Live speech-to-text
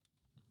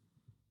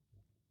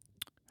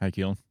Hey,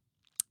 Keelan.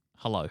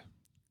 Hello.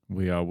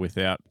 We are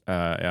without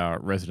our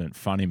resident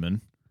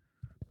funnyman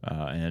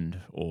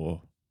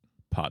or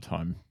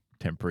part-time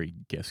temporary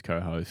guest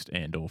co-host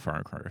and or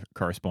foreign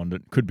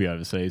correspondent. Could be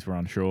overseas, we're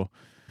unsure.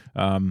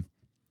 But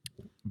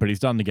he's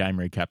done the game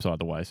recaps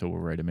either way, so we'll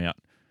read him out.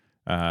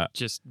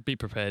 Just be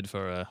prepared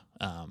for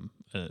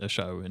a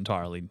show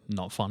entirely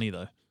not funny,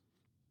 though.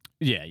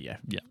 Yeah.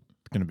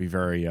 It's going to be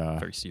very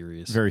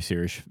serious. Very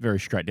serious, very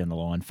straight down the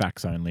line.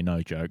 Facts only,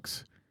 no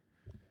jokes.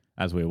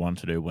 As we want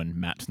to do when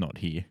Matt's not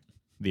here,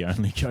 the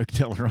only joke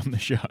teller on the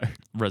show.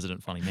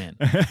 Resident funny man.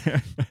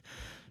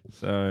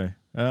 So,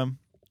 I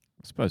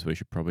suppose we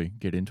should probably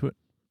get into it.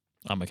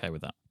 I'm okay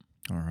with that.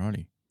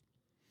 Alrighty.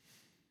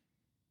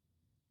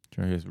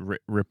 Should I just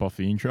rip off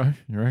the intro,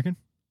 you reckon?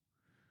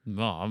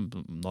 No, I'm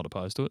not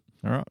opposed to it.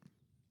 All right.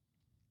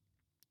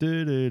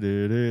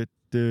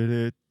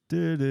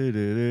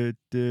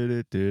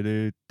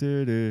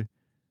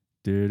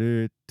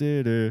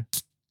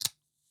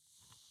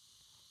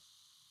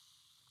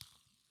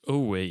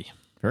 Ooh-wee.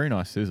 Very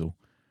nice sizzle.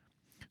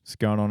 What's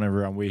going on,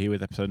 everyone? We're here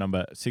with episode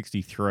number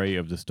 63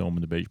 of the Stormin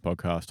The Beach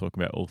podcast,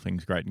 talking about all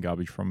things great and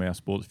garbage from our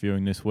sports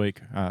viewing this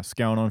week. What's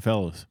going on,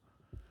 fellas?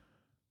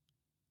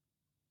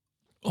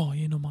 Oh,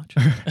 yeah, not much.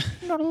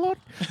 Not a lot.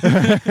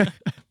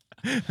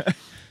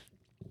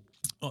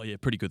 Oh, yeah,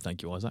 pretty good,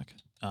 thank you, Isaac.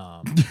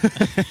 I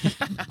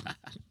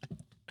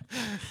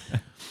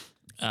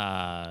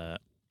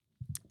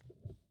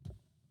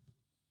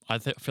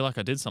feel like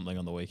I did something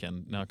on the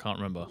weekend. Now I can't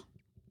remember.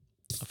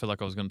 I feel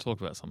like I was going to talk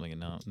about something, and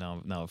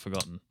now I've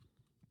forgotten.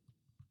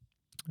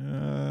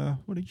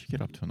 What did you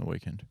get up to on the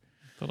weekend?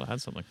 Thought I had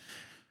something.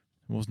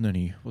 Wasn't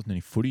any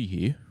footy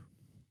here.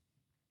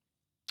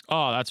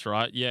 Oh, that's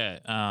right.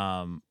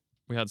 Yeah.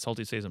 We had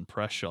salty season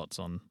press shots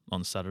on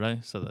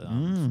Saturday, so that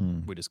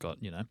we just got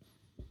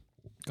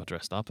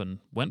dressed up and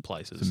went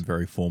places. Some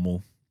very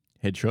formal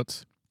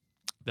headshots.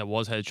 There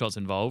was headshots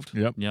involved.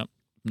 Yep.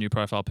 New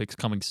profile pics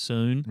coming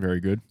soon.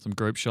 Very good. Some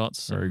group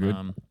shots. Very good.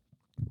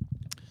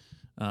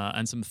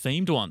 And some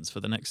themed ones for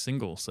the next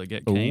single. So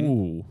get keen.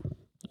 Ooh.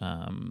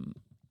 I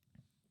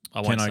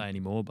won't say any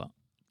more, but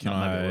can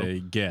I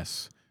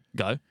guess?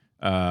 Go.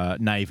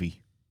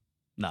 Navy.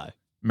 No.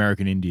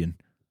 American Indian.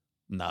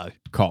 No.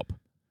 Cop.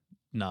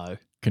 No.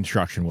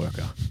 Construction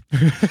worker.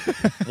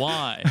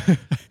 Why?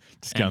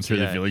 Just going through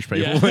the village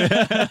people.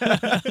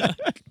 Yeah.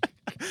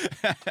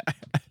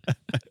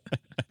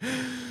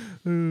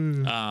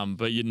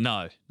 But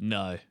no.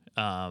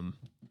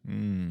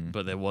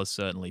 But there was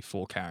certainly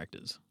 4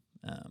 characters.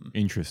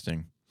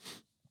 Interesting.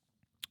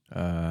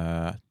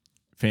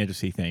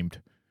 Fantasy themed.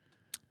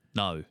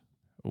 No.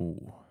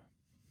 Ooh.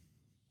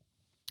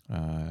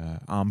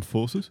 Armed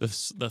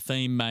forces. The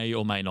theme may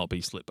or may not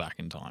be split back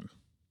in time.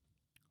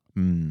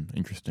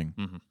 Interesting.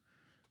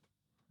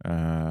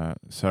 Mm-hmm.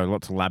 So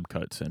lots of lab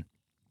coats then.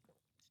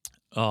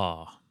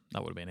 Oh,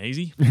 that would have been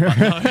easy. But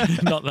no,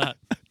 not that.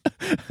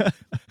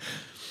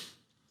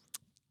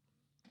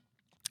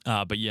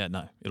 But yeah,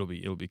 no, it'll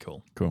be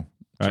cool. Cool.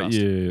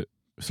 You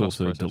source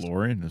a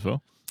DeLorean as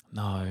well?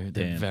 No,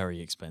 they're very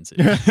expensive.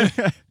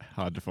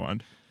 Hard to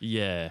find.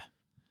 Yeah.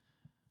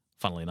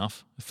 Funnily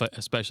enough,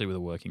 especially with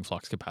a working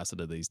flux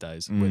capacitor these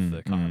days with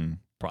the current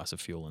price of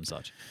fuel and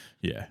such.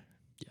 Yeah.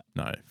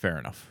 No, fair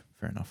enough.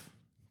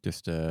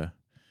 Just a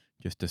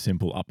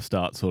simple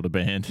upstart sort of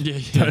band. Yeah.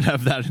 Don't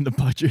have that in the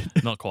budget.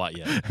 Not quite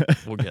yet.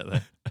 We'll get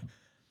there.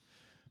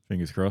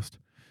 Fingers crossed.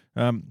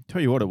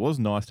 Tell you what, it was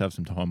nice to have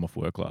some time off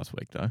work last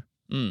week, though.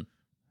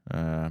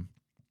 Can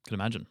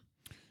imagine.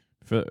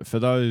 For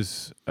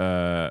those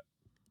of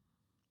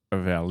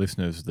our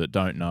listeners that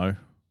don't know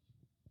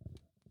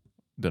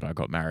that I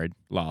got married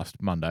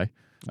last Monday.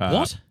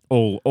 What?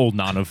 All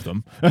none of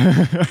them.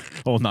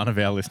 All none of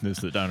our listeners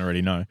that don't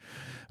already know.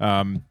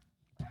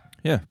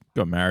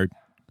 Got married.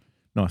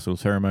 Nice little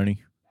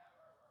ceremony.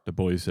 The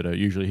boys that are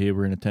usually here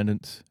were in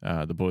attendance.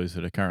 The boys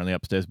that are currently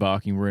upstairs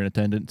barking were in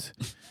attendance.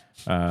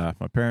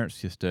 My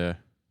parents just,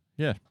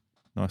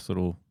 nice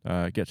little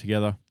get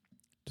together.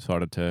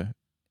 Decided to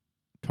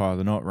tie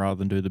the knot rather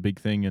than do the big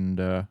thing, and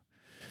a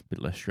bit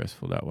less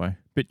stressful that way.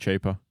 Bit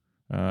cheaper.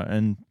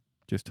 And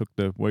just took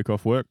the week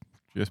off work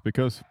just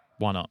because.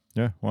 Why not?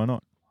 Yeah, why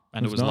not?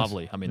 And it was nice.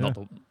 lovely. I mean,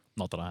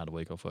 not that I had a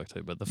week off work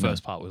too, but the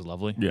first part was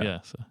lovely. Yeah.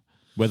 So.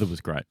 Weather was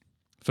great.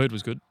 Food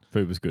was good.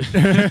 Food was good.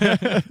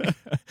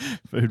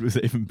 Food was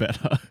even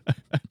better.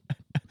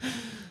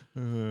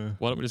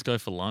 Why don't we just go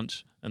for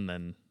lunch and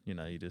then you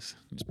just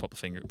pop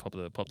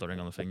the ring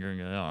on the finger and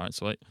go, all right,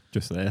 sweet.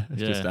 Just there.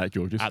 It's just at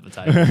George's. At the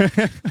table.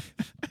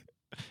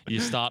 You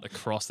start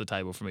across the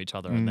table from each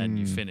other and then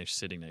you finish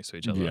sitting next to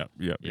each other.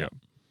 Yep.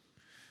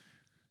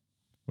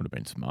 Would have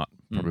been smart.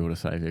 Probably would have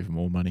saved even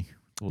more money.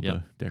 All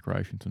the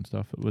decorations and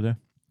stuff that were there.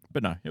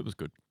 But no, it was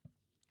good.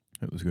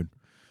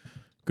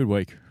 Good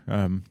week.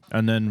 And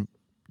then,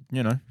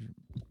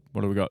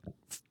 what do we got?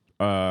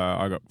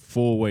 I got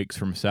 4 weeks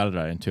from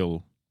Saturday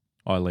until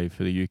I leave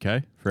for the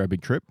UK for our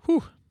big trip.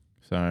 Whew.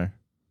 So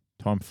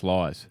time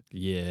flies.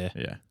 Yeah.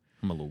 Yeah.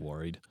 I'm a little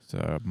worried. So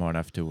I might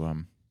have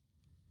to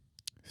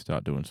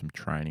start doing some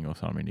training or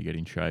something to get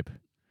in shape.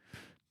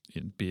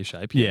 in beer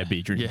shape. Yeah,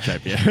 beer drinking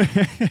shape, yeah.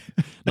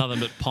 Nothing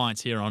but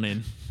pints here on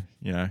in.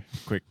 You know,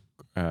 quick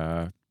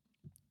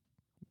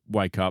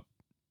wake up,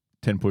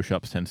 10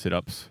 push-ups, 10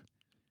 sit-ups,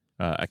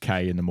 a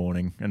K in the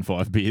morning, and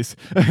 5 beers.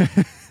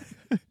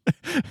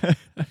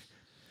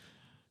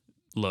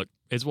 Look,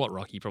 it's what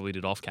Rocky probably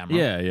did off camera.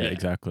 Yeah,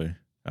 exactly.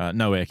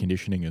 No air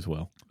conditioning as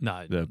well.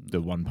 No.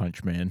 The One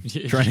Punch Man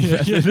training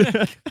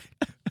method.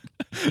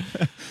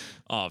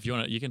 If you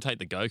want to, you can take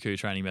the Goku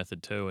training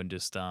method too and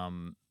just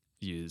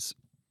use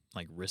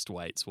like wrist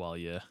weights while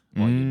you're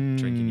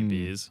drinking your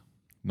beers.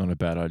 Not a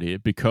bad idea,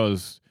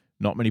 because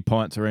not many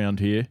pints around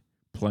here,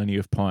 plenty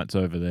of pints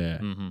over there.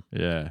 Mm-hmm.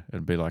 Yeah,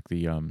 it'd be like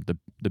the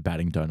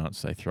batting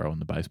donuts they throw on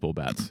the baseball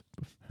bats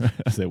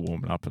as they're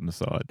warming up on the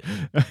side.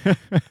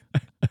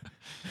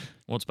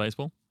 What's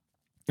baseball?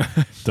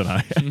 Don't know.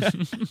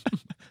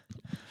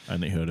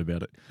 Only heard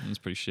about it. It's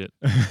pretty shit.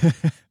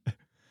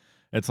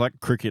 It's like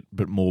cricket,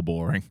 but more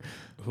boring.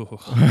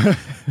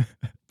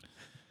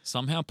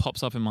 Somehow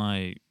pops up in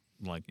my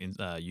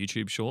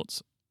YouTube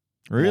shorts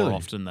Really? more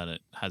often than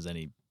it has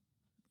any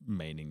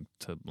meaning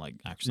to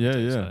actually do.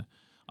 Yeah. So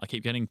I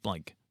keep getting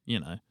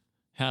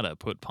how to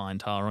put pine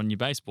tar on your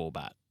baseball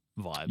bat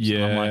vibes.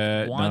 Yeah, and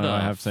I'm like, why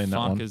I have seen that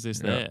fuck one. is this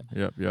there?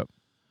 Yep.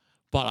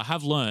 But I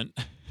have learnt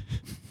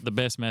the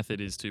best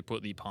method is to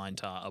put the pine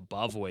tar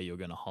above where you're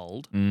going to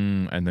hold.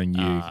 And then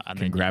you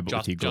can grab it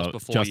with your glove. Just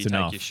before you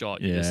enough. take your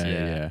shot.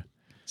 Yeah.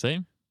 See?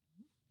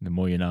 The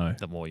more you know.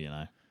 The more you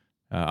know.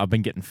 I've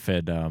been getting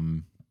fed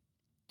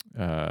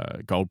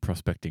gold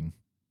prospecting.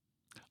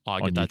 I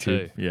on get that YouTube.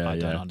 too. Yeah, I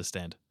don't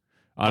understand.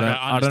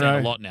 I understand don't know.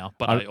 a lot now,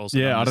 but I also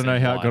I don't know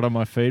how why. it got on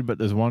my feed, but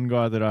there's one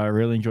guy that I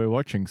really enjoy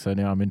watching, so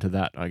now I'm into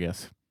that, I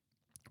guess,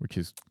 which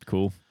is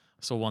cool.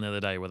 I saw one the other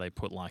day where they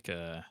put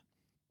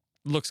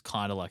looks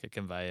kind of like a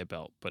conveyor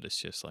belt, but it's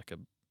just like a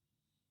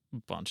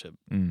bunch of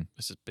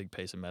it's just a big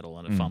piece of metal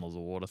and it funnels the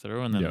water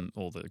through, and then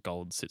all the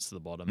gold sits to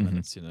the bottom, and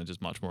it's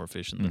just much more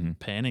efficient than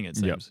panning. It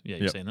seems. Yeah,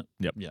 you've seen it.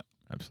 Yep.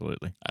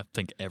 Absolutely. I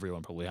think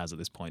everyone probably has at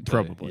this point. Too.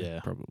 Probably.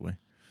 Yeah. Probably.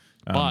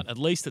 But at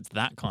least it's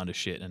that kind of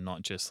shit and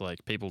not just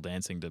like people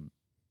dancing to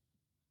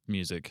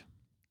music.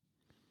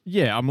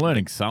 Yeah, I'm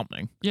learning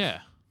something.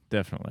 Yeah.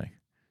 Definitely.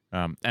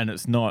 And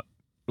it's not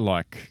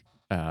like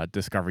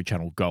Discovery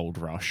Channel Gold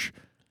Rush.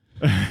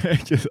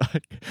 Just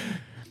like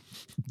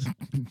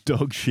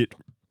dog shit,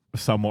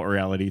 somewhat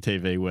reality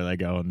TV where they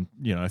go and,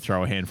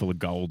 throw a handful of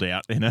gold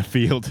out in a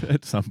field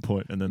at some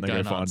point and then they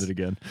go find it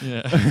again.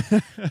 Yeah.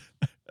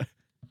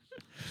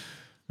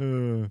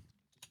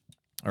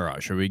 All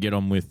right, shall we get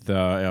on with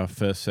our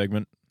first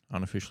segment,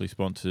 unofficially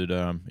sponsored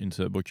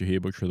Insert Butcher Here,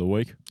 Butcher of the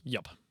Week?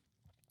 Yep.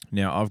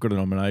 Now, I've got a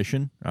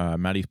nomination.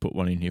 Maddie's put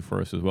one in here for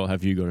us as well.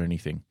 Have you got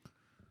anything?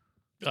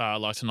 I'd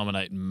like to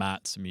nominate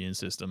Matt's immune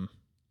system.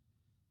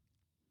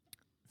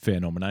 Fair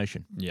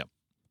nomination. Yep.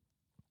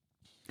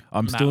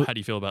 Matt, how do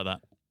you feel about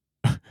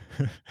that?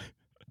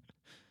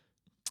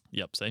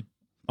 Yep, see?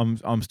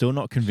 I'm still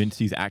not convinced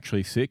he's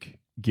actually sick,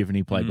 given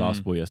he played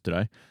basketball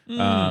yesterday.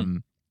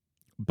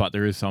 But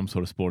there is some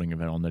sort of sporting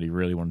event on that he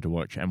really wanted to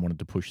watch and wanted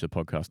to push the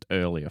podcast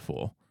earlier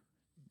for.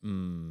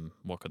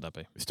 What could that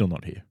be? Still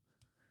not here.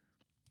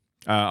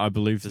 I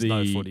believe there's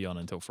no footy on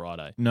until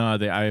Friday. No,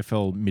 the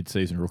AFL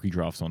mid-season rookie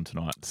draft's on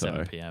tonight.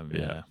 7 p.m.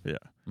 Yeah.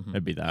 Mm-hmm.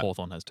 It'd be that.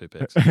 Hawthorn has 2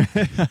 picks.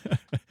 3rd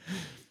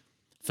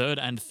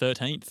and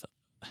 13th.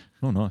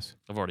 Oh, nice.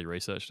 I've already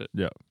researched it.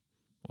 Yeah.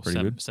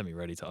 Pretty good.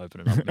 Semi-ready to open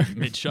it up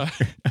mid-show.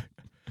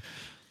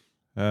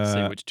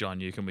 See which John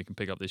Newcomb we can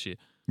pick up this year.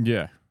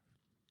 Yeah.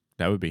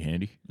 That would be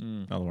handy.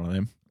 Another one of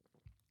them.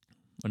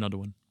 Another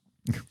one.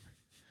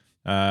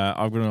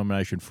 I've got a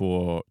nomination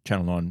for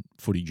Channel 9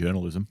 footy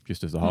journalism,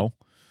 just as a whole.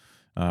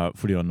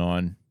 Footy on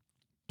 9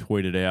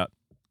 tweeted out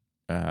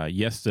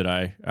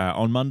yesterday.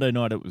 On Monday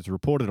night, it was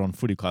reported on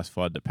Footy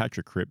Classified that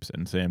Patrick Cripps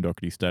and Sam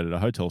Doherty stayed at a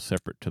hotel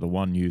separate to the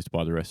one used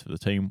by the rest of the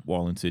team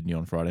while in Sydney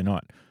on Friday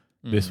night.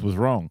 This was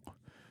wrong.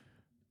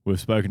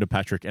 We've spoken to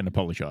Patrick and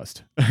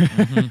apologised.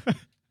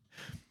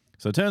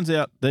 So it turns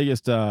out they're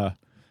just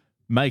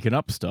making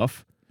up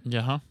stuff.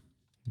 Yeah.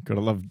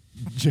 Gotta love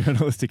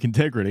journalistic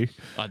integrity.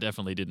 I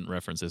definitely didn't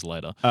reference this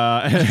later.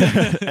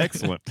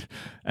 Excellent.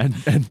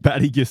 And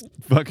Patty just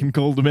fucking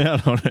called him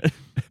out on it.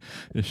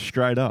 Just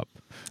straight up.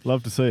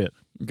 Love to see it.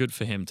 Good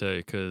for him too,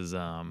 because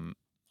I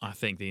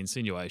think the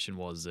insinuation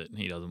was that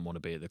he doesn't want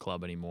to be at the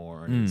club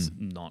anymore and is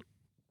not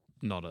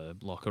a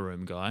locker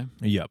room guy.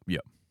 Yep.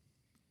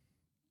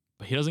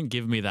 But he doesn't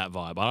give me that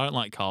vibe. I don't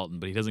like Carlton,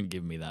 but he doesn't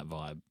give me that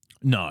vibe.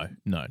 No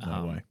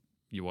way.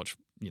 You watch,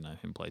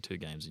 him play 2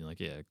 games and you're like,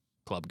 yeah,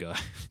 club guy.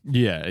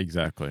 Yeah,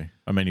 exactly.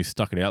 I mean, he's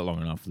stuck it out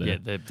long enough there. Yeah,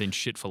 they've been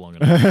shit for long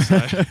enough.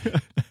 So.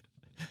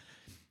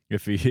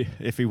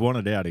 If he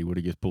wanted out, he would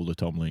have just pulled a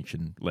Tom Lynch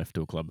and left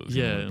to a club that was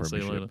in the see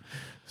you later.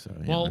 So,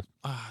 well,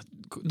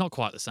 not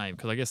quite the same,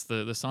 because I guess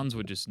the Suns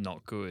were just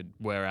not good,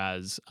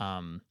 whereas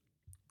Carlton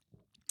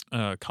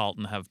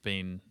have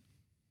been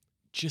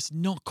just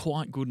not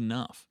quite good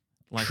enough.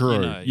 Like, true.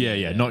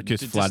 Not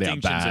just flat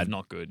out bad. Of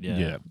not good.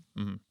 Yeah.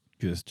 Mm-hmm.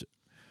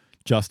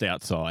 Just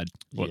outside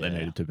what they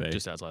needed to be.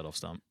 Just outside off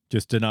stump.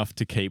 Just enough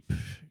to keep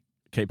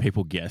keep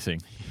people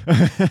guessing.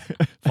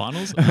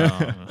 Finals?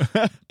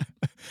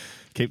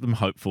 Keep them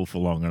hopeful for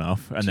long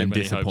enough and Too then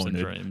many disappointed. hopes and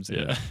dreams,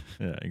 yeah.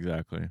 Yeah,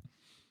 exactly.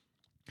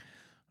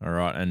 All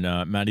right, and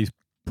Maddie's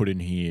put in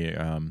here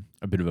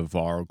a bit of a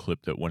viral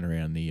clip that went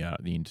around the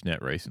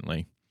internet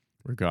recently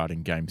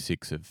regarding Game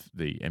 6 of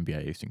the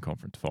NBA Eastern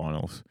Conference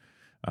Finals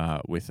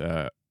with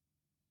a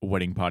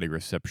wedding party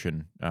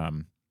reception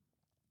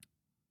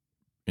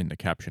in the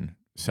caption,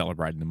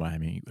 celebrating the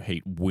Miami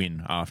Heat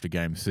win after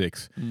Game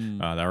 6.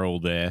 They're all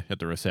there at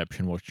the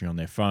reception watching on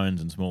their phones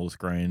and smaller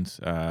screens.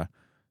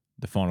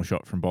 The final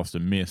shot from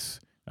Boston miss.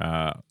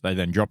 They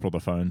then dropped all the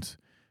phones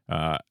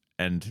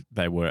and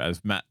they were,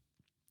 as Matt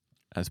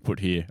has put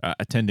here,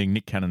 attending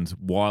Nick Cannon's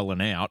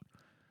Wildin' Out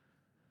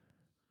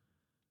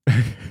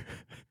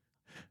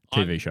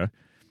TV show.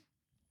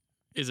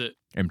 Is it?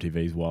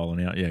 MTV's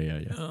Wildin' Out.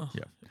 Yeah. Oh,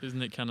 yeah. Isn't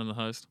Nick Cannon the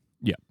host?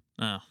 Yeah.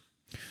 Oh.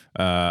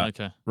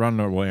 Okay.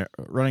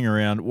 Running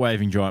around,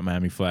 waving giant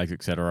Miami flags,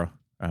 etc.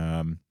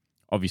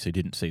 Obviously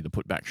didn't see the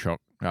putback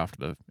shot after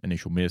the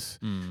initial miss.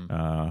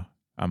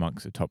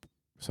 Amongst the top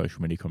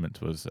social media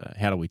comments was,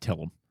 how do we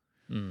tell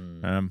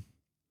them?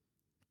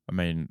 I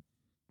mean,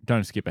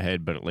 don't skip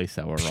ahead, but at least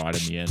they were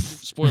right in the end.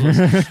 Spoilers.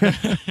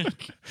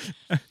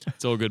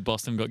 It's all good.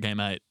 Boston got Game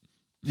 8.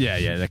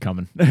 Yeah, they're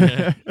coming.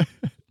 Yeah.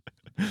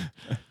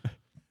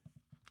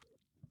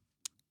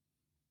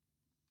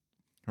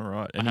 All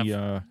right.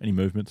 Any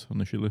movements on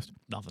the shit list?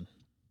 Nothing.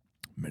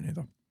 Me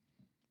neither.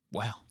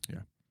 Wow.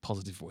 Yeah.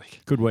 Positive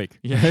week. Good week.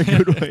 Yeah.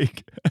 Good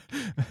week.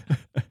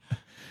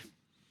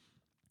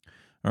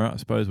 All right. I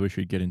suppose we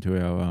should get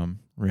into our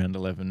round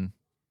 11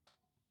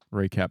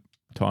 recap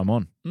time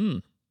on.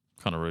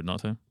 Kind of rude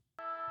not to.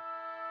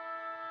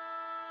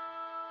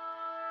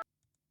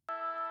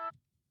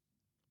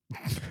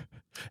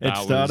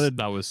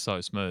 That was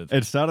so smooth.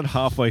 It started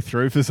halfway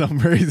through for some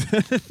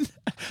reason.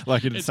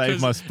 Like it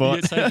saved my spot.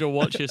 It saved your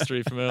watch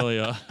history from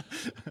earlier.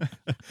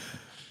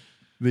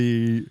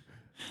 The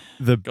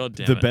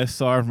best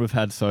siren we've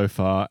had so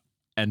far,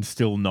 and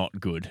still not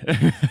good.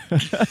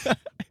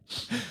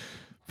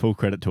 Full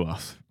credit to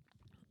us.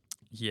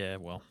 Yeah,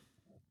 well,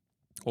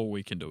 all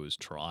we can do is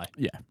try.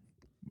 Yeah,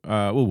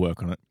 we'll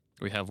work on it.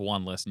 We have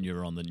one less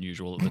neuron than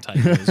usual at the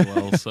table as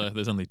well, so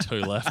there's only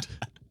 2 left.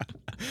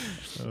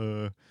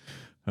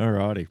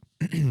 Alrighty.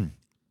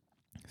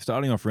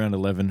 Starting off round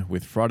 11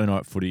 with Friday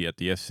night footy at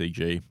the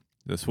SCG,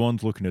 the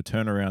Swans looking to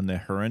turn around their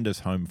horrendous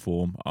home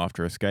form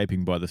after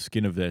escaping by the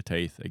skin of their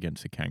teeth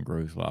against the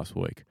Kangaroos last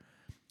week,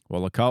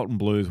 while the Carlton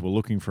Blues were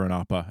looking for an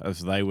upper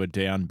as they were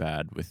down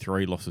bad with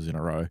 3 losses in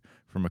a row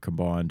from a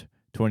combined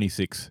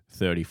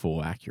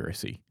 26-34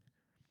 accuracy.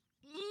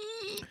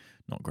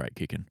 Not great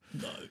kicking.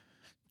 No.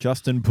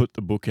 Justin put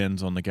the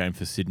bookends on the game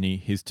for Sydney.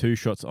 His 2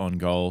 shots on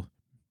goal.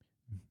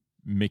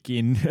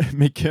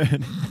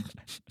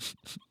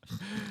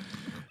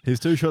 His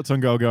 2 shots on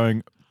goal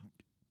going.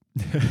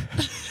 Are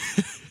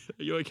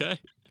you okay?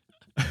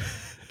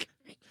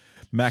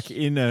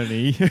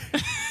 McInerney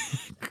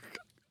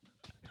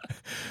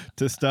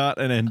to start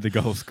and end the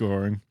goal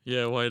scoring.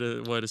 Yeah, way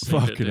to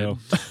sink Fucking hell.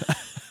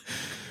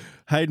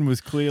 Hayden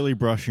was clearly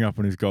brushing up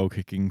on his goal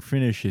kicking,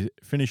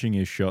 finishing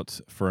his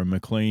shots for a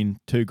McLean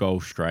 2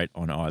 goals straight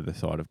on either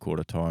side of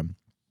quarter time.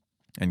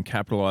 And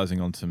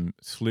capitalising on some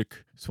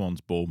slick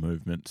Swans ball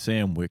movement,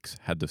 Sam Wicks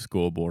had the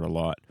scoreboard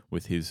alight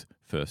with his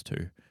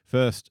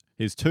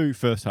his 2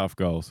 first half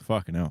goals.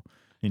 Fucking hell,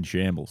 in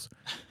shambles.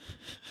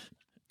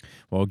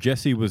 While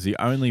Jesse was the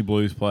only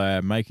Blues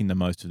player making the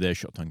most of their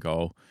shots on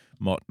goal,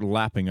 Mott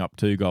lapping up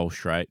 2 goals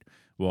straight,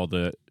 while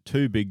the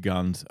 2 big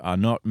guns are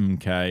not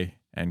MK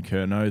and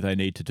Kerr know they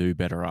need to do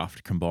better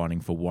after combining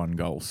for 1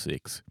 goal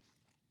 6.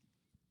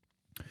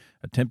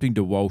 Attempting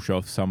to walsh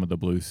off some of the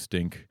Blues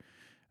stink,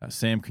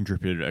 Sam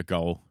contributed a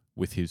goal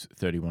with his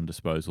 31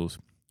 disposals,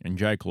 and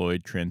Jake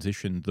Lloyd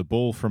transitioned the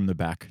ball from the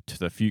back to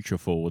the future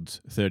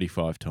forwards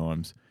 35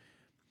 times,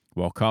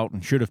 while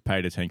Carlton should have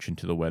paid attention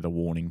to the weather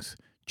warnings,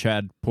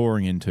 Chad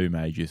pouring in 2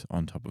 majors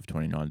on top of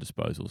 29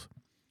 disposals.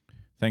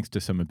 Thanks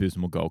to some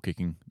abysmal goal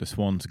kicking, the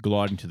Swans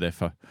gliding to their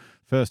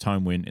first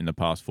home win in the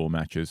past 4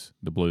 matches,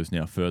 the Blues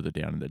now further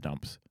down in the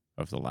dumps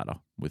of the ladder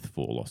with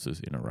 4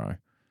 losses in a row.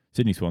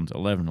 Sydney Swans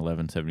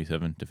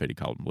 11-11-77 defeated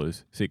Carlton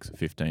Blues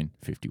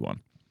 6-15-51.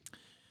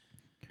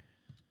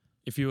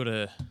 If you were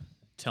to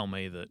tell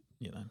me that,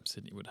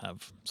 Sydney would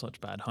have such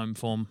bad home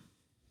form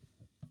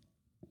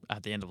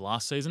at the end of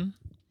last season,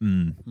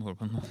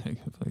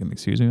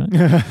 excuse me,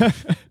 mate.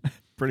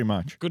 Pretty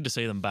much. Good to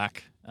see them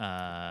back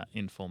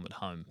in form at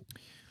home,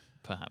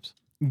 perhaps.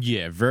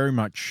 Yeah, very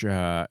much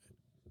a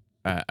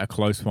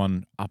close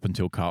one up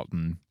until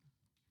Carlton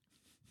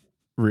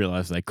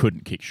realised they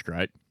couldn't kick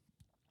straight.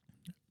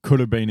 Could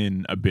have been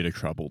in a bit of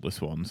trouble, the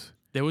Swans.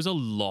 There was a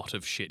lot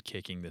of shit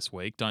kicking this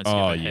week. Don't skip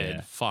ahead.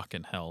 Yeah.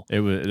 Fucking hell.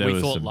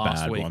 We thought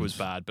last week was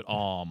bad, but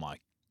oh my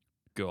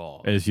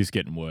God. It's just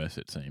getting worse,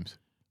 it seems.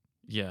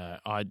 Yeah,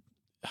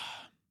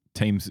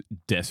 Teams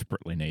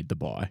desperately need the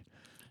bye.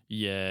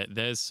 Yeah,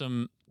 there's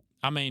some...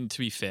 I mean, to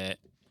be fair,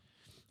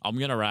 I'm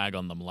going to rag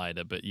on them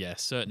later, but yeah,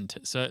 certain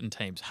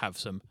teams have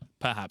some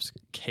perhaps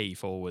key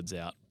forwards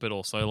out, but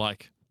also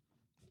like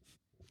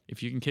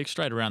if you can kick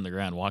straight around the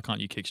ground, why can't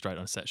you kick straight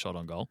on a set shot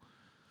on goal?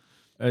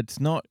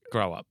 It's not.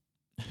 Grow up.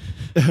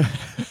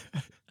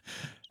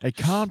 It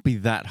can't be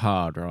that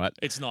hard, right?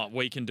 It's not.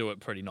 We can do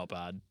it pretty not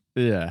bad.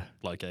 Yeah.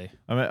 Low-key.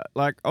 I mean,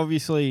 like,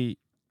 obviously,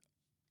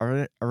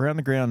 around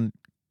the ground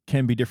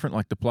can be different,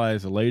 like the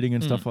players are leading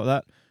and stuff like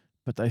that,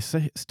 but they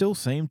still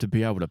seem to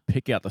be able to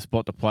pick out the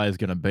spot the player's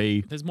going to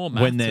be. There's more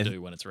math to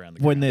do when it's around the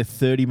ground. When they're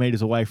 30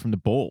 metres away from the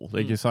ball.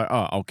 They're just like,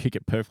 oh, I'll kick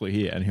it perfectly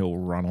here, and he'll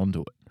run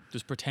onto it.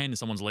 Just pretend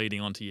someone's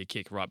leading onto your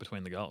kick right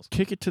between the goals.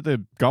 Kick it to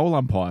the goal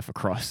umpire, for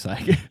Christ's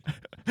sake.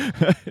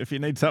 If you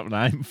need something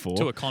to aim for.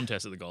 To a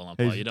contest at the goal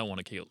umpire. You don't want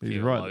to kick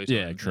it right. low.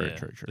 Yeah, true.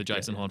 The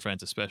Jason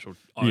Horn-Francis special.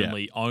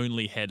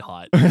 Only head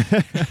height.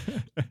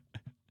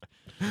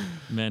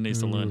 Man needs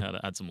to learn how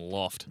to add some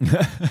loft.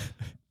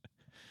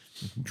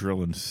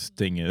 Drilling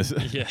stingers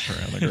around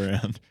the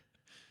ground.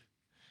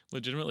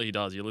 Legitimately, he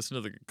does. You listen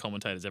to the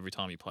commentators every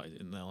time he plays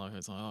it, and they're like,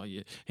 oh,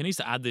 yeah. He needs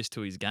to add this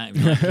to his game.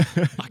 Like,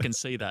 I can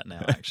see that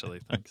now,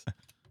 actually.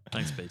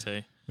 Thanks,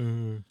 BT.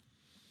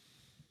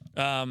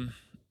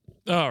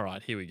 All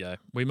right, here we go.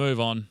 We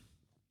move on.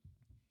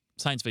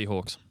 Saints v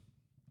Hawks.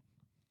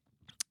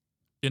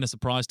 In a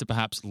surprise to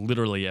perhaps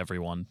literally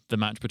everyone, the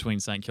match between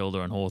St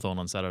Kilda and Hawthorn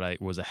on Saturday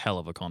was a hell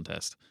of a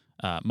contest.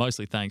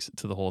 Mostly thanks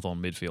to the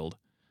Hawthorn midfield.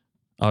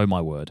 Oh my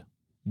word,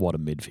 what a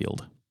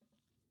midfield.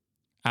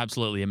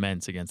 Absolutely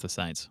immense against the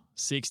Saints.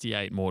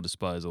 68 more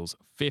disposals,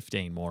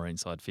 15 more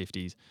inside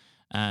 50s,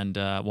 and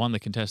won the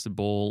contested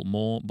ball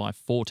more by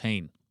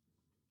 14.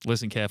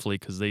 Listen carefully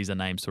because these are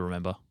names to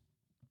remember.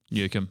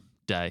 Newcomb,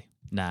 Day,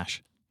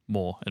 Nash,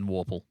 Moore, and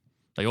Warple.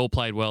 They all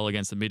played well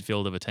against the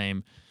midfield of a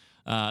team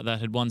that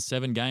had won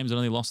 7 games and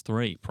only lost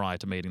 3 prior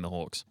to meeting the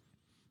Hawks.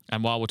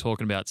 And while we're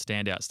talking about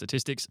standout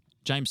statistics,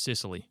 James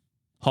Sicily.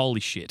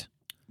 Holy shit.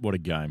 What a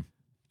game.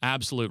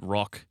 Absolute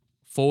rock.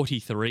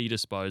 43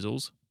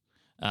 disposals.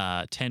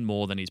 10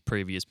 more than his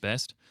previous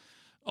best.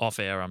 Off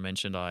air, I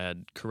mentioned I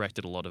had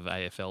corrected a lot of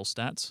AFL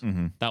stats.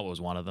 Mm-hmm. That was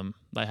one of them.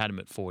 They had him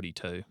at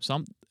 42.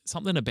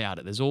 Something about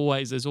it. There's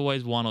always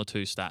 1 or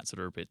 2 stats that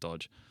are a bit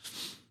dodge.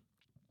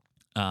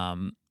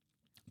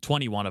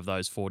 21 of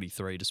those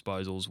 43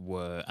 disposals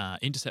were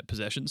intercept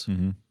possessions,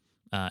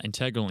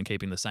 integral in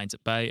keeping the Saints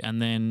at bay,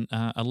 and then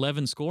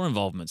 11 score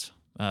involvements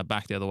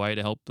back the other way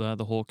to help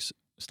the Hawks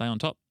stay on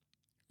top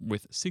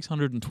with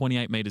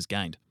 628 metres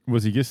gained.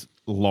 Was he just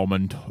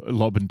lobbing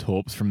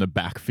torps from the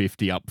back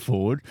 50 up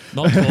forward?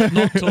 Not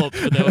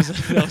torps, but there was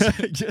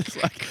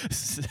just like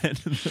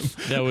sending them.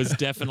 There was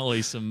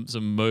definitely some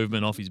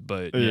movement off his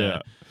boot.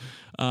 Yeah.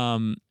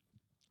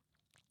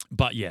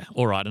 But yeah,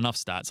 all right, enough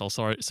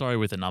stats. Sorry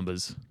with the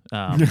numbers.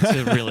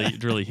 To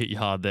really hit you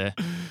hard there.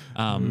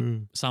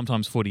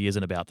 Sometimes footy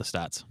isn't about the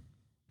stats.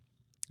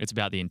 It's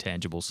about the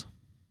intangibles.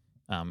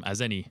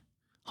 As any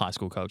high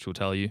school coach will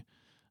tell you,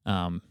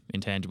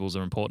 intangibles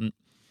are important.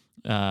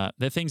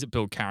 They're things that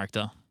build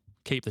character,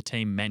 keep the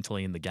team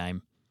mentally in the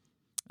game.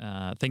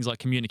 Things like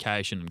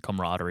communication and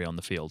camaraderie on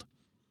the field.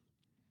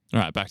 All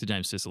right, back to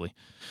James Sicily.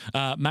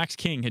 Max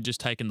King had just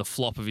taken the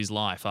flop of his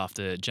life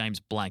after James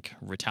Blank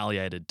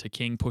retaliated to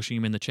King pushing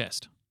him in the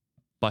chest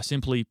by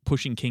simply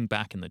pushing King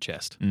back in the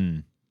chest.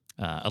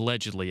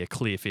 Allegedly a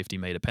clear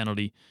 50-metre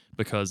penalty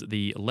because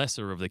the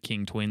lesser of the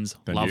King twins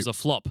loves a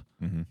flop.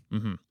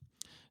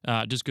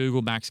 Just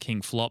Google Max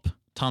King flop.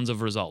 Tons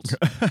of results.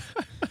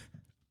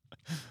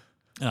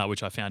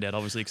 Which I found out,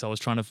 obviously, because I was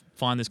trying to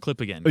find this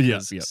clip again.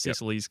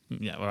 Sicily's...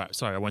 Yeah, all right.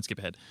 Sorry, I won't skip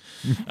ahead.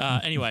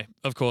 Anyway,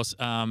 of course...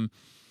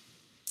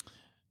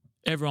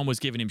 everyone was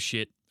giving him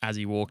shit as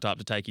he walked up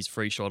to take his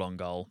free shot on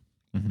goal.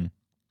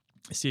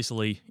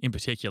 Sicily, in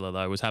particular,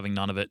 though, was having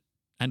none of it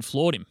and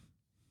floored him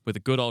with a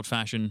good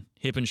old-fashioned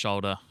hip and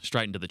shoulder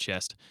straight into the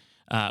chest,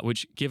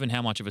 which, given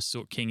how much of a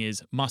soot King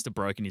is, must have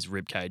broken his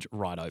ribcage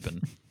right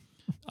open.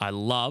 I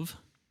love,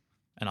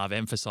 and I've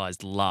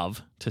emphasised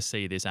love, to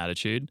see this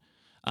attitude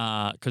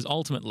because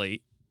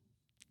ultimately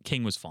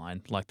King was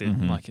fine, like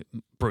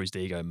bruised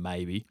ego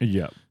maybe.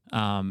 Yeah.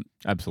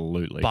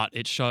 Absolutely. But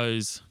it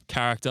shows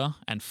character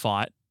and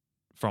fight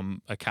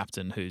from a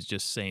captain who's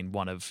just seen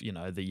one of,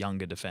 the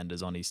younger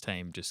defenders on his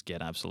team just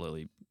get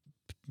absolutely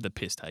the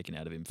piss taken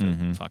out of him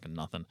for fucking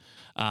nothing.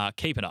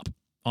 Keep it up.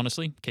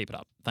 Honestly, keep it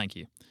up. Thank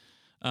you.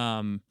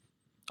 I'm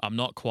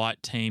not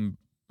quite team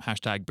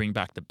 # bring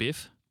back the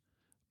biff,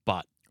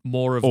 but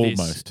more of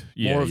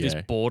this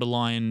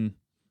borderline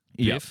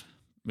biff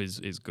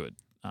is good.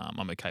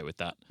 I'm okay with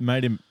that.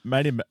 Made him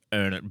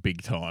earn it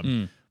big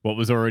time. What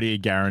was already a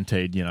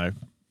guaranteed,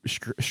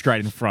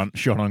 straight in front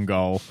shot on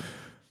goal.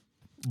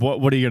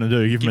 What are you going to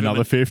do? Give him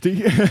another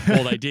 50?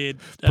 Well, they did.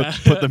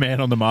 Put the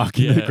man on the mark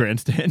in the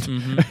grandstand.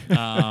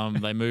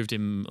 They moved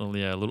him a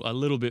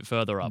little bit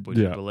further up, would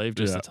you believe?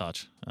 Just a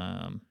touch.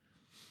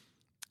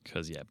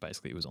 Because,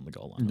 basically it was on the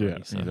goal line.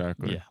 Already, so,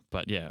 exactly. Yeah,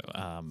 but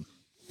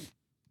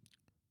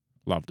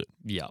loved it.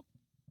 Yeah.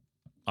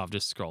 I've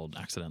just scrolled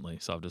accidentally,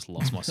 so I've just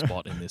lost my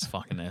spot in this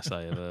fucking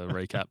essay of a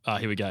recap.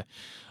 Here we go.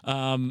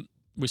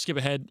 We skip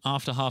ahead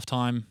after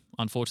halftime.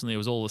 Unfortunately, it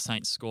was all the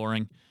Saints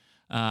scoring.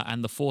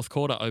 And the fourth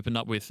quarter opened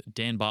up with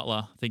Dan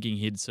Butler thinking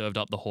he'd served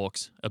up the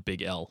Hawks a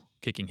big L,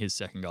 kicking his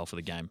second goal for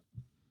the game.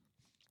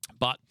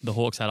 But the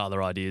Hawks had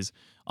other ideas.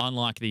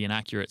 Unlike the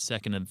inaccurate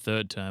second and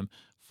third term,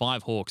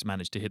 5 Hawks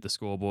managed to hit the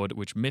scoreboard,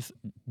 with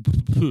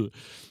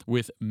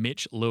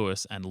Mitch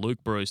Lewis and Luke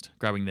Bruce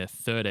grabbing their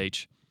third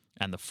each,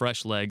 and the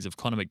fresh legs of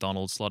Connor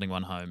McDonald slotting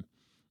one home.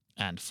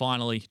 And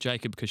finally,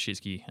 Jacob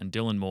Koszicki and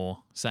Dylan Moore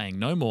saying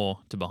no more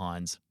to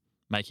behinds,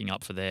 making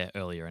up for their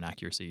earlier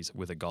inaccuracies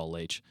with a goal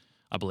each.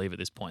 I believe at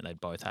this point they'd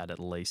both had at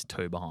least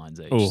 2 behinds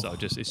each. Ooh. So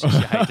it's just you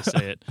hate to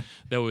see it.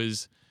 There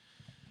was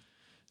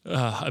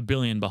a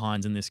billion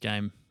behinds in this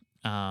game.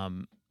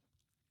 But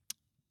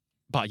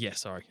yeah,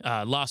 sorry.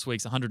 Last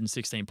week's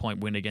 116-point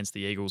win against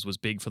the Eagles was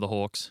big for the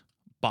Hawks,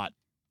 but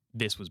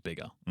this was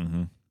bigger.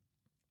 Mm-hmm.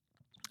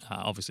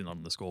 Obviously not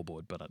on the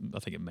scoreboard, but I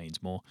think it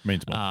means more.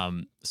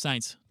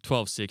 Saints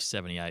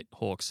 12-6-78.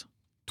 Hawks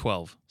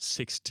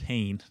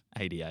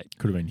 12-16-88.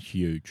 Could have been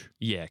huge.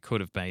 Yeah,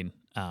 could have been.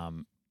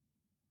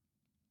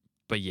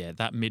 But yeah,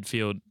 that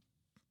midfield,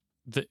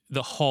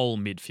 the whole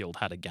midfield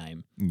had a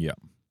game. Yeah.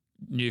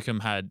 Newcomb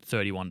had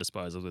 31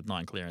 disposals with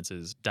 9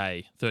 clearances.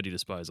 Day, 30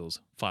 disposals,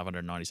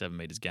 597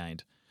 metres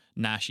gained.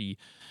 Nashi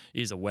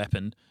is a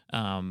weapon.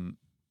 27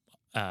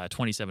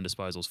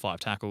 disposals, 5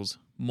 tackles.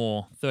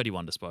 Moore,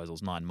 31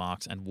 disposals, 9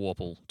 marks. And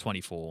Warple,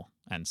 24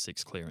 and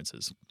 6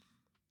 clearances.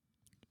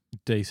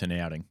 Decent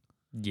outing.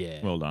 Yeah.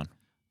 Well done.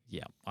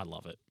 Yeah, I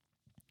love it.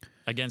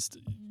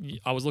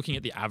 I was looking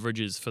at the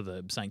averages for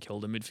the St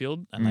Kilda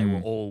midfield, and they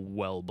were all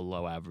well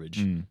below average.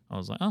 I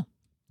was like, oh.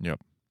 Yep.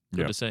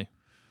 Good to see.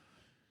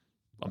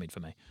 I mean,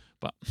 for me.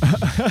 But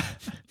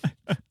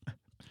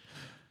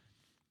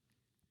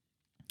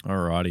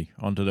Alrighty.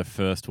 On to the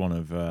first one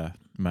of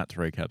Matt's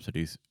recaps that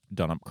he's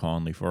done up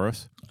kindly for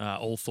us.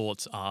 All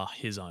thoughts are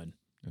his own.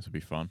 This will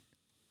be fun.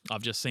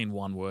 I've just seen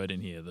one word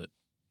in here that...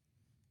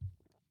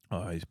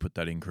 Oh, he's put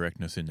that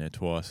incorrectness in there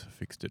twice.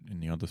 Fixed it in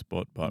the other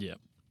spot, but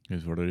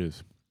here's what it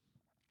is.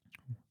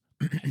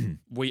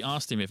 We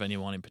asked him if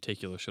anyone in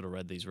particular should have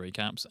read these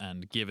recaps,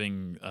 and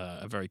giving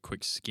a very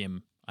quick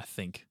skim, I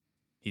think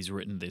he's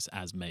written this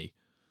as me.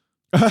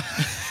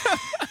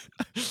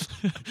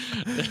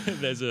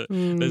 There's a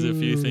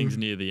few things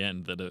near the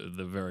end that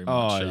are very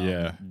much.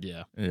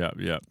 Yeah.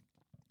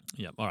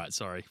 All right,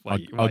 sorry.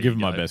 I'll give him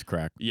my best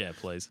crack. Yeah,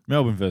 please.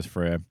 Melbourne vs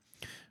Frere.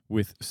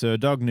 With Sir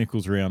Doug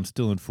Nicholls' round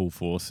still in full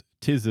force,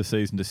 'tis the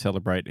season to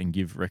celebrate and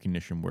give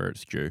recognition where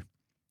it's due.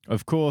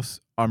 Of course,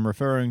 I'm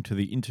referring to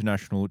the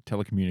International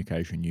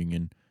Telecommunication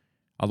Union,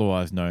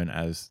 otherwise known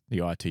as the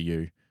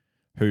ITU,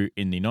 who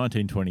in the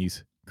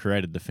 1920s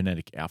created the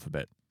phonetic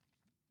alphabet.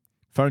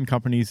 Phone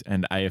companies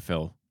and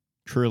AFL,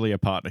 truly a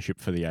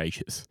partnership for the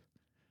ages.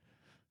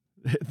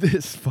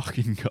 This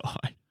fucking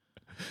guy.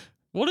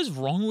 What is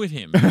wrong with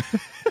him?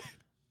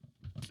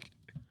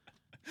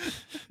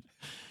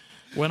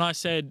 When I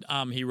said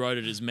he wrote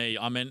it as me,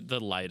 I meant the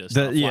later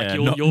stuff.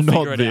 You'll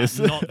figure it out,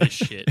 not this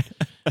shit.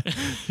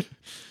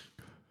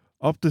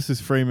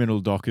 Optus's Fremantle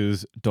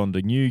Dockers donned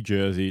a new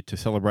jersey to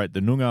celebrate the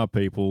Noongar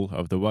people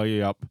of the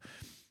Wagyup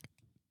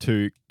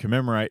to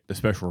commemorate the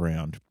special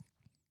round.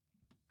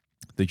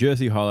 The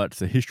jersey highlights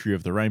the history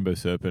of the rainbow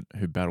serpent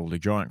who battled a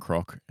giant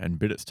croc and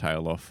bit its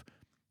tail off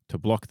to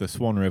block the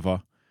Swan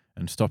River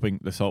and stopping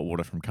the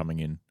saltwater from coming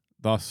in,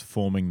 thus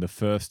forming the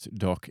first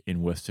dock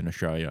in Western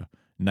Australia,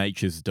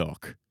 Nature's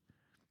Dock.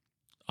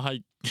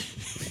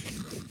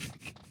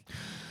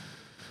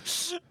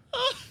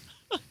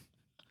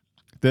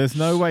 There's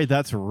no way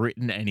that's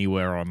written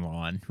anywhere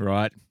online,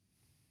 right?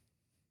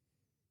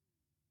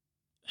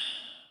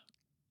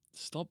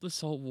 Stop the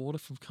salt water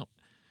from coming.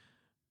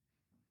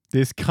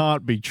 This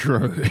can't be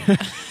true.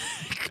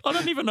 I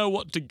don't even know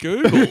what to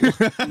Google.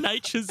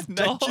 Nature's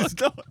Dock.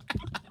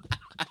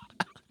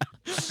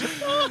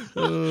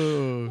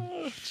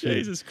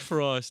 Jesus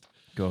Christ.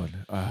 God.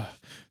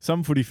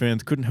 Some footy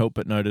fans couldn't help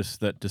but notice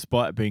that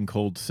despite being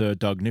called Sir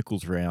Doug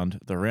Nicholls' round,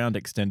 the round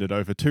extended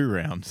over 2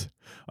 rounds.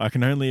 I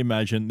can only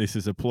imagine this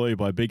is a ploy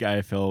by Big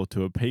AFL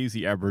to appease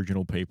the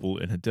Aboriginal people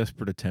in a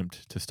desperate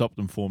attempt to stop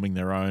them forming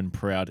their own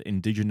proud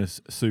Indigenous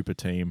super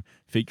team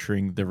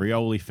featuring the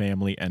Rioli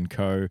family and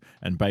co.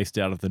 and based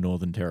out of the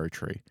Northern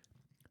Territory.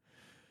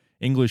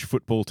 English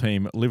football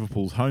team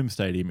Liverpool's home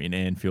stadium in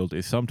Anfield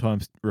is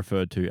sometimes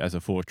referred to as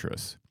a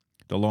fortress.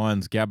 The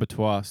Lions'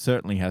 Gabatoir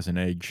certainly has an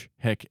edge.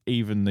 Heck,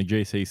 even the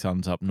GC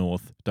Suns up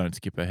north don't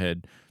skip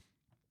ahead.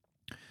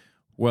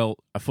 Well,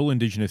 a full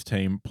Indigenous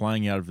team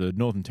playing out of the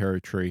Northern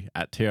Territory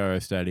at TIO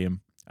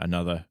Stadium,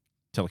 another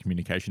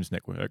telecommunications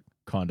network,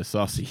 kind of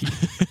saucy.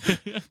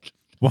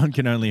 One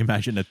can only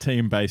imagine a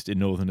team based in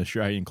Northern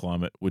Australian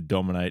climate would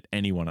dominate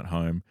anyone at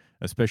home,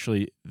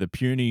 especially the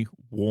puny,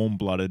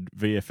 warm-blooded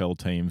VFL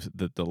teams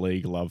that the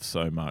league loves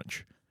so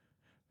much.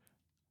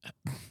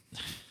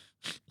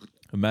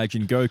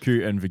 Imagine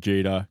Goku and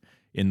Vegeta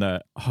in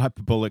the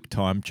hyperbolic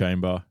time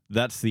chamber.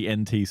 That's the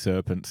NT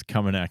Serpents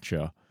coming at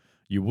you.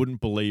 You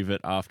wouldn't believe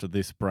it after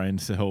this brain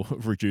cell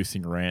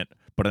reducing rant,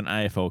 but an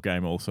AFL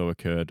game also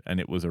occurred, and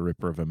it was a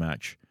ripper of a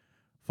match.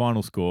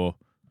 Final score,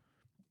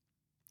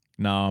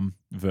 Nam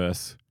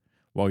versus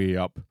Wagyu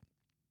up.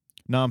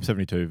 Nam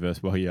 72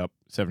 versus Wagyu up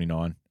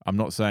 79. I'm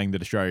not saying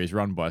that Australia is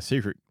run by a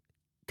secret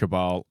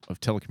cabal of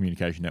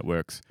telecommunication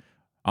networks.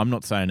 I'm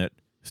not saying it.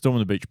 Stormin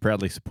The Beach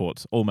proudly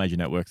supports all major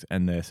networks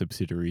and their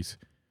subsidiaries,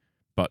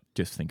 but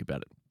just think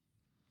about it.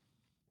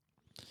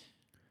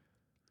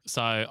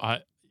 So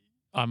I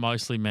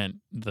mostly meant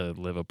the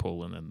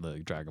Liverpool and then the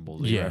Dragon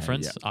Ball Z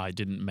reference. Yeah. I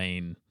didn't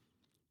mean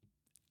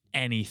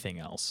anything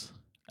else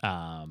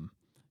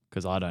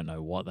because I don't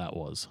know what that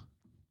was.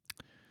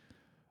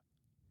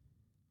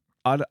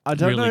 I don't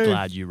really know.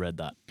 Glad you read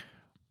that.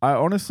 I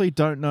honestly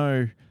don't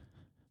know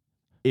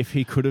if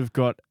he could have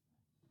got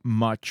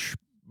much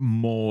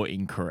more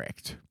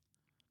incorrect.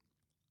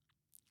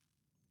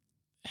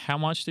 How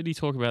much did he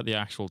talk about the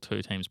actual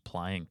two teams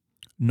playing?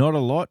 Not a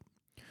lot.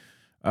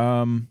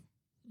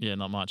 Yeah,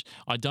 not much.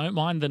 I don't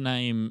mind the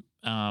name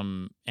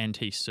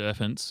NT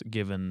Serpents,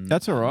 given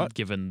that's all right.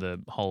 Given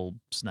the whole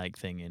snake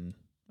thing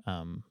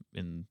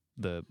in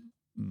the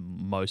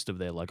most of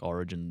their like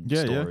origin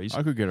stories. Yeah,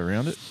 I could get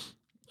around it.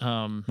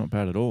 Not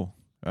bad at all.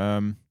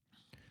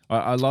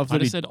 I love that I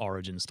just said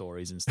origin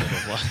stories instead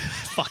of like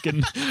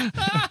fucking.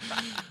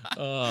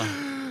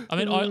 I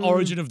mean,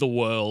 origin of the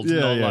world,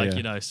 not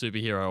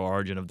superhero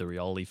origin of the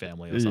Rioli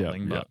family or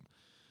something. But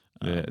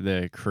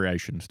their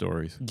creation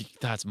stories.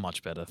 That's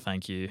much better.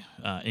 Thank you.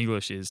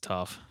 English is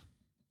tough.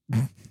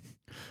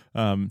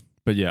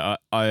 But yeah,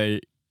 I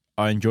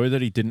enjoy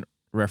that he didn't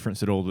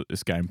reference at all that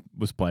this game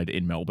was played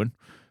in Melbourne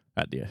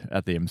at the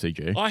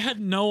MCG. I had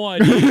no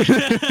idea.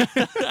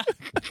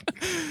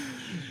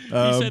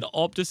 You said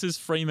Optus's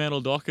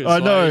Fremantle Dockers. I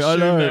know.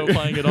 They were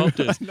playing at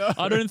Optus.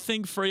 I don't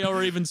think Freo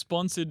are even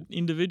sponsored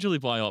individually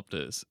by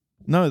Optus.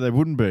 No, they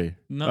wouldn't be.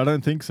 No, I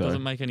don't think so.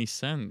 Doesn't make any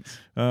sense.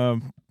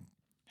 How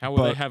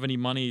will they have any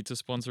money to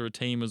sponsor a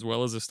team as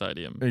well as a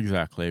stadium?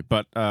 Exactly.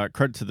 But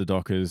credit to the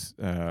Dockers.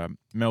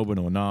 Melbourne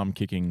or Nam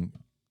kicking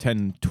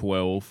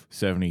 10-12,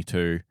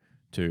 72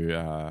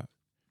 to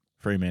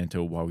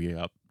Fremantle while you're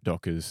up.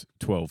 Dockers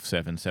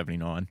 12-7,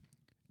 79.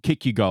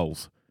 Kick your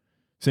goals.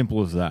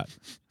 Simple as that.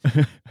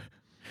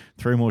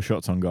 3 more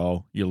shots on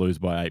goal, you lose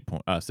by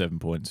 7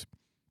 points.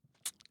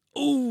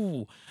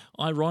 Ooh,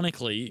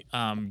 ironically,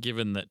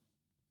 given that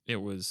it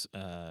was,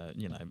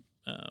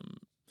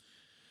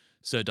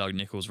 Sir Doug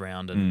Nicholls'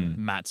 round and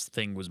Matt's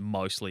thing was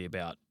mostly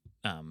about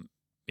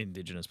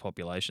Indigenous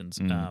populations.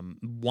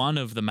 One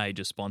of the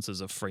major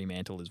sponsors of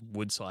Fremantle is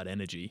Woodside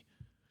Energy.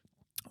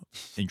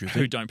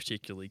 Interesting. Who don't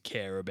particularly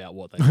care about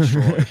what they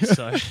destroy.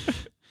 So,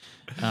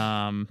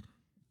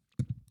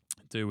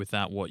 do with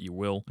that what you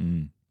will.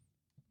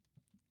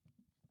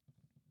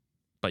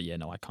 But yeah,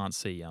 no, I can't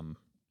see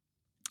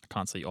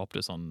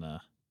Optus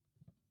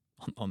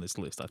on this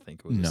list. I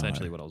think it was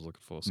essentially what I was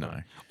looking for. So. No.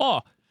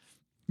 Oh,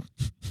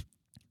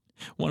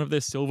 one of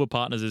their silver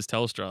partners is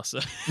Telstra. So.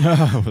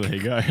 Oh, well, there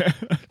you go.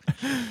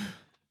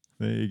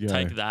 There you go.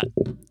 Take that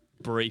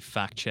brief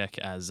fact check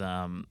as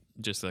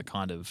just a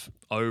kind of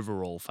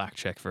overall fact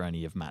check for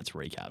any of Matt's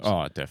recaps.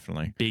 Oh,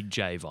 definitely. Big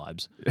J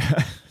vibes.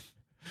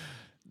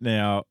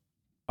 Now,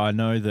 I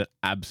know that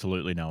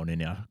absolutely no one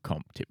in our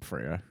comp tipped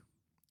Freo.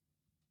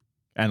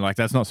 And,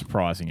 that's not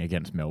surprising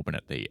against Melbourne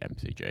at the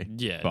MCG.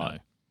 Yeah,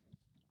 but,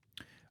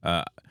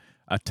 no.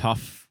 A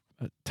tough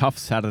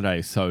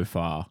Saturday so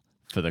far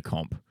for the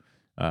comp.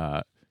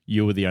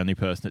 You were the only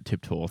person that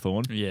tipped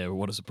Hawthorn. Yeah,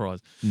 what a surprise.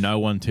 No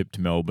one tipped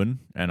Melbourne,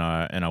 and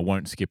I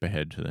won't skip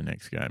ahead to the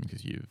next game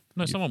because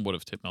someone would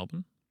have tipped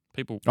Melbourne.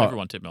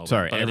 Everyone tipped Melbourne.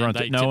 Sorry, everyone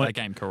tipped that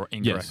game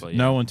incorrectly. Yes,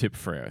 no one tipped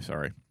Freo.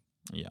 Sorry.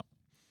 Yeah.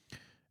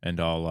 And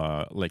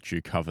I'll let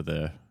you cover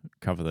the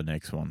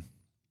next one.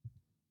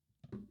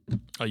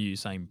 Are you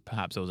saying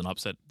perhaps there was an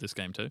upset this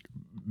game too?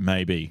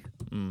 Maybe.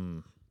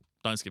 Don't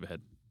skip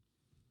ahead.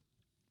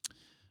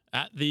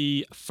 At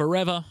the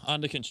forever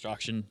under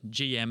construction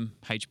GM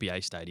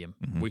HBA Stadium,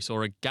 we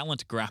saw a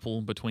gallant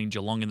grapple between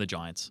Geelong and the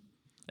Giants.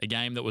 A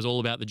game that was all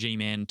about the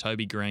G-Man,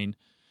 Toby Green,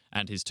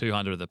 and his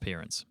 200th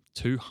appearance.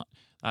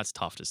 That's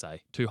tough to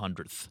say.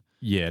 200th.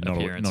 Yeah, not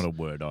a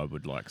word I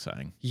would like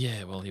saying.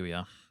 Yeah, well, here we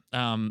are.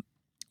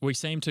 We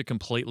seem to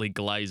completely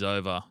glaze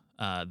over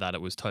that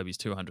it was Toby's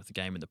 200th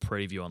game in the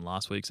preview on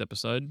last week's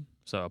episode.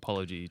 So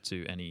apology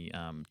to any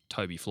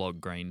Toby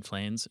Flog Green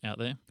fans out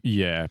there.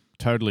 Yeah,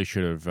 totally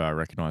should have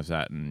recognised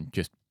that and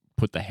just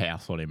put the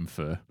house on him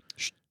for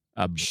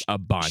a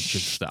bunch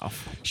of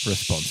stuff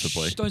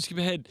responsibly. Don't skip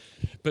ahead.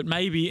 But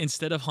maybe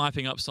instead of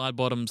hyping up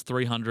Sidebottom's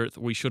 300th,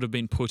 we should have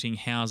been putting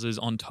houses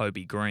on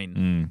Toby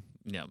Green.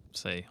 Yeah,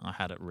 see, I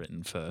had it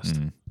written first.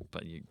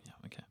 But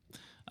okay.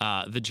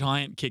 The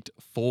Giant kicked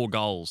 4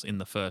 goals in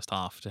the first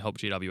half to help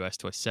GWS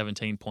to a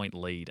 17-point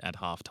lead at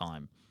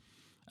halftime.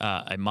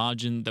 A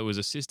margin that was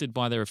assisted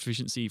by their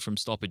efficiency from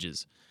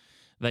stoppages.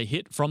 They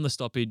hit from the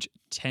stoppage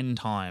 10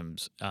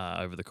 times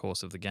over the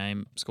course of the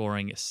game,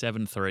 scoring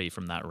 7-3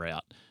 from that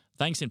route.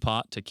 Thanks in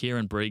part to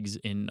Kieran Briggs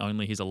in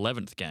only his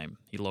 11th game.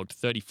 He logged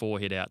 34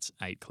 hitouts,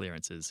 8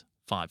 clearances,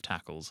 5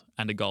 tackles,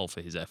 and a goal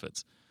for his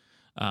efforts.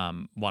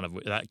 One of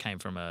that came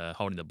from a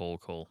holding the ball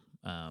call.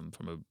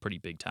 From a pretty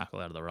big tackle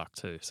out of the ruck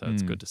too. So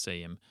it's good to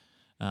see him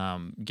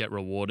get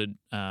rewarded,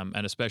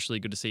 and especially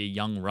good to see a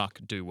young ruck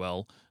do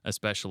well,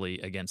 especially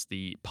against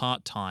the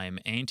part-time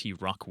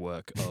anti-ruck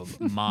work of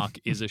Mark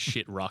is a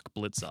shit ruck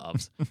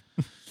Blitzarves.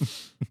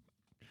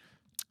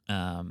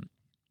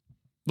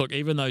 Look,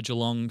 even though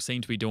Geelong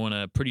seem to be doing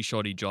a pretty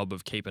shoddy job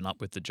of keeping up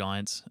with the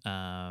Giants,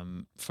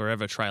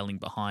 forever trailing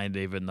behind,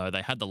 even though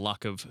they had the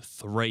luck of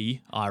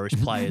 3 Irish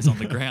players on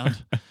the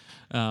ground,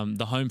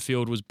 the home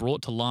field was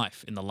brought to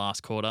life in the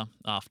last quarter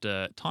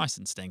after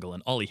Tyson Stengel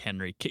and Ollie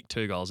Henry kicked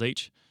 2 goals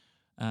each,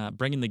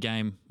 bringing the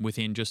game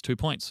within just 2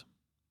 points.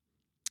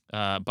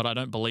 But I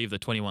don't believe the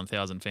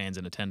 21,000 fans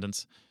in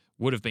attendance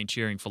would have been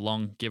cheering for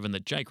long, given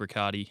that Jake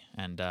Riccardi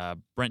and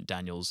Brent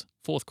Daniels'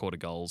 fourth quarter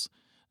goals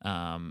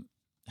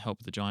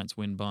helped the Giants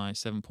win by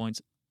 7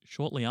 points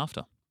shortly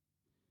after.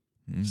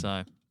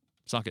 So,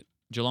 suck it.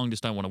 Geelong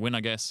just don't want to win,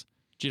 I guess.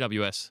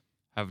 GWS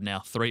have now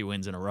 3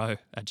 wins in a row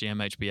at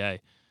GMHBA.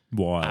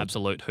 Wild.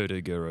 Absolute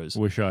hoodoo gurus.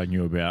 Wish I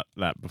knew about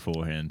that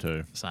beforehand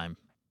too. Same.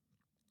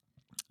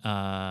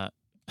 I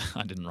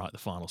didn't write the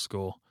final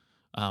score.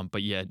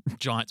 But yeah,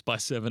 Giants by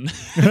 7.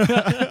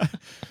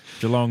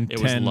 Geelong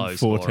It was 10, low 14,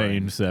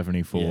 scoring.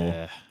 74.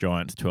 Yeah.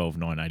 Giants 12,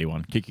 9,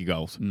 81. Kick your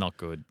goals. Not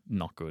good.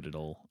 Not good at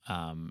all.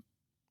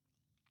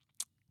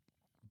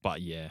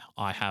 But yeah,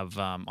 I have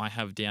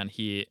down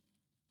here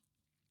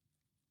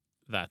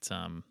that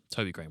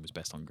Toby Green was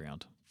best on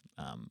ground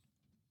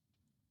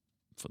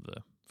for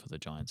the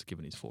Giants,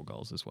 given his 4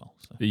 goals as well.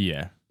 So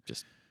Yeah.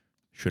 just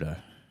should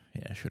have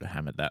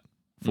hammered that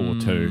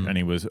 4-2, and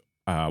he was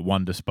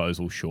 1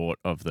 disposal short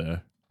of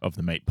the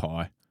meat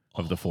pie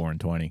of the 4 and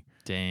 20.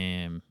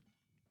 Damn.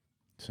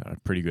 So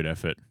pretty good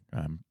effort.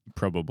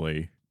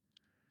 Probably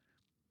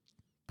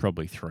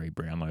 3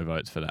 Brownlow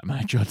votes for that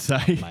match, I'd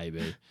say.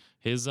 Maybe.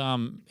 His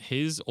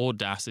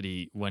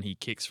audacity when he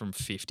kicks from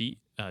 50,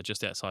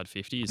 just outside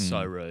 50, is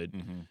so rude.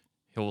 Mm-hmm.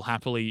 He'll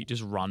happily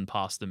just run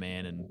past the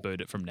man and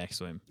boot it from next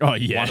to him. Oh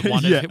yeah,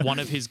 One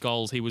of his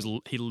goals, he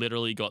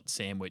literally got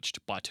sandwiched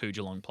by 2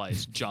 Geelong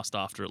players just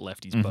after it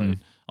left his boot.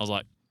 I was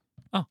like,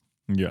 oh,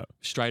 yeah,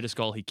 straightest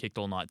goal he kicked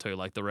all night too.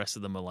 Like the rest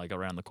of them are like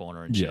around the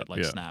corner and shit,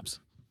 snaps,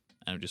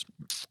 and just.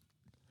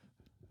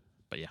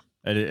 But yeah,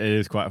 it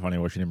is quite funny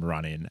watching him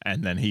run in,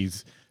 and then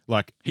he's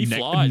like he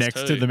flies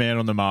next too. to the man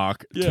on the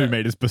mark, 2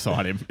 meters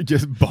beside him,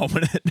 just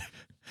bombing it.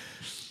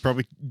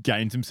 Probably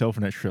gains himself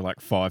an extra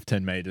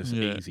 5-10 meters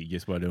easy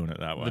just by doing it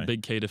that way. The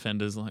big key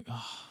defender's like,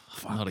 oh,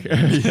 fuck. not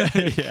again.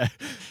 yeah.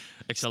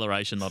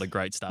 Acceleration, not a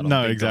great stat. No,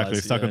 on big exactly.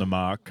 guys. Stuck on the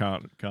mark,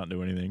 can't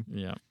do anything.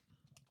 Yeah.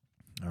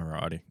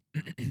 Alrighty.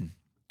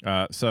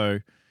 So,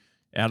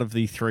 out of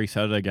the 3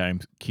 Saturday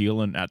games,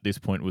 Keelan at this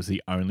point was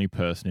the only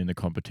person in the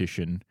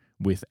competition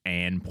with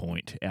an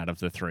point out of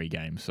the 3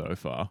 games so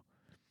far.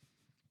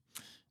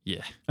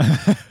 Yeah.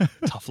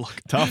 Tough look.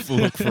 Tough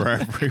look for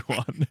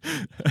everyone.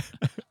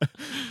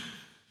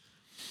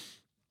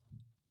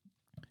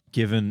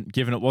 Given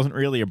it wasn't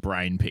really a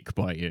brain pick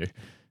by you.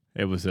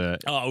 It was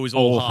it was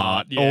all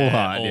heart. Yeah, all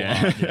heart,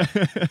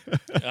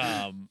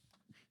 yeah.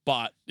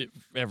 But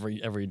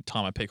every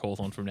time I pick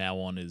Hawthorn from now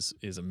on is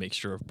a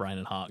mixture of brain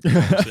and heart.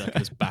 Obviously, I can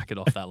just back it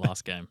off that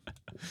last game.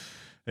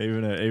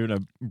 Even a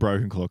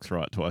broken clock's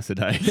right twice a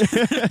day.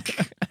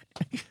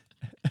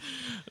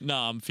 No,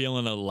 I'm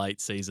feeling a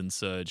late season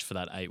surge for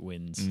that 8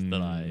 wins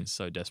that I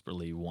so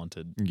desperately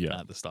wanted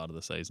at the start of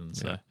the season.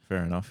 So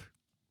fair enough.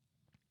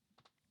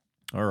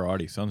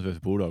 Alrighty, Suns versus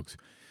Bulldogs.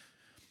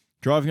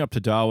 Driving up to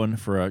Darwin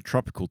for a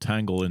tropical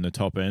tangle in the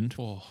top end.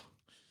 Oh.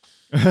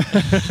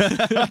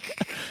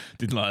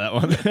 Didn't like that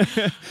one.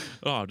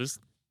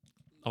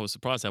 I was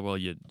surprised how well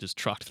you just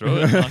trucked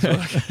through it. Nice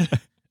work.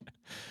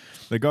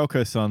 The Gold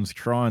Coast Suns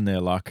trying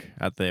their luck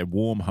at their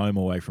warm home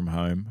away from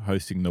home,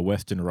 hosting the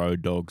Western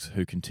Road Dogs,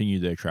 who continue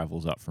their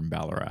travels up from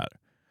Ballarat.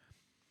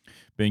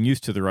 Being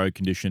used to the road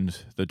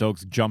conditions, the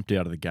Dogs jumped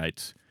out of the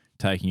gates,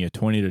 taking a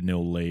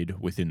 20-0 lead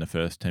within the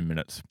first 10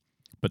 minutes.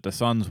 But the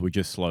Suns were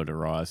just slow to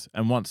rise,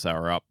 and once they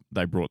were up,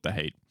 they brought the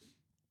heat,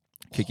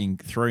 kicking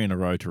 3 in a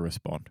row to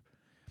respond.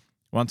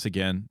 Once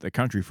again, the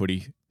country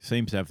footy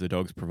seems to have the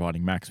Dogs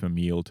providing maximum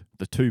yield,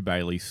 the 2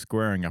 Baileys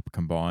squaring up a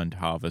combined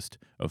harvest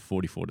of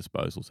 44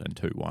 disposals and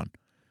 2-1.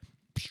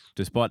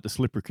 Despite the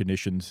slippery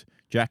conditions,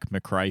 Jack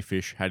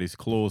McCrayfish had his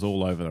claws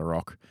all over the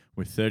rock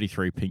with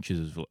 33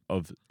 pinches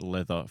of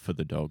leather for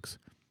the Dogs.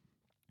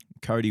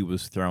 Cody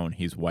was throwing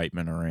his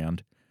weightman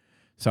around.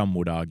 Some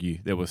would argue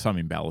there was some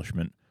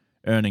embellishment,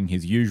 earning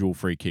his usual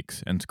free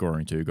kicks and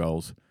scoring 2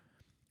 goals,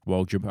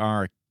 while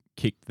Jabara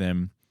kicked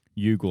them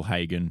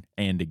Ugelhagen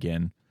and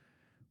again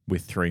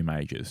with 3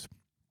 majors.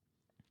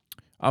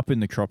 Up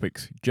in the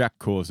tropics, Jack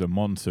caused a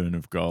monsoon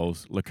of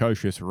goals,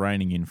 Lukosius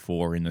reining in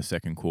 4 in the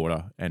second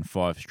quarter and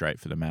 5 straight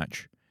for the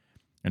match.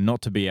 And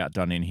not to be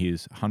outdone in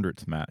his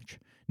 100th match,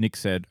 Nick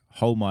said,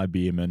 "Hold my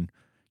beerman,"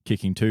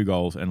 kicking 2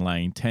 goals and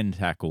laying 10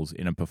 tackles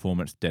in a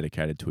performance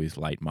dedicated to his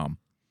late mum.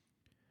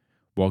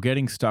 While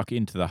getting stuck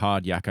into the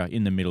hard yakka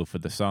in the middle for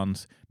the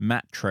Suns,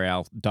 Matt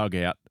Trowell dug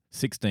out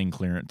 16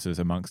 clearances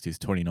amongst his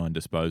 29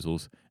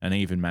 disposals and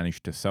even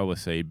managed to sow a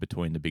seed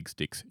between the big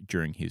sticks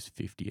during his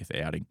 50th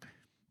outing.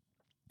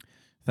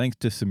 Thanks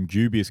to some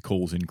dubious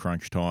calls in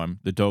crunch time,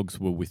 the Dogs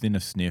were within a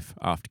sniff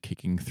after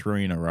kicking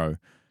 3 in a row,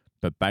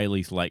 but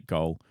Bailey's late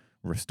goal,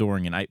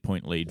 restoring an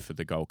 8-point lead for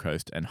the Gold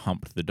Coast, and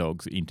humped the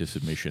Dogs into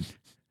submission.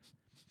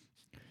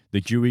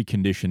 The dewy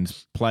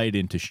conditions played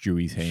into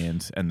Stewie's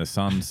hands, and the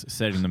Suns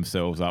setting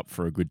themselves up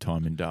for a good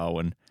time in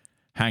Darwin,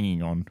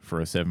 hanging on for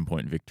a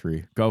 7-point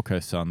victory. Gold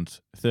Coast Suns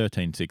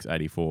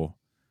 13-6-84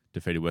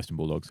 defeated Western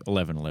Bulldogs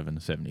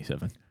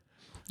 11-11-77.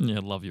 Yeah,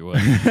 love your work.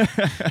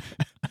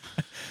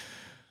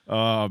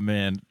 Oh,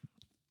 man.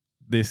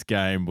 This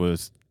game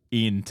was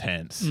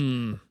intense.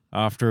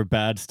 After a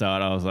bad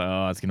start, I was like,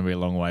 oh, it's going to be a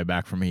long way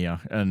back from here.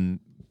 And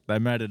they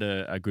made it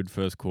a good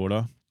first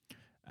quarter.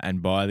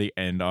 And by the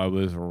end, I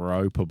was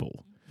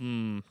ropeable.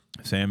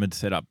 Sam had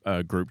set up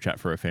a group chat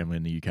for a family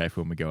in the UK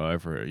for when we go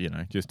over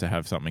it, just to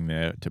have something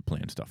there to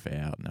plan stuff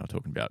out. And they were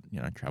talking about,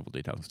 travel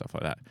details and stuff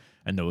like that.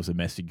 And there was a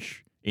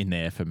message in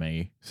there for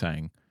me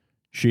saying,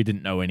 she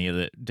didn't know any of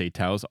the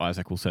details.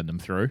 Isaac will send them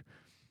through.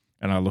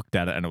 And I looked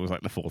at it and it was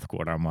like the fourth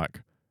quarter. I'm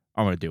like,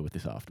 I'm going to deal with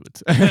this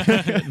afterwards.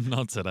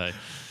 Not today.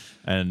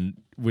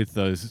 And with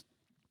those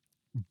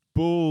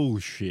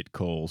bullshit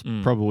calls,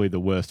 probably the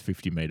worst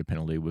 50-metre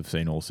penalty we've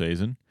seen all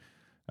season,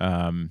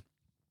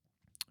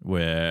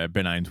 where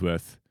Ben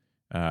Ainsworth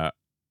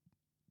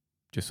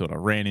just sort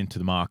of ran into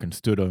the mark and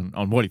stood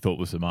on what he thought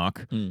was the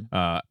mark,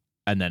 and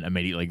then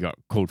immediately got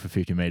called for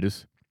 50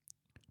 metres.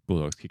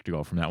 Bulldogs kicked a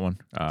goal from that one.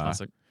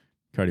 Classic.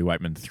 Cody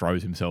Waitman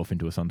throws himself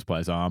into a Suns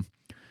player's arm.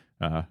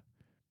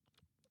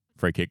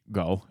 Free kick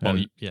goal. Well,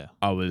 And yeah.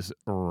 I was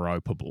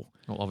ropeable.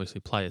 Well,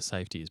 obviously, player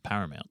safety is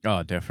paramount.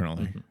 Oh,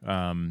 definitely.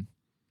 And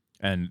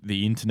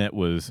the internet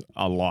was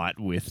alight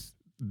with,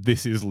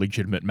 this is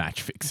legitimate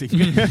match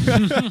fixing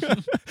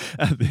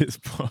at this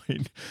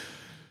point.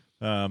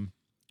 But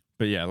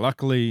yeah,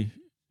 luckily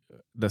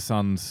the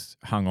Suns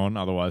hung on.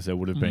 Otherwise, there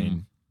would have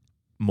been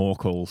more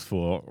calls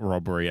for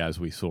robbery, as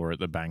we saw at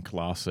the bank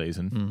last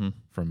season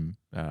from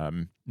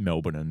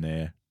Melbourne and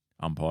their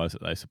umpires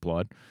that they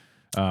supplied.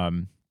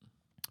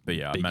 But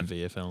yeah, big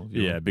VFL.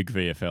 Yeah, big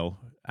VFL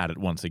at it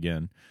once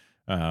again.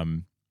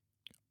 Managed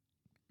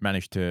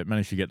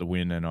to get the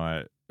win, and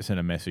I sent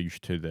a message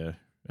to the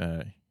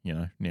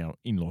now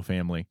in-law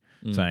family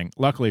saying,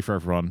 luckily for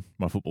everyone,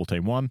 my football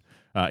team won.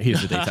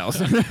 Here's the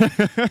details.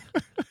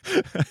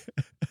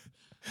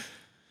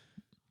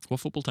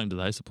 What football team do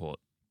they support?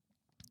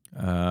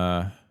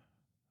 I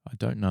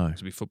don't know. It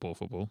would be football.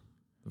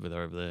 If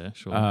they're over there,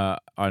 sure.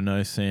 I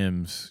know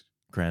Sam's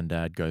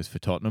granddad goes for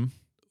Tottenham.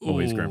 Or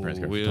his grandparents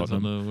go for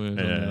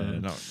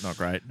Tottenham. Not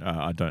great.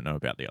 I don't know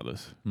about the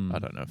others. I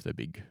don't know if they're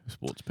big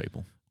sports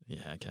people.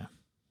 Yeah, okay.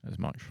 As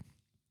much.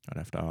 I'd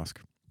have to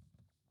ask.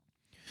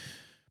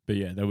 But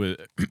yeah, there was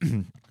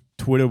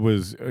Twitter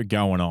was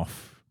going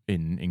off,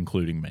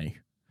 including me.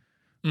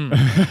 How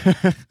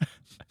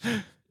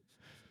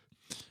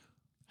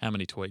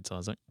many tweets,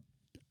 Isaac?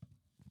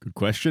 Good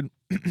question.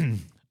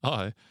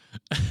 Oh.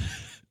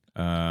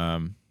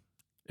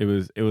 It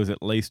was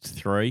at least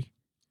 3.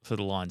 So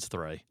the line's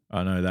 3.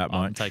 I know that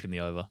much. I'm taking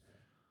the over.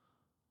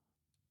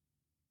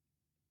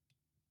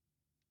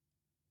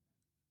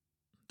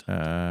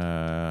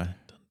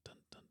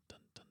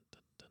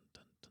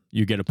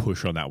 You get a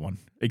push on that one.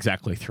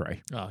 Exactly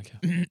 3. Oh, okay.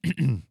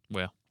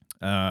 Wow.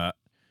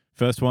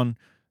 First one,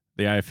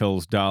 the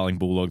AFL's darling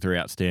Bulldogs are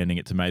outstanding.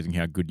 It's amazing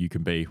how good you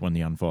can be when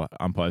the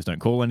umpires don't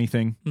call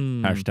anything.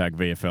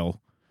 #VFL.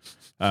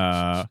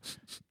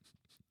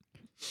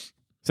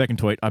 Second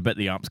tweet, I bet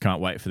the umps can't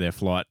wait for their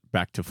flight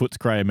back to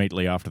Footscray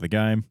immediately after the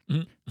game.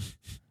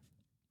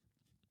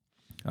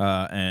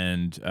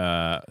 And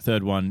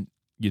third one,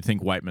 you'd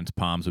think Waitman's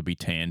palms would be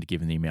tanned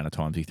given the amount of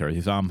times he throws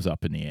his arms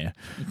up in the air.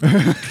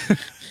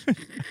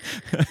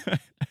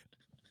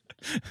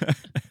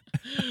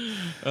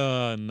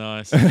 Oh,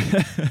 nice.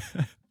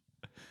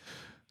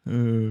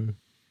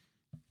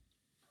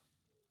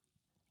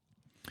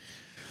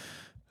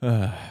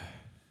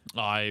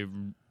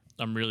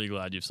 I'm really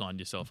glad you've signed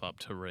yourself up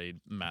to read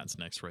Matt's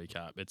next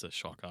recap. It's a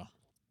shocker.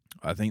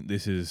 I think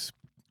this is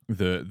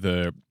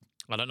the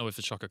I don't know if it's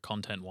a shocker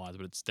content-wise,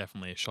 but it's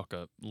definitely a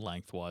shocker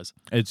length-wise.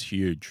 It's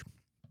huge.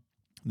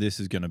 This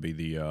is going to be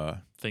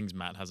the things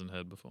Matt hasn't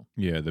heard before.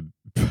 Yeah, the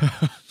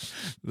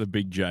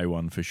Big J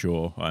one for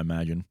sure, I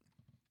imagine.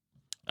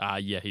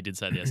 Yeah, he did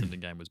say the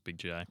Essendon game was Big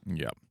J.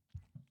 Yep.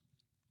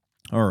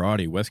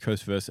 Alrighty, West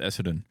Coast versus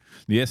Essendon.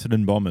 The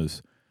Essendon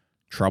Bombers,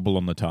 trouble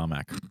on the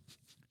tarmac.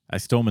 A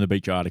Stormin The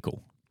Beach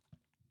article.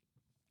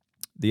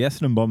 The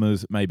Essendon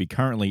Bombers may be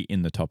currently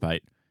in the top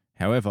 8.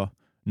 However,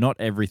 not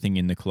everything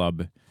in the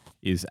club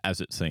is as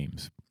it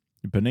seems.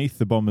 Beneath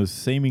the Bombers'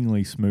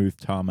 seemingly smooth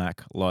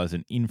tarmac lies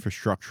an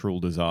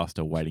infrastructural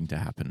disaster waiting to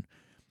happen.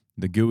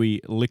 The gooey,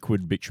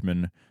 liquid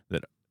bitumen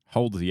that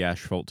holds the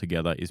asphalt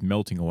together is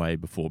melting away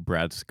before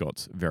Brad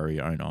Scott's very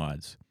own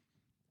eyes.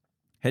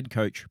 Head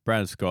coach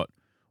Brad Scott,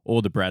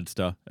 or the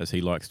Bradster as he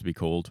likes to be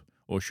called,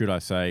 or should I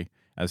say,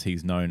 as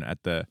he's known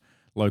at the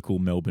local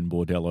Melbourne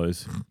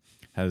bordellos,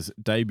 has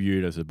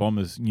debuted as the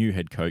Bombers' new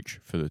head coach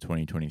for the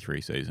 2023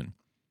 season.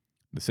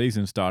 The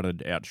season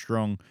started out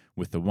strong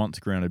with the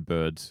once-grounded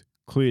Birds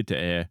cleared to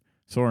air,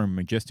 soaring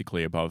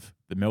majestically above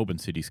the Melbourne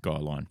city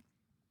skyline.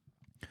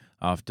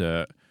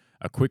 After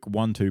a quick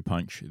 1-2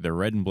 punch, the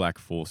red and black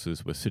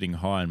forces were sitting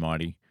high and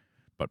mighty,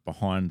 but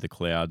behind the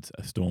clouds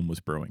a storm was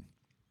brewing.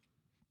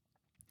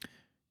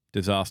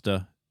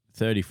 Disaster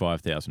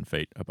 35,000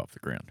 feet above the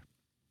ground.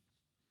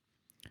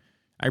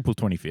 April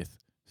 25th,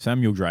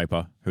 Samuel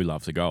Draper, who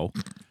loves a goal,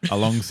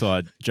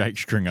 alongside Jake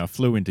Stringer,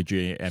 flew into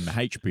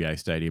GMHBA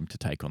Stadium to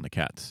take on the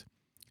Cats.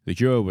 The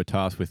duo were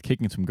tasked with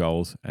kicking some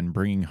goals and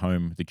bringing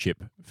home the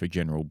chip for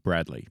General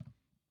Bradley,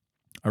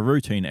 a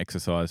routine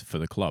exercise for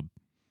the club.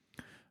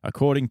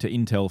 According to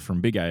intel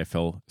from Big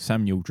AFL,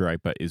 Samuel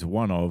Draper is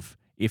one of,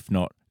 if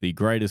not the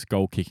greatest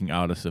goal-kicking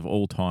artist of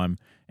all time,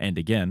 and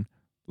again,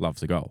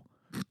 loves a goal.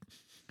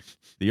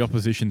 The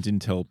opposition's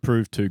intel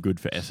proved too good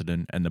for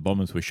Essendon, and the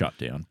Bombers were shut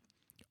down.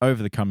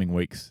 Over the coming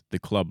weeks, the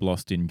club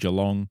lost in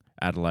Geelong,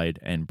 Adelaide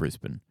and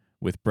Brisbane,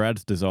 with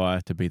Brad's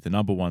desire to be the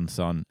number one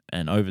son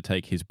and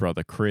overtake his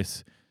brother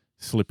Chris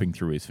slipping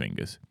through his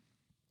fingers.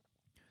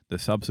 The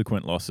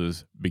subsequent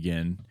losses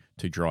began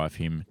to drive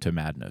him to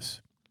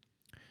madness.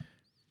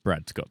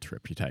 Brad Scott's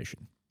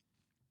reputation.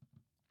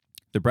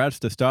 The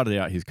Bradster started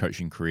out his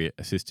coaching career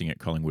assisting at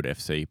Collingwood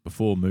FC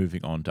before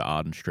moving on to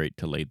Arden Street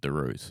to lead the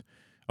Roos.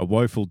 A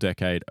woeful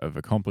decade of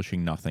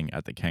accomplishing nothing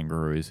at the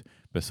Kangaroos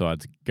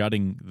besides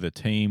gutting the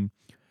team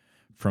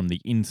from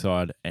the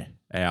inside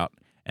out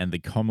and the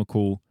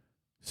comical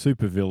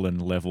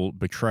supervillain level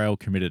betrayal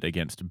committed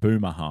against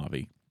Boomer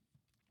Harvey.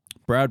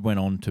 Brad went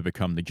on to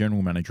become the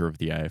general manager of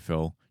the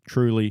AFL,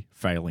 truly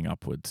failing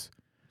upwards.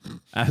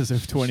 As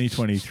of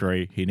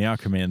 2023, he now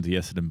commands the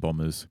Essendon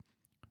Bombers.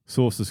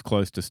 Sources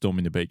close to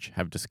Stormin The Beach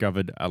have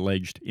discovered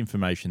alleged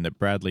information that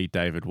Bradley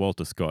David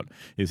Walter Scott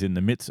is in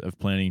the midst of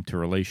planning to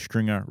release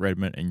Stringer,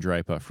 Redmond and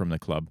Draper from the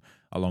club,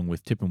 along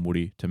with Tip and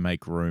Woody, to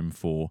make room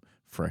for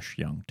fresh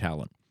young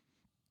talent.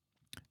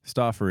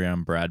 Staff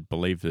around Brad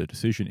believe the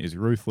decision is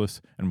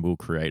ruthless and will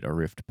create a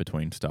rift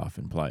between staff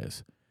and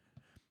players.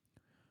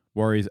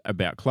 Worries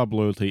about club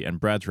loyalty and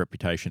Brad's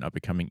reputation are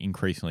becoming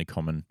increasingly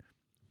common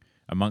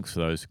amongst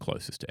those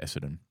closest to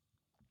Essendon.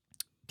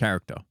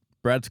 Character.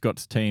 Brad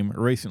Scott's team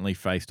recently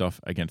faced off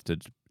against a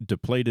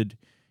depleted,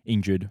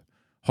 injured,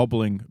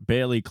 hobbling,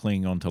 barely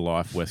clinging on to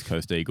life West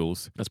Coast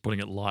Eagles. That's putting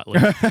it lightly.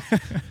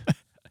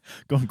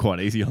 Gone quite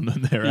easy on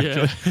them there,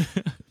 actually.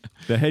 Yeah.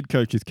 The head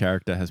coach's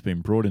character has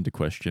been brought into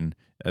question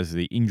as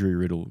the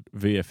injury-riddled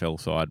VFL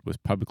side was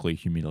publicly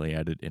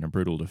humiliated in a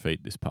brutal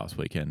defeat this past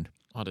weekend.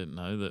 I didn't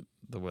know that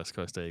the West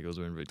Coast Eagles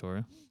were in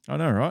Victoria. I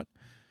know, right?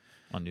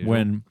 Unusual.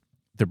 When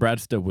the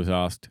Bradster was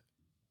asked,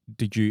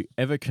 did you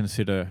ever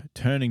consider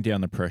turning down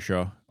the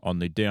pressure on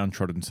the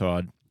downtrodden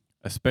side,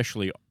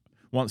 especially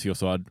once your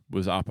side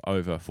was up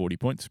over 40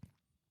 points?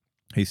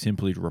 He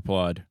simply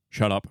replied,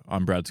 "Shut up,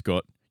 I'm Brad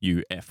Scott,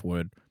 you F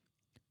word."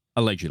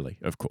 Allegedly,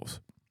 of course.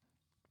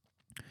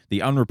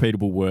 The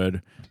unrepeatable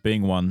word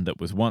being one that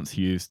was once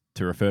used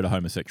to refer to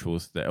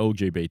homosexuals, the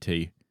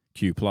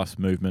LGBTQ plus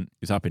movement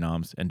is up in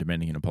arms and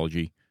demanding an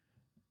apology.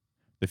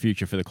 The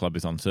future for the club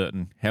is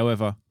uncertain.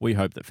 However, we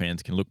hope that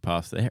fans can look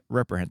past the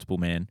reprehensible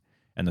man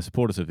and the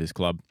supporters of this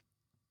club,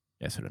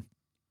 Essendon.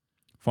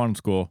 Final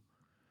score,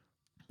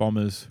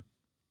 Bombers.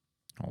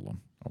 Hold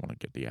on, I want to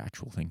get the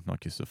actual thing,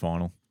 not just the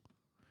final.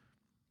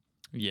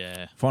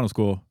 Yeah. Final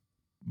score,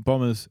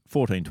 Bombers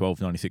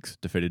 14-12-96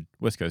 defeated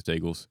West Coast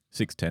Eagles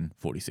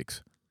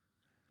 6-10-46.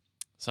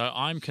 So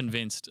I'm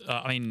convinced.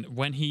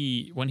 When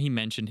he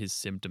mentioned his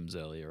symptoms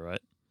earlier,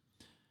 right?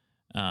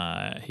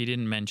 He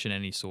didn't mention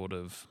any sort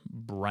of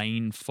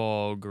brain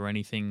fog or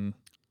anything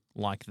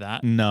like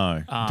that.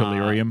 No,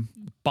 delirium,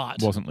 but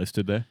wasn't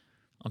listed there.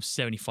 I'm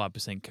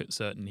 75%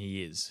 certain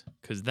he is,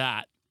 because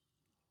that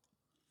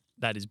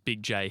is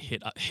Big J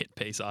hit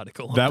piece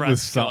article. That Brad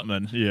was Scott.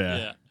 something.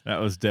 Yeah, that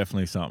was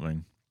definitely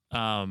something.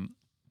 And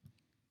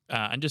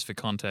just for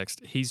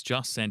context, he's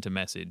just sent a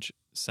message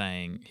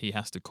saying he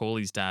has to call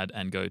his dad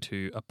and go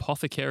to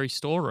apothecary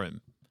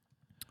storeroom.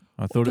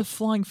 What the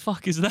flying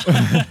fuck is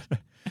that?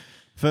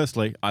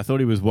 Firstly, I thought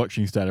he was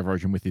watching State of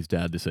Origin with his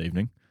dad this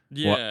evening.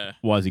 Yeah.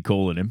 Why is he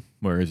calling him?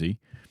 Where is he?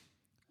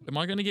 Am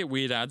I going to get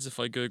weird ads if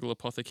I Google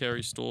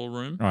apothecary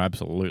storeroom? Oh,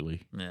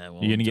 absolutely. Yeah,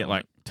 well, you're going to get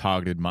like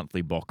targeted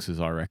monthly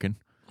boxes, I reckon,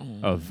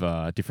 of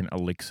different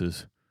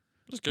elixirs.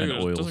 Just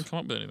Google it. It doesn't come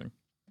up with anything.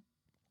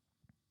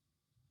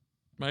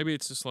 Maybe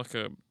it's just like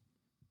a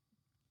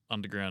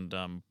underground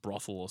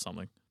brothel or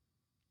something.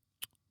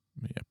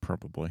 Yeah,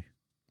 probably.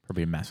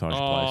 Probably a massage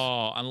place.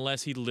 Oh,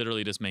 unless he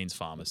literally just means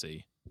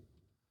pharmacy.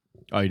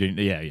 Oh, you didn't?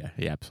 Yeah.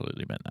 He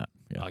absolutely meant that.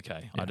 Yeah.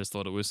 Okay. Yeah. I just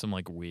thought it was some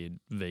like weird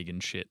vegan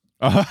shit.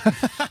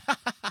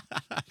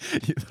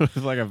 It was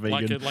like a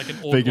vegan,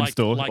 vegan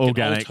store, like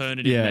organic, an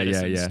alternative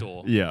medicine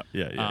store. Yeah.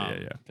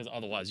 Because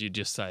otherwise you'd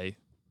just say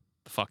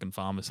the fucking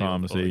pharmacy. Or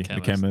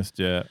the chemist.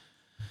 Yeah.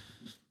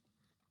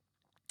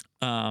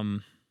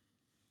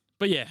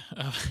 But yeah,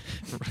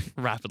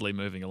 rapidly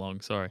moving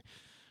along. Sorry.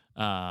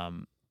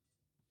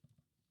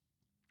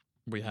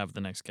 We have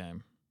the next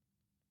game,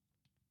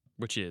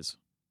 which is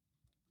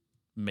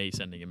me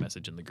sending a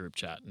message in the group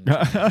chat and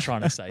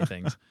trying to say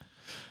things.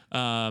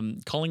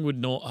 Collingwood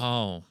North.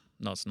 Oh,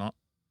 no, it's not.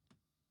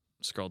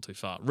 Scrolled too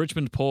far.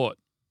 Richmond Port,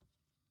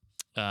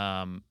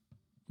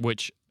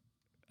 which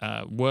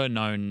were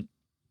known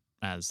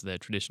as their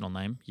traditional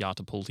name,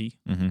 Yartapulti.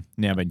 Mm-hmm.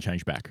 Now been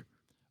changed back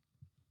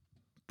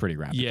pretty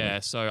rapidly.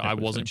 Yeah, so I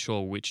wasn't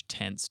sure which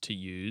tense to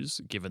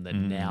use, given that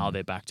now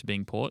they're back to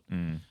being Port.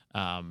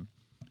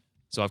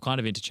 So I've kind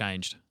of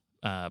interchanged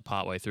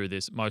partway through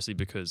this, mostly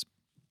because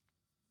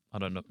I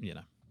don't know,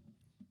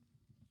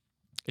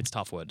 it's a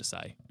tough word to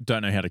say.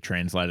 Don't know how to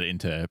translate it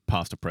into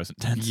past or present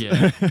tense.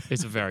 Yeah,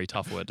 it's a very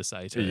tough word to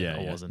say too.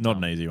 Yeah, not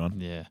an easy one.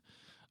 Yeah.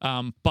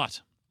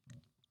 But,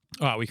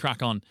 all right, we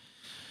crack on.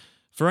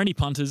 For any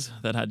punters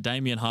that had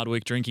Damien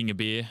Hardwick drinking a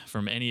beer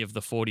from any of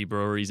the 40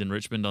 breweries in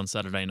Richmond on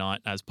Saturday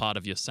night as part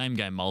of your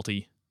same-game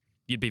multi,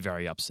 you'd be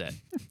very upset.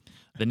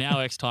 The now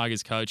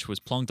ex-Tigers coach was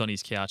plonked on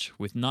his couch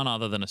with none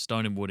other than a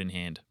stone and wood in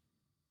hand.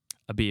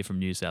 A beer from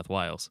New South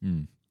Wales.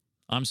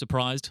 I'm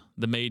surprised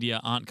the media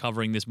aren't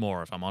covering this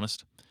more, if I'm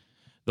honest.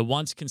 The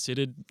once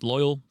considered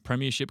loyal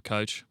premiership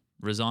coach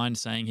resigned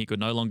saying he could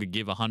no longer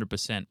give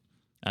 100%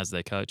 as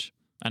their coach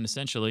and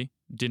essentially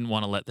didn't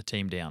want to let the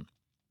team down.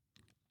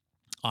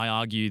 I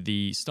argue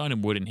the stone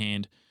and wood in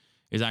hand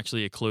is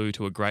actually a clue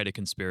to a greater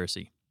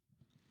conspiracy.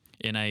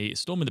 In a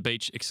Stormin The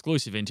Beach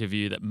exclusive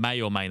interview that may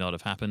or may not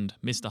have happened,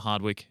 Mr.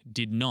 Hardwick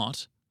did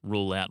not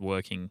rule out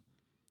working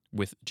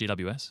with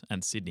GWS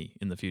and Sydney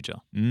in the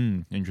future.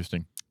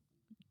 Interesting.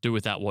 Do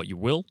with that what you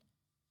will.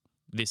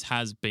 This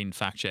has been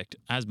fact-checked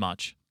as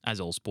much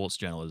as all sports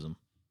journalism.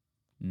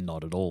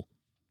 Not at all.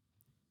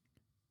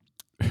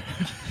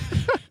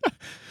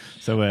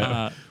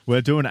 So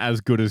we're doing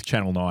as good as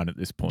Channel 9 at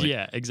this point.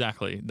 Yeah,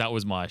 exactly. That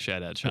was my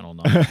shout-out, Channel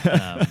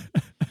 9.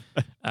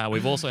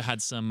 We've also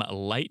had some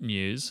late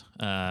news.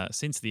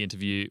 Since the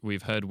interview,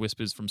 we've heard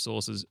whispers from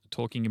sources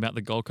talking about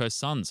the Gold Coast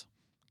Suns,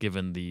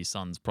 given the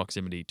Suns'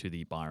 proximity to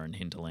the Byron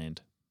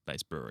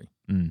Hinterland-based brewery.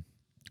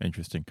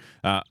 Interesting.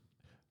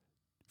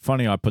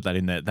 Funny I put that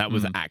in there. That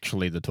was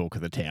actually the talk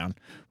of the town,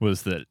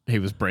 was that he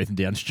was breathing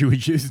down Stewie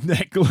Jew's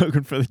neck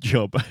looking for the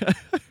job.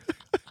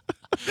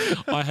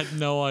 I had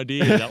no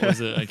idea that was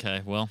it.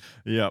 Okay, well.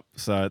 Yep,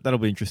 so that'll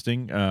be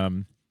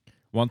interesting.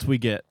 Once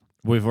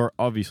we've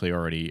obviously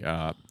already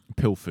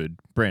pilfered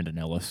Brandon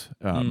Ellis,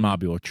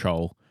 Marbula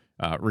Chol,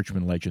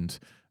 Richmond legends,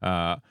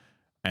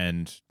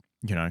 and,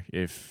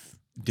 if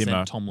Dimmer...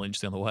 Sent Tom Lynch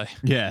the other way.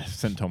 Yeah,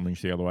 sent Tom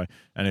Lynch the other way.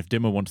 And if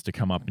Dimmer wants to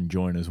come up and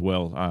join as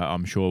well,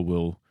 I'm sure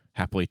we'll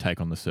happily take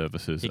on the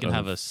services. He can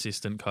have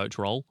assistant coach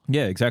role.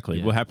 Yeah, exactly.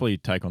 Yeah. We'll happily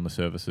take on the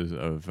services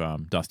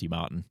of Dusty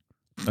Martin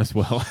as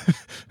well,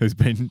 who's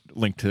been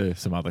linked to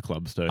some other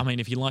clubs too. I mean,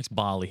 if he likes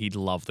barley, he'd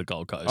love the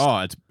Gold Coast.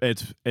 Oh,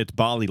 it's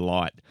barley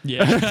light.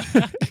 Yeah.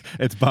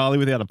 It's barley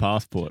without a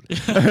passport.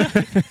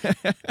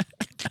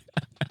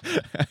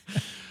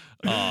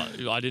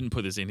 I didn't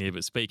put this in here,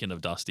 but speaking of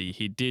Dusty,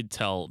 he did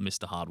tell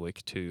Mr.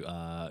 Hardwick to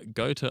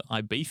go to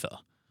Ibiza.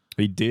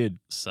 He did.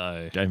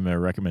 So gave him a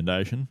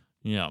recommendation.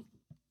 Yeah.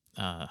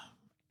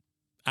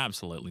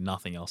 Absolutely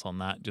nothing else on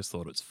that. Just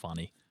thought it's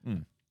funny.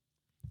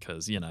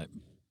 Because,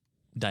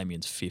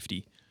 Damien's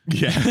 50.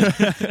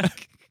 Yeah.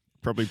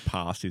 Probably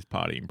past his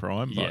partying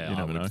prime, but yeah, you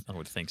never know. I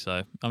would think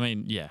so. I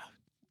mean, yeah.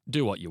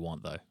 Do what you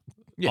want, though.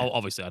 Yeah.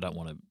 Obviously, I don't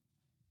want to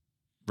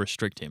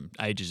restrict him.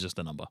 Age is just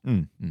a number.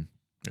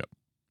 Yep.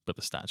 But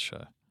the stats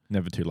show.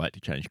 Never too late to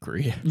change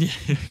career. Yeah.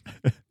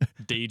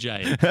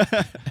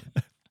 DJ.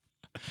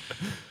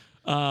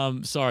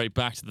 Sorry,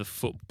 back to the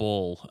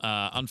football.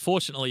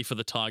 Unfortunately for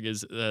the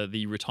Tigers,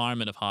 the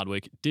retirement of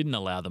Hardwick didn't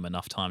allow them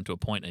enough time to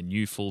appoint a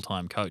new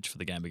full-time coach for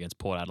the game against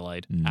Port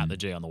Adelaide at the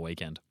G on the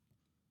weekend.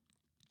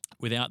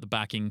 Without the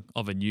backing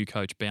of a new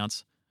coach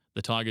bounce,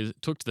 the Tigers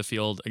took to the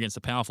field against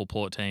a powerful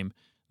Port team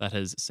that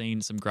has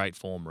seen some great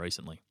form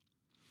recently.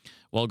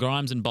 While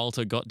Grimes and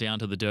Bolter got down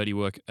to the dirty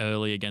work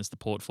early against the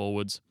Port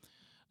forwards,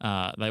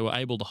 they were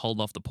able to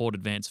hold off the Port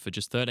advance for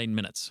just 13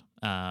 minutes.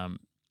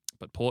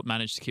 But Port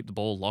managed to keep the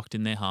ball locked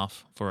in their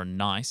half for a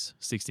nice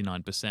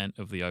 69%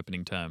 of the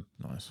opening term.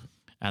 Nice.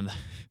 And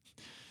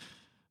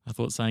I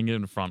thought saying it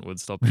in front would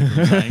stop me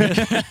from saying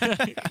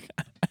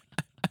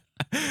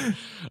it.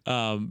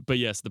 But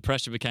yes, the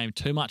pressure became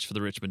too much for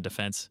the Richmond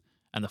defence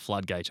and the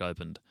floodgates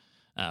opened.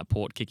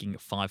 Port kicking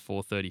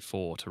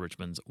 5-4-34 to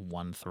Richmond's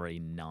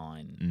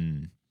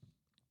 1-3-9.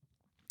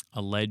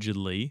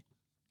 Allegedly,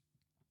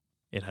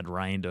 it had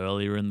rained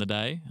earlier in the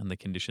day and the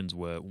conditions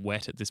were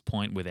wet at this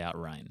point without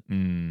rain.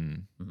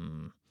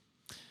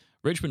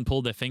 Richmond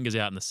pulled their fingers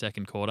out in the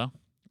second quarter,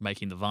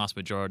 making the vast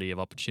majority of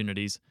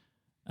opportunities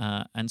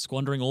and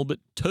squandering all but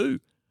 2.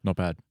 Not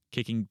bad.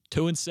 Kicking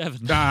 2 and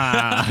 7.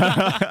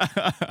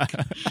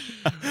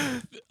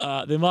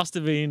 There must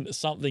have been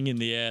something in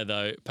the air,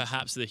 though.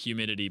 Perhaps the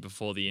humidity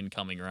before the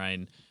incoming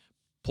rain.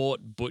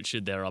 Port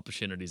butchered their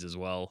opportunities as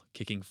well,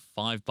 kicking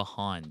 5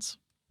 behinds.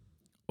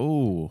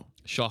 Ooh.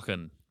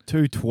 Shocking.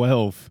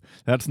 2-12.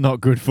 That's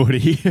not good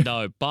footy.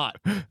 No, but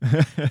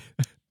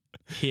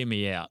hear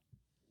me out,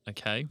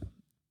 okay?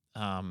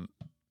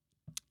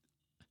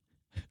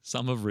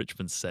 Some of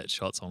Richmond's set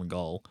shots on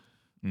goal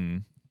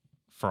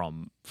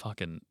from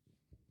fucking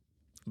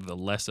the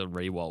lesser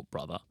Rewalt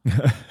brother.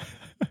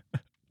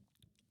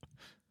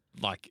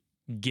 Like,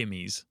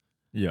 gimmies.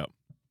 Yeah.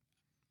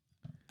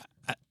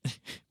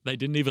 They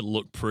didn't even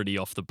look pretty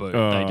off the boot.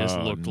 They just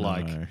looked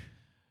like...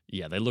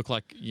 Yeah, they look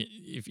like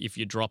if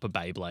you drop a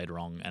Beyblade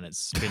wrong and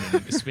it's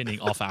spinning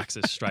off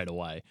axis straight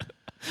away.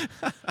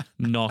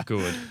 Not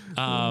good.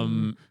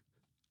 But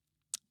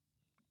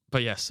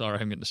yeah, sorry,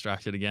 I'm getting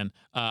distracted again.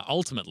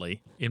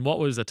 Ultimately, in what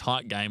was a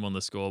tight game on the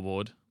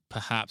scoreboard,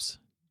 perhaps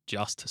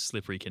just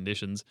slippery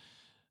conditions,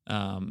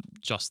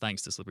 just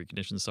thanks to slippery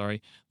conditions,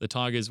 sorry, the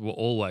Tigers were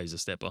always a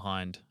step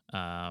behind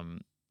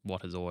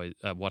what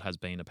has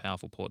been a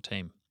powerful Port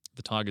team.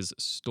 The Tigers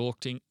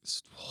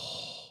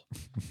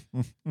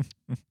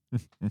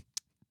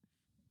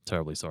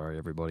terribly sorry,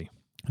 everybody.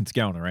 It's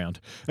going around.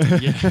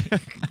 Yeah.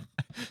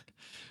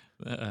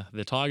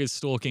 The Tigers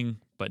stalking,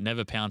 but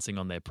never pouncing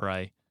on their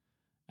prey,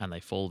 and they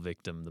fall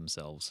victim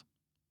themselves.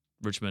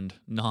 Richmond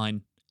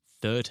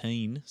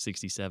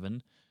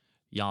 9-13-67.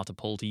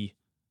 Yartapulti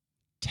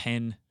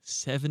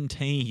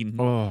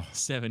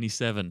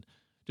 10-17-77.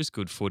 Just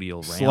good footy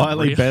all round.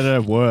 Slightly really. better,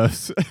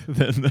 worse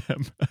than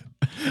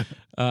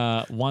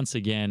them. Once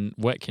again,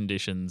 wet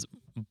conditions.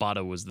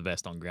 Butter was the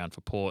best on ground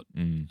for Port.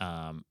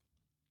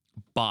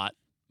 But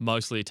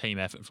mostly a team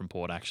effort from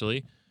Port,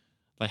 actually.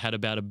 They had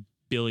about 1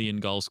 billion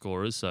goal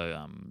scorers,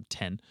 so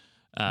 10,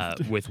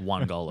 with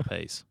 1 goal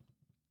apiece.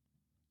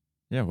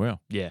 Yeah,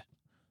 well. Yeah.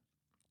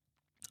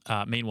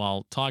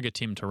 Meanwhile, Tiger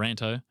Tim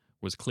Taranto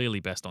was clearly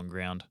best on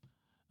ground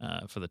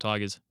for the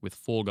Tigers with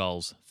 4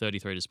 goals,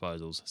 33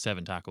 disposals,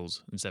 7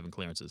 tackles, and 7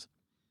 clearances.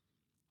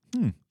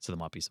 So there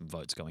might be some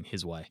votes going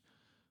his way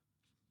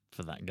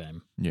for that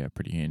game. Yeah,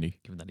 pretty handy.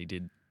 Given that he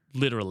did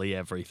literally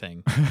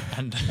everything.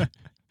 And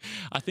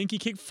I think he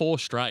kicked 4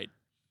 straight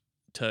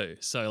too.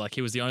 So, like,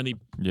 he was the only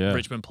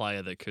Richmond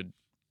player that could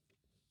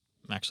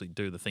actually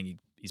do the thing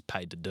he's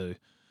paid to do.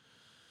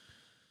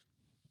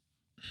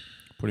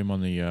 Put him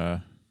on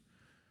the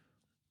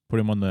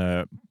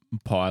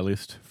pie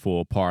list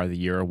for Pie of the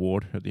Year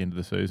award at the end of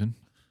the season.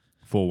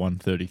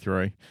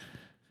 4-1-33.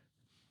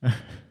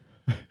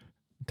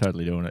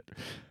 Totally doing it.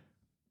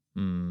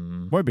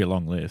 Won't be a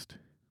long list.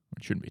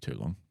 It shouldn't be too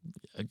long.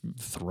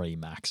 3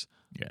 max.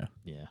 Yeah.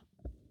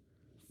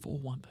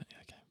 4-1.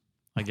 Okay.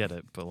 I get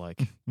it, but like,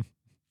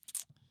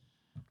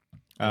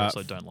 I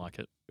also don't like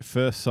it.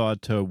 First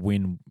side to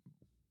win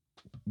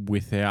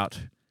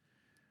without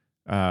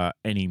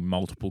any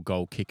multiple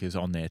goal kickers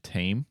on their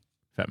team,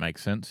 if that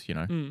makes sense,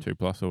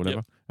 2+ or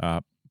whatever.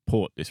 Yep.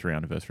 Port this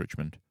round versus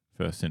Richmond,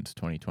 first since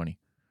 2020.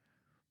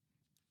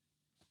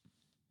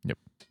 Yep.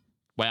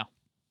 Wow.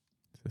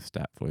 It's a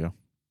stat for you.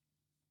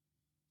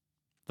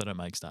 They don't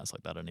make stats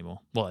like that anymore.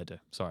 Well, they do.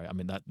 Sorry. I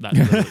mean, that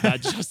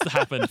just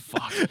happened.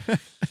 Fuck.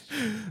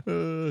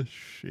 Oh,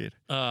 shit.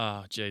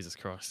 Oh, Jesus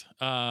Christ.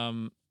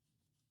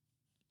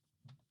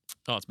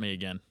 It's me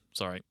again.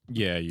 Sorry.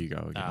 Yeah, you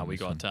go again. We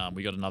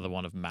got another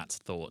one of Matt's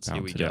thoughts.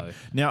 Here we go.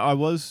 Now, I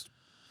was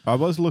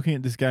looking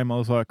at this game. I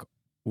was like,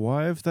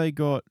 why have they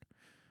got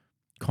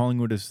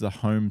Collingwood as the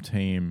home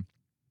team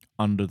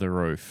under the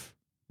roof,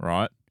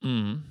 right?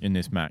 In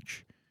this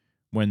match,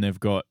 when they've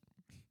got,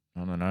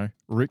 I don't know,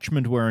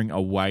 Richmond wearing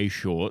away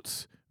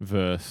shorts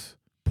versus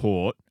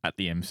Port at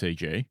the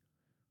MCG,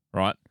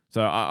 right?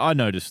 So I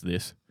noticed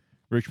this.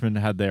 Richmond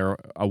had their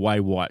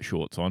away white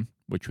shorts on,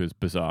 which was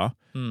bizarre.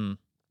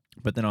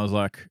 But then I was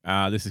like,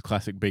 this is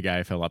classic big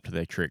AFL up to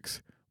their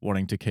tricks,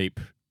 wanting to keep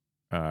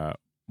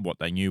what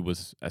they knew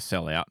was a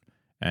sellout.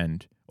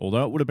 And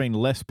although it would have been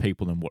less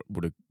people than what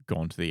would have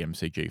gone to the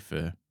MCG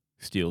for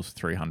Steele's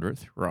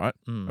 300th, right?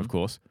 Of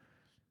course.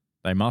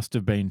 They must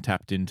have been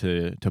tapped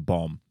into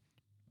bomb.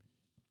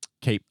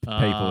 Keep people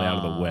out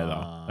of the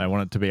weather. They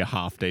want it to be a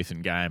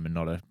half-decent game and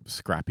not a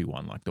scrappy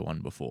one like the one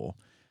before,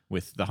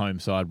 with the home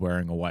side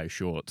wearing away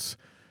shorts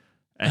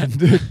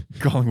and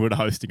Collingwood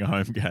hosting a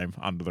home game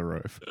under the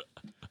roof.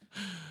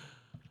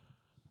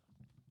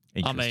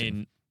 I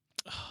mean,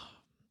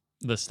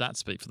 the stats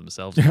speak for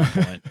themselves at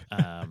that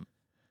point.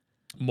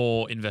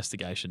 More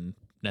investigation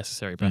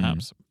necessary,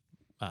 perhaps.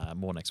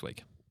 More next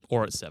week.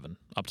 Or at 7.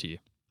 Up to you.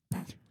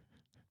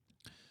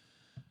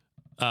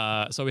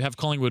 So we have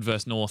Collingwood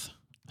versus North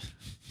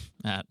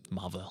at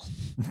Marvel.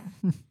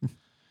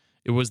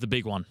 It was the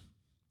big one.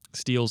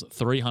 Steele's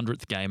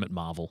 300th game at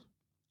Marvel.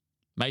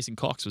 Mason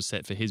Cox was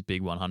set for his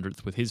big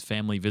 100th with his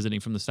family visiting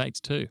from the States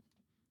too.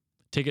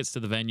 Tickets to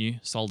the venue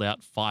sold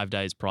out 5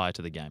 days prior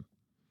to the game.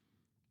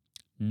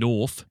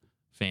 North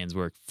fans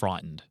were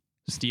frightened.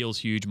 Steele's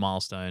huge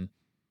milestone.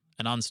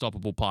 An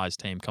unstoppable Pies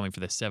team coming for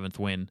their 7th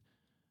win.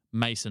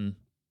 Mason... ...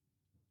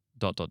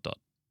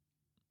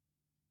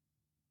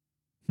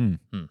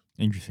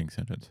 Interesting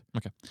sentence.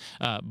 Okay.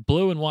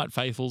 Blue and white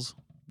faithfuls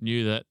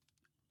knew that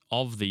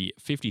of the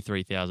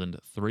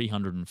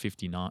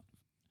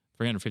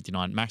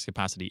 53,359 max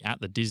capacity at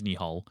the Disney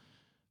Hole,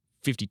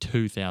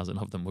 52,000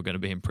 of them were going to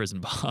be in prison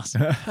bars.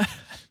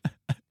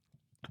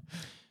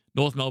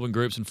 North Melbourne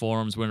groups and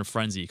forums were in a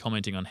frenzy,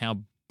 commenting on how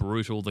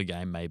brutal the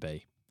game may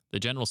be. The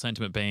general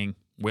sentiment being,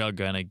 we are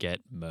going to get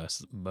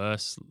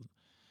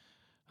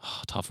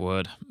tough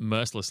word,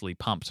 mercilessly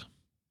pumped.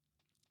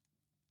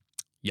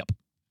 Yup.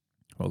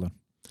 Well done.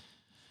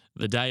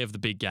 The day of the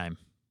big game.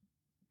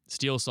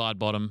 Steel side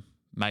bottom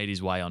made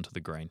his way onto the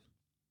green.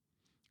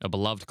 A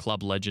beloved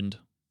club legend,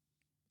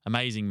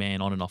 amazing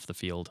man on and off the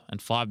field,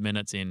 and 5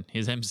 minutes in,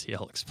 his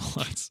MCL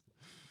explodes.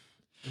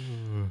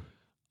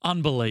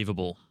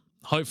 Unbelievable.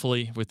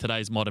 Hopefully, with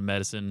today's modern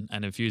medicine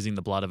and infusing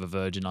the blood of a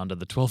virgin under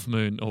the 12th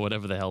moon or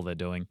whatever the hell they're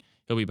doing,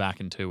 he'll be back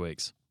in 2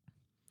 weeks.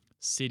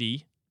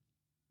 Sidey,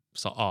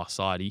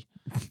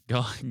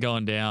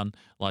 going down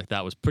like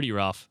that was pretty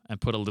rough and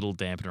put a little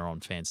dampener on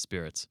fans'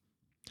 spirits.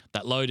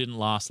 That low didn't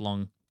last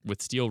long,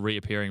 with Steele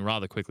reappearing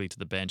rather quickly to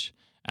the bench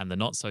and the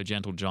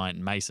not-so-gentle giant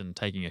Mason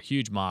taking a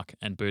huge mark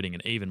and booting an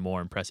even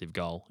more impressive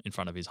goal in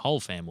front of his whole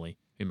family,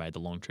 who made the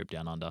long trip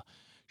down under.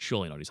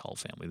 Surely not his whole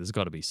family. There's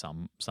got to be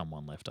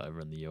someone left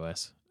over in the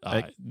US.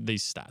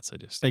 These stats are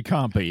just... They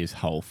can't be his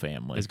whole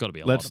family. There's got to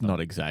be a lot of Let's not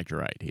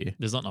exaggerate here.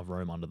 There's not enough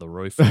room under the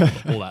roof for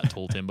all that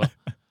tall timber.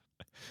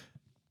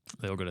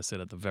 They all got to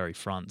sit at the very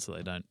front so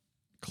they don't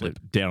clip.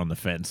 Down on the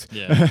fence.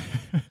 Yeah.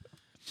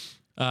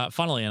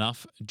 Funnily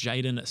enough,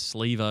 Jaden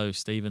Slevo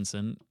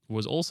Stevenson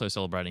was also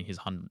celebrating his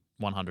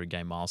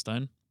 100-game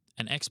milestone.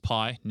 An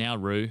ex-Pie, now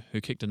Roo,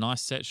 who kicked a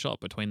nice set shot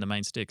between the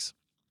main sticks.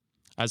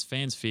 As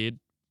fans feared,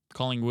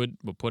 Collingwood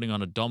were putting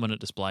on a dominant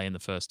display in the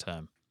first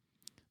term.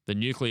 The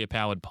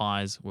nuclear-powered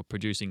Pies were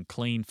producing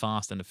clean,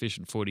 fast and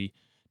efficient footy,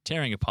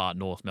 tearing apart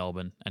North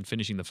Melbourne and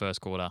finishing the first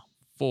quarter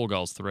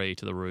 4-3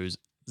 to the Roos,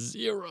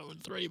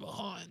 0-3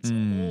 behind.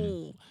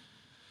 Ooh.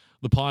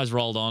 The Pies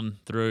rolled on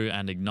through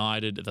and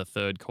ignited the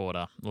third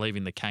quarter,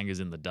 leaving the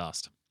Kangas in the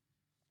dust.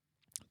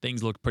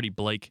 Things looked pretty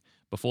bleak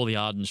before the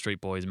Arden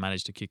Street boys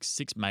managed to kick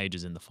 6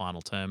 majors in the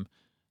final term,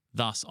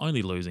 thus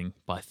only losing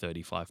by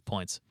 35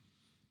 points.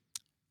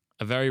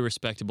 A very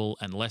respectable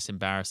and less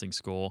embarrassing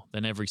score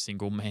than every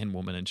single man,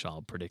 woman and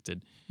child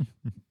predicted.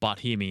 But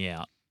hear me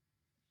out.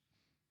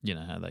 You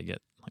know how they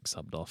get like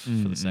subbed off for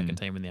the second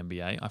team in the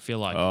NBA? I feel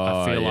like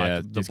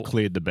just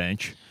cleared the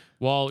bench.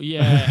 Well,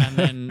 yeah, and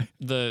then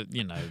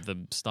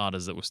the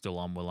starters that were still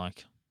on were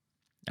like,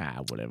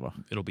 whatever.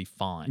 It'll be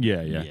fine.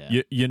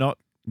 Yeah. You're not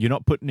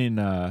putting in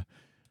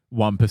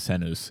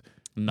 1%ers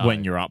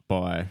when you're up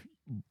by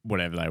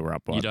whatever they were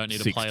up by. You don't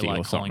need to play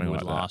like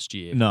Collingwood last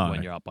year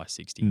when you're up by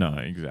 60. No,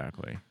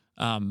 exactly.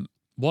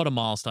 What a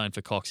milestone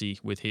for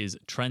Coxie with his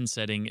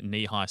trend-setting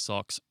knee-high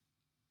socks.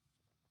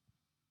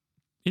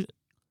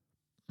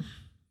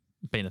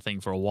 Been a thing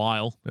for a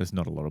while. There's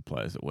not a lot of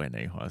players that wear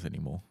knee-highs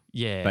anymore.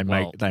 Yeah,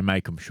 they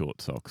make them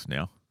short socks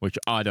now, which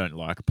I don't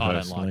like personally. I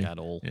don't like at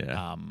all.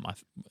 Yeah.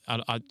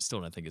 I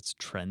still don't think it's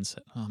trends.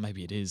 Oh,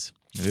 maybe it is.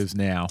 It is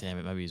now. Damn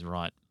it, maybe he's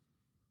right.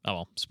 Oh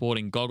well,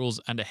 sporting goggles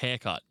and a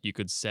haircut you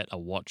could set a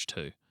watch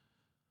to.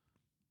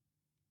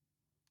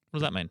 What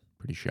does that mean?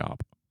 Pretty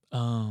sharp.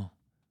 Oh.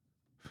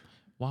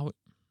 Why would...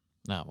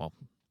 No, well...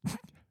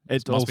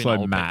 It's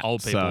also Matt,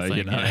 old people thing,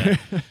 you know.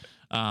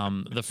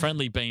 Yeah. The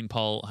friendly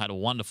Beanpole had a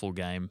wonderful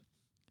game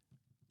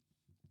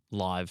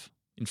live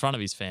in front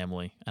of his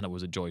family, and it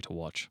was a joy to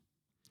watch.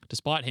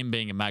 Despite him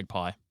being a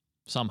magpie,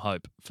 some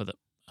hope for the...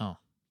 Oh,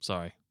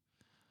 sorry.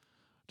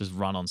 Just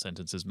run on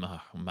sentences.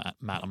 Matt,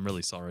 I'm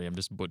really sorry. I'm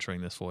just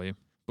butchering this for you.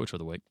 Butcher of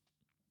the week.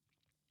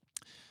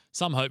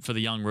 Some hope for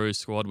the young Roos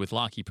squad, with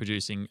Larkey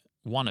producing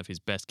one of his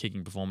best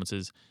kicking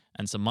performances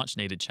and some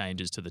much-needed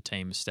changes to the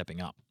team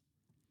stepping up.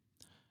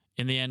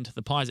 In the end,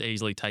 the Pies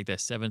easily take their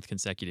 7th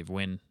consecutive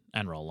win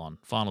and roll on.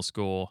 Final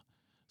score,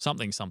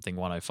 something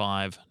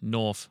 105,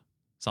 North,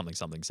 something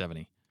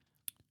 70.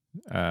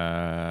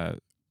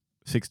 16-9,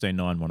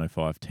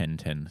 105,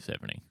 10-10,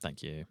 70.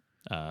 Thank you.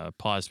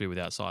 Pies to be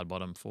without side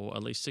bottom for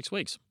at least 6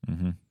 weeks.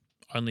 Mm-hmm.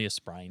 Only a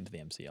sprain to the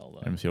MCL,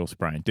 though. MCL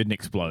sprain. Didn't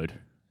explode,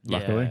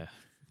 luckily.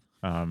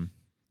 Yeah.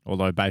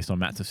 Although, based on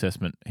Matt's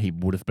assessment, he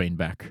would have been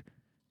back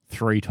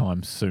 3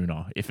 times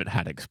sooner if it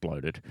had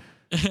exploded.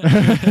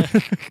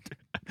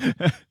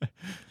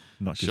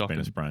 Not just been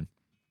a sprain.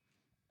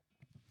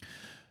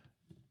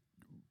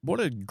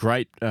 What a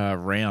great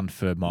round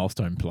for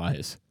milestone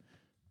players.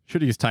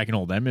 Should have just taken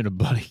all them in a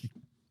bloody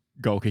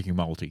goal-kicking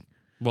multi.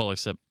 Well,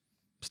 except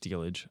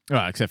Steelage.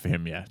 Oh, except for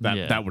him, yeah.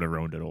 That would have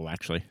ruined it all,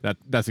 actually.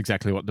 That's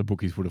exactly what the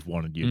bookies would have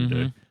wanted you to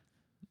do.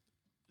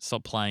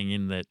 Stop playing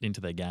into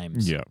their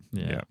games.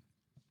 Yeah.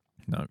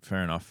 No,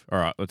 fair enough. All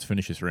right, let's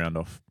finish this round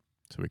off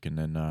so we can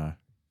then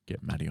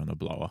get Matty on the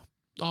blower.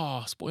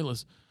 Oh,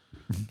 spoilers.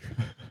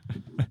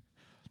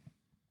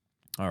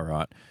 All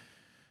right.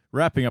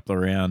 Wrapping up the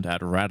round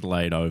at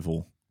Radelaide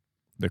Oval.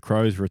 The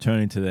Crows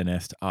returning to their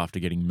nest after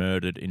getting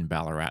murdered in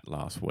Ballarat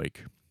last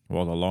week,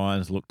 while the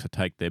Lions look to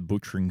take their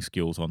butchering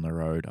skills on the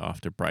road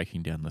after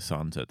breaking down the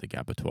Suns at the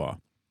Gabatoir.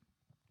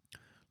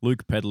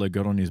 Luke Pedler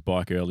got on his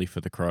bike early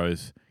for the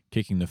Crows,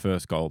 kicking the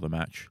first goal of the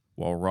match,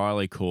 while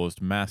Riley caused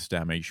mass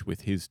damage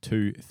with his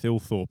 2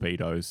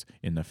 Thil-torpedoes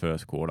in the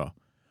first quarter.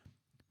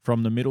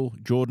 From the middle,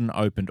 Jordan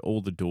opened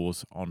all the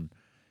doors on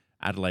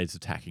Adelaide's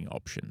attacking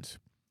options,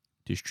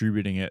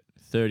 distributing it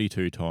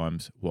 32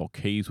 times, while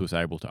Keys was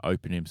able to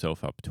open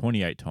himself up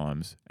 28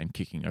 times and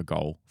kicking a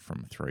goal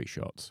from 3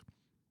 shots.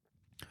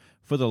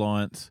 For the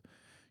Lions,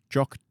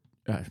 Josh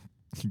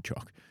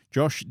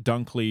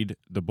Dunkleyed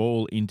the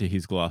ball into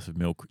his glass of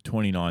milk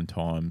 29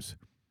 times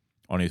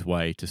on his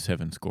way to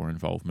 7 score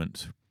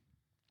involvements.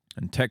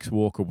 And Tex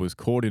Walker was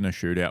caught in a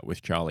shootout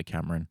with Charlie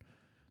Cameron.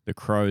 The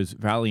Crows'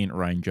 valiant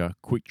ranger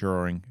quick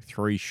drawing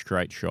 3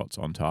 straight shots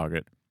on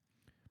target,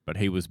 but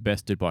he was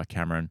bested by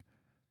Cameron,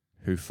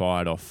 who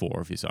fired off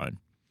 4 of his own.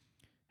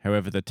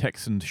 However, the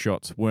Texans'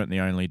 shots weren't the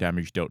only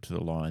damage dealt to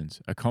the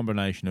Lions. A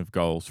combination of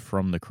goals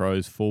from the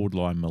Crows' forward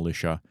line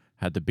militia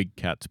had the Big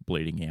Cats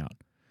bleeding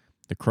out.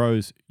 The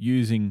Crows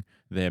using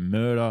their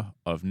murder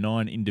of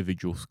 9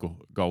 individual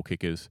goal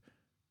kickers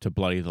to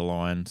bloody the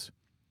Lions.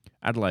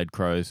 Adelaide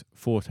Crows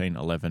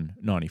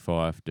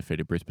 14-11-95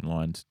 defeated Brisbane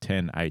Lions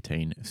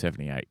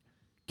 10-18-78.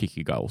 Kick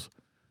your goals.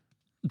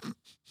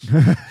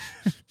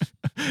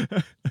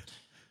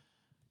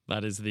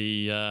 That is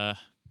the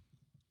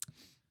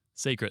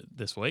secret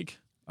this week.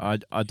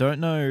 I don't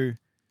know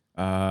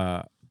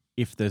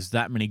if there's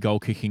that many goal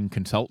kicking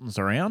consultants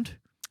around.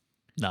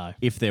 No.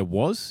 If there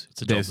was,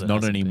 there's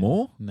not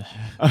anymore. No.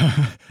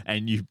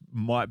 And you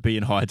might be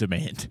in high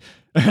demand.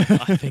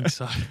 I think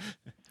so.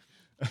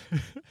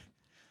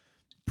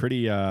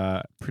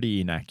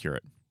 Pretty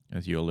inaccurate,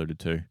 as you alluded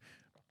to.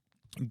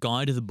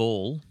 Guide the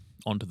ball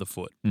onto the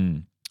foot.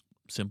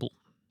 Simple.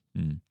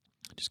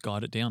 Just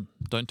guide it down.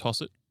 Don't toss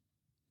it.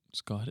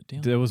 Just guide it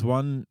down. There was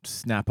one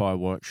snap I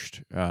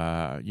watched,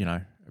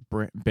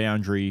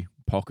 boundary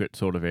pocket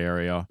sort of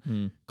area.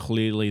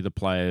 Clearly the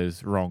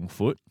player's wrong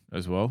foot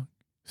as well,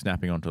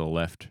 snapping onto the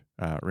left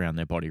around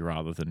their body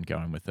rather than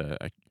going with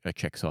a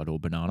check side or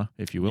banana,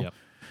 if you will. Yep.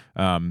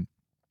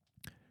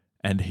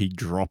 And he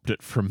dropped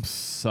it from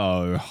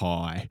so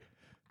high.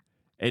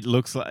 It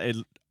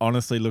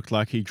honestly looked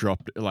like he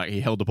dropped it, like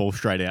he held the ball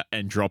straight out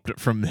and dropped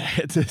it from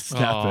there to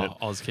snap it.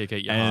 Oz kick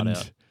it your heart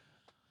out.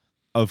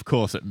 Of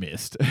course it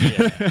missed.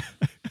 Yeah.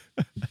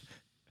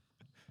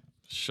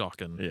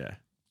 Shocking. Yeah.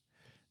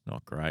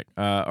 Not great.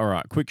 All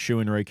right, quick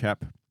shoe-in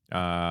recap.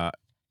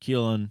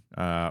 Keelan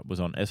was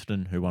on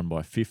Essendon, who won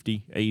by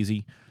 50,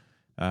 easy.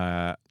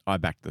 I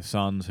backed the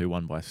Suns, who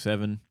won by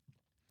 7.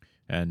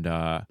 And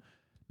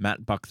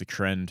Matt bucked the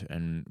trend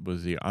and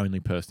was the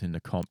only person in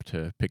the comp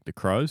to pick the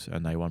Crows,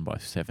 and they won by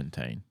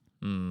 17.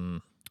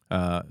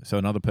 So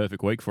another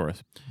perfect week for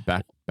us.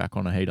 Back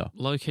on a heater.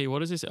 Low-key,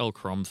 what is this El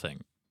Crom thing?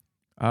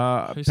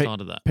 Who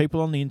started that? People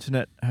on the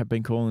internet have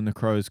been calling the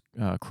Crows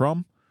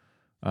Crom.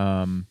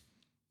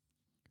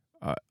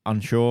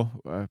 Unsure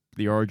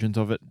the origins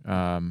of it.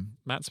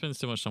 Matt spends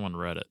too much time on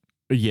Reddit.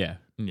 Yeah,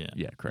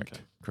 correct.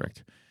 Okay.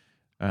 Correct.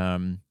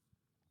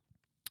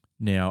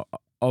 Now,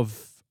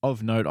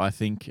 of note, I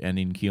think, and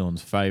in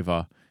Keelan's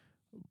favour,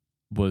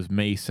 was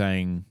me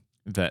saying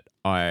that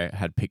I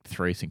had picked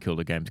 3 St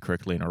Kilda games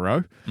correctly in a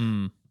row,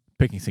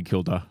 picking St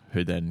Kilda,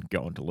 who then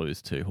go on to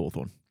lose to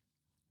Hawthorn.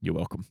 You're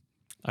welcome.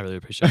 I really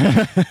appreciate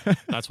it.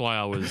 That's why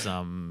I was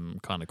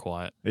kind of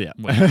quiet. Yeah,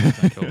 when I picked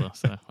St Kilda,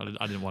 so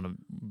I didn't want to,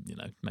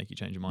 make you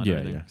change your mind.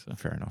 Yeah. So.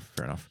 Fair enough.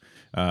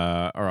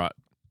 All right,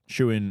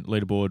 shoe in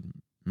leaderboard.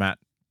 Matt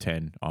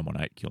 10, I'm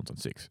on 8, Keelan's on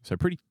 6. So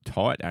pretty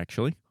tight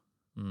actually.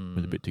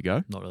 With a bit to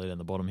go. Not really down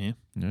the bottom here.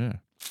 Yeah.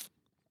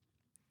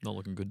 Not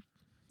looking good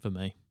for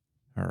me.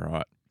 All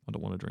right. I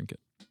don't want to drink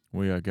it.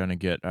 We are going to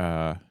get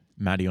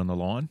Maddie on the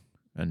line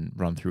and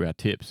run through our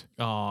tips.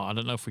 Oh, I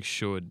don't know if we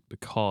should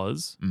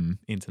because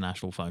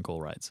international phone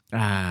call rates.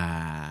 What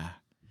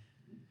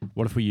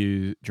if we do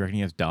you reckon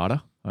he has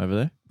data over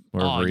there?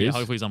 Wherever he is?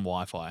 Hopefully he's on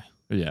Wi-Fi.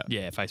 Yeah.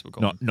 Yeah, Facebook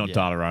call. Not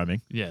data roaming.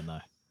 Yeah,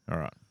 no. All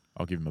right.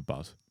 I'll give him a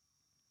buzz.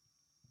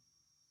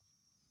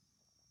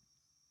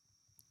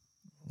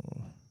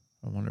 Oh,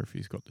 I wonder if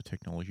he's got the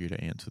technology to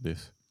answer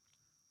this.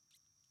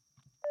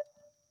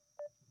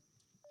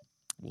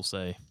 We'll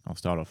see. I'll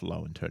start off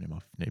low and turn him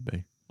off if need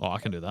be. Oh, I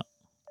can do that.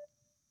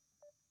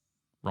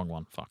 Wrong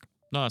one. Fuck.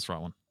 No, that's the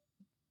right one.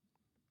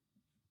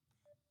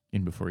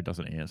 In before he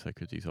doesn't answer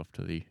because he's off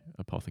to the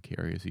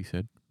apothecary, as he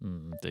said.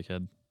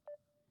 Dickhead.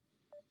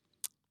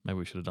 Maybe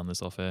we should have done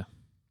this off air.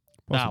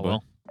 Possibly.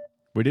 Well.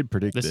 We did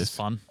predict this. This is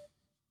fun.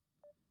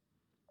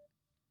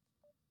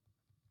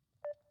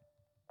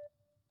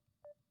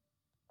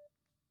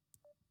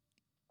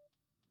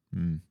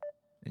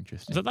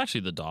 Interesting. Is that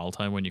actually the dial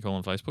tone when you call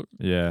on Facebook?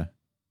 Yeah.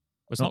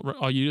 It's not.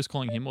 Are you just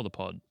calling him or the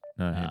pod?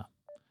 No, him.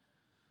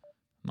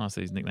 Nice.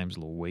 These nicknames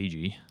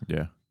Luigi.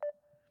 Yeah.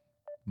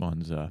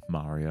 Mine's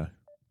Mario.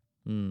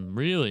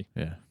 Really?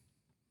 Yeah.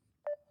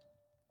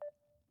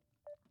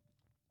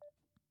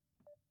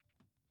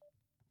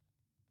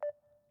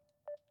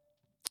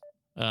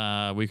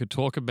 We could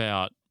talk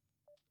about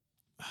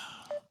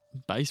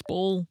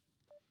baseball.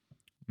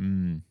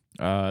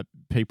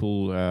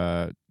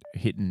 People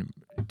hitting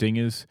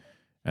dingers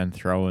and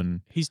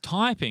throwing. He's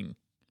typing.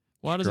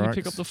 Why doesn't he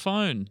pick up the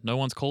phone? No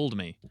one's called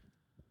me.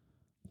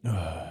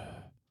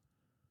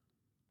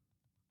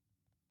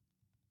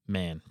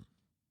 Man.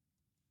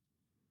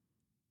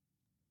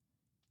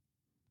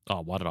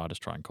 Oh, why did I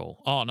just try and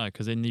call? Oh, no,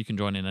 because then you can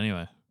join in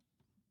anyway.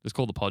 Just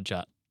call the pod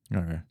chat.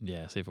 Okay.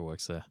 Yeah, see if it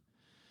works there.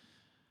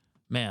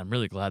 Man, I'm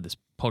really glad this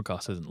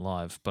podcast isn't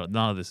live, but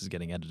none of this is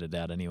getting edited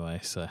out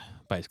anyway, so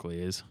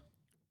basically it is.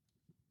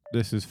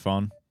 This is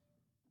fun.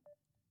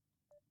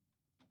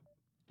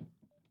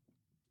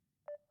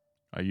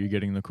 Are you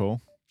getting the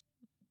call?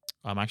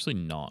 I'm actually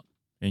not.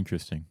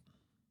 Interesting.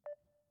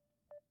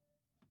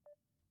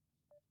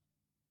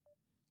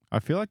 I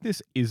feel like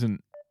this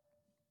isn't...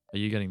 Are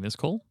you getting this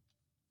call?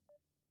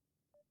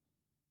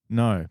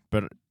 No,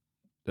 but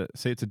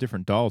see, it's a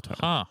different dial tone.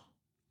 Huh.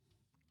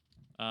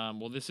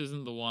 Well, this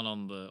isn't the one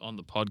on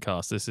the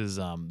podcast. This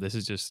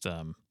is just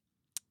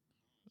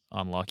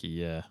unlucky.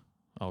 Yeah,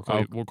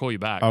 we'll call you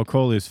back. I'll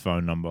call his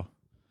phone number.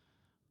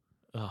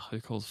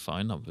 Who calls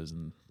phone numbers?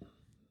 And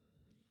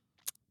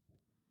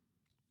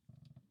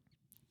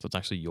so it's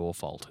actually your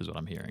fault, is what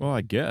I'm hearing. Well,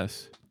 I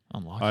guess.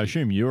 Unlucky. I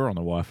assume you're on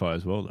the Wi-Fi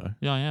as well, though.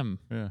 Yeah, I am.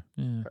 Yeah.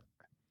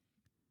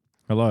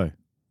 Hello?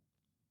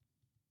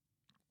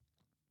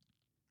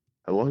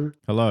 Hello.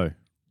 Hello,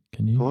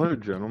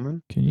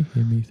 gentlemen. Can you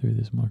hear me through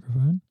this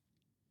microphone?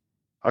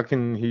 I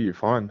can hear you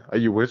fine. Are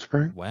you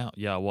whispering? Wow.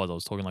 Yeah, I was. I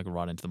was talking like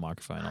right into the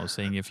microphone. I was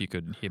seeing if you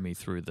could hear me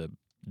through the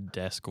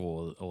desk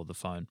or the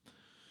phone.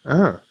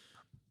 Ah.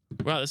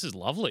 Wow, this is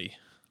lovely.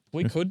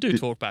 We could do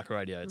talkback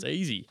radio. It's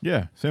easy.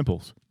 Yeah,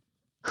 simples.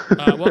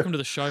 Welcome to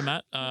the show,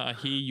 Matt. I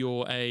hear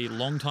you're a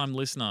long-time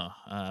listener,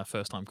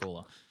 first-time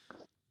caller.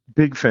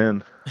 Big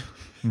fan.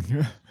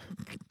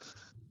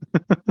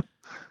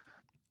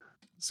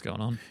 What's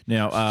going on?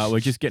 Now, we're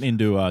just getting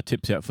into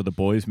tips out for the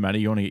boys. Matty,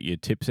 you want to get your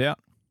tips out?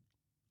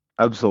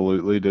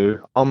 Absolutely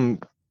do. I'm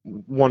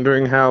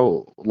wondering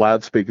how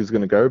loudspeaker's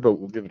going to go, but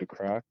we'll give it a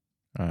crack.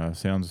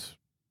 Sounds...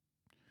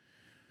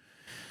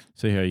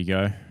 See how you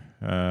go.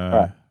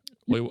 Right.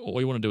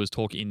 All you want to do is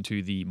talk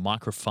into the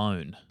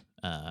microphone,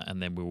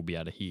 and then we will be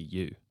able to hear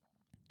you.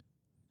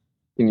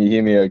 Can you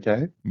hear me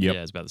okay? Yep.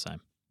 Yeah, it's about the same.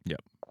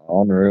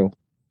 Unreal.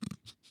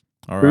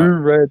 All Who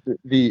right. read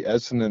the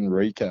Essendon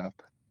recap?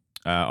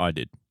 I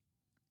did.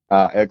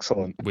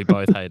 Excellent. We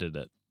both hated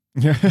it.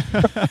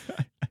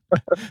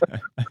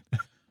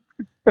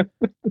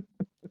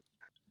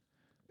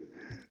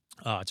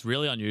 It's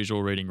really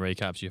unusual reading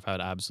recaps you've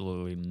had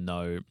absolutely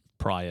no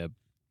prior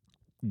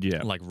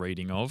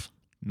reading of.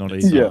 Not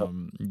It's, easy.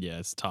 yeah,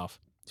 it's tough,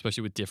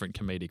 especially with different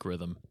comedic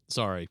rhythm.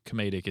 Sorry,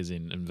 comedic is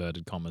in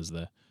inverted commas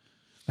there.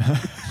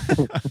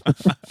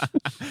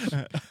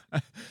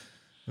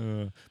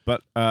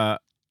 But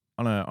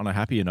on a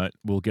happier note,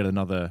 we'll get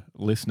another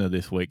listener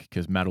this week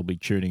because Matt will be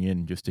tuning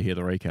in just to hear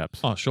the recaps.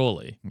 Oh,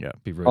 surely. Yeah.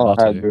 Be rude Oh,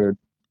 not how to. good.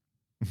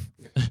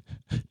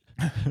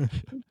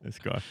 This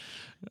guy.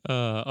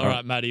 All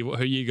right, Matty,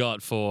 who you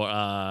got for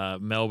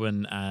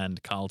Melbourne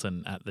and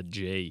Carlton at the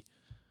G?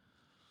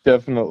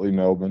 Definitely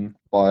Melbourne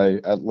by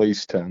at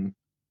least 10.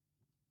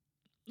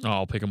 Oh,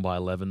 I'll pick them by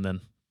 11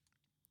 then.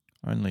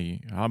 I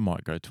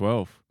might go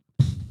 12.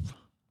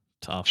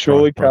 Tough.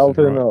 Surely Price is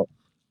Carlton right. are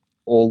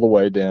all the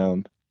way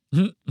down.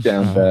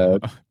 Down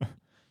bad.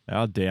 They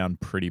are down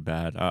pretty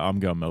bad. I'm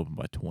going Melbourne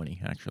by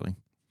 20, actually.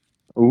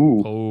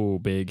 Ooh. Oh,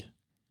 big.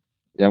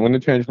 Yeah, I'm going to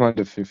change mine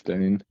to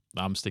 15.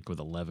 I'm sticking with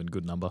 11.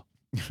 Good number.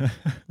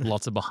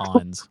 Lots of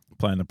behinds.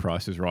 Playing the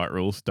Price is Right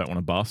rules. Don't want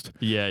to bust.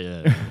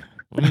 Yeah.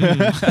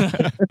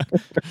 Mm.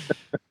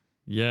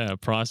 Yeah,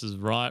 Price is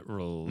Right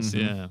rules.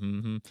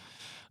 Mm-hmm.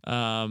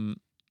 Yeah.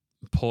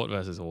 Port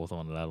versus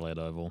Hawthorn at Adelaide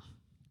Oval.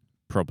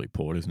 Probably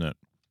Port, isn't it?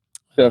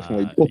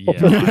 Definitely.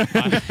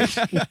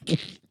 Yeah.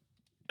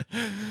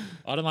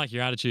 I don't like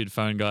your attitude,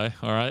 phone guy.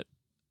 All right.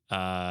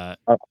 I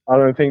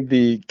don't think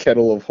the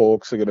kettle of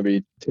Hawks are going to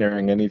be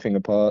tearing anything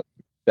apart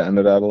down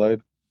at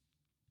Adelaide.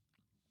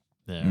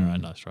 Yeah, all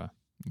right. Nice try.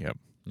 Yep.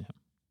 Yeah.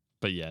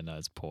 But yeah, no,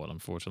 it's Port,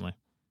 unfortunately.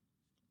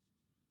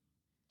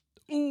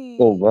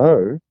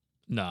 Although,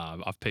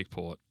 No, I've picked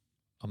Port.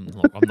 I'm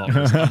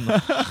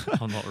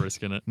not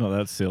risking it. Not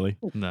that silly.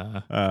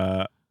 Nah.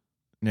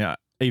 Now,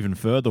 even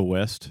further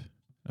west,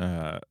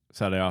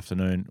 Saturday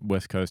afternoon,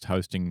 West Coast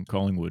hosting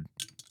Collingwood.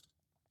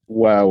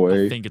 I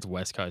wowee. think it's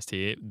West Coast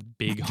here.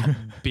 Big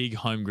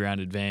home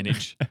ground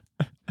advantage.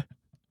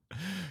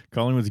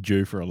 Collingwood's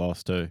due for a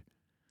loss too.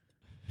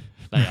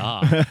 They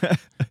are.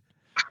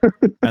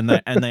 and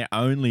they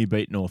only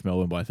beat North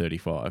Melbourne by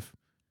 35.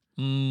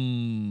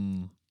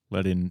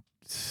 Let in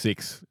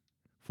 6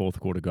 fourth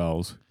quarter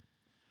goals.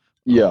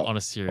 Yeah. On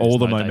a serious All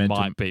the note, momentum they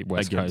might beat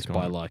West against Coast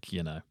by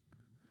Collingwood.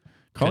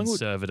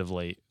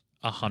 conservatively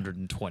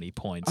 120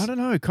 points. I don't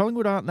know.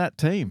 Collingwood aren't that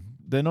team.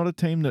 They're not a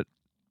team that,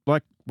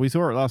 like we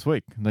saw it last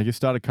week. They just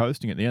started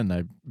coasting at the end.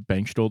 They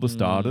benched all the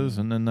starters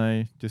and then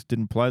they just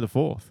didn't play the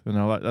fourth. And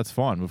they're like, that's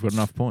fine. We've got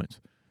enough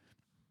points.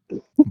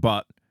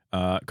 But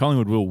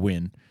Collingwood will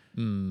win.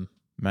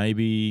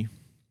 Maybe.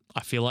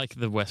 I feel like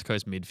the West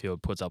Coast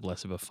midfield puts up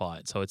less of a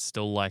fight. So it's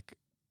still like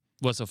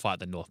less of a fight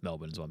than North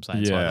Melbourne is what I'm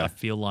saying. Yeah. So I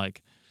feel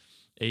like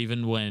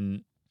even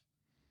when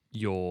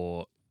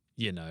you're,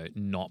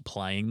 not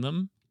playing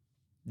them,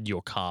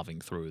 you're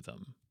carving through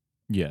them.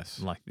 Yes.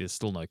 Like there's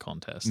still no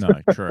contest. No,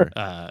 true.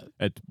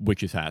 It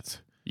witches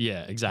hats.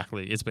 Yeah,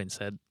 exactly. It's been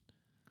said.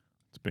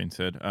 It's been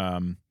said.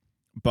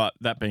 But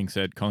that being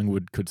said,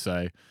 Collingwood could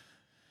say,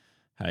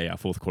 hey, our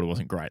fourth quarter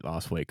wasn't great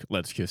last week.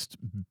 Let's just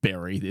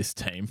bury this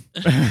team.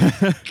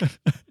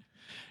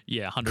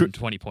 Yeah,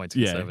 120 points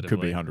Yeah, conservatively. it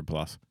could be 100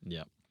 plus.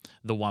 Yeah.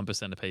 The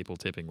 1% of people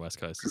tipping West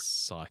Coast is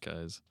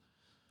psychos.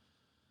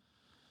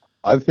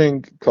 I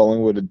think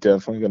Collingwood are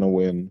definitely going to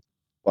win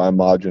by a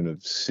margin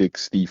of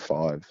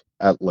 65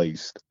 at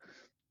least.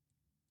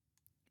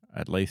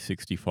 At least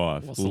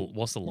 65.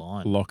 What's the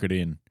line? Lock it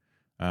in.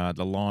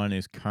 The line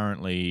is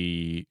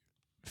currently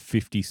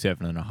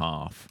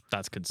 57.5.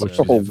 That's Which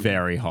conservative. is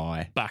very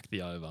high. Back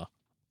the over.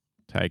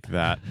 Take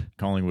that.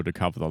 Collingwood to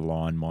cover the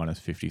line minus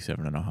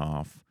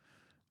 57.5.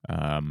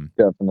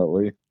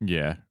 Definitely.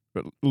 Yeah.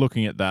 But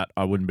looking at that,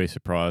 I wouldn't be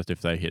surprised if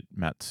they hit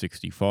Matt's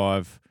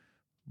 65,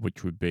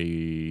 which would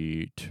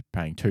be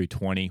paying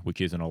 220,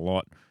 which isn't a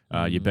lot.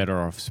 You're better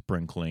off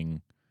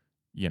sprinkling,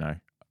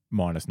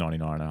 minus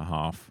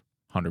 99.5,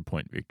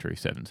 100-point victory,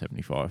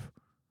 775.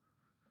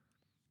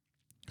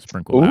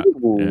 Sprinkle that.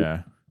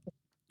 Yeah.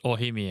 Or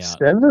hear me out.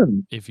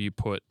 7. If you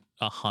put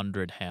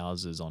 100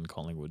 houses on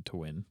Collingwood to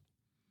win,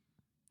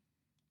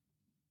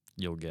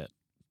 you'll get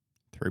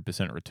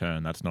 3%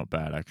 return. That's not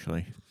bad,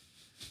 actually.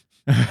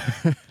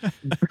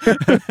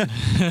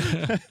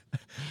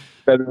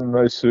 Better than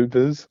most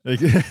supers. I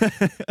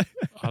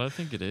don't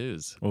think it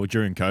is. Well,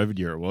 during COVID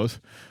year it was.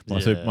 My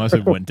Yeah.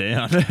 super went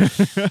down.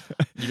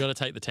 You got to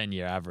take the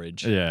 10-year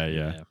average.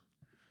 Yeah.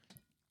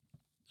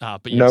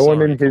 But No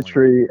one in Collingwood.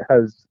 history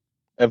has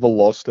ever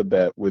lost a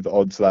bet with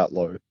odds that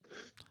low.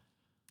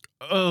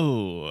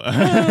 Oh.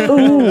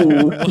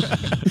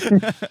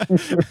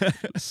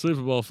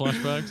 Super Bowl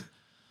flashbacks.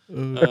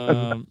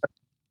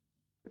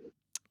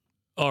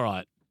 All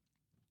right.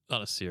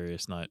 On a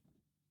serious note,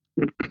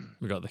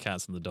 we got the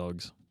cats and the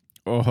dogs.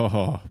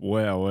 Oh,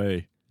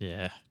 wowee.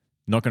 Yeah.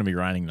 Not going to be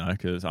raining, though,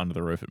 because it's under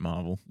the roof at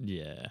Marvel.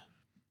 Yeah.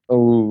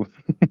 Oh,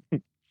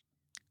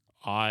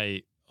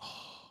 I'm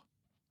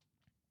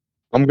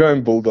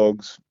going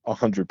Bulldogs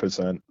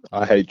 100%.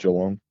 I hate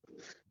Geelong.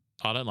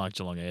 I don't like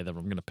Geelong either, but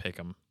I'm going to pick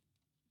them.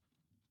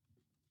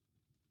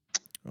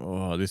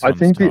 Oh, this I one's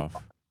think tough.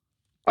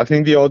 I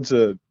think the odds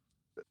are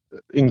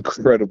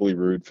incredibly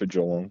rude for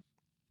Geelong.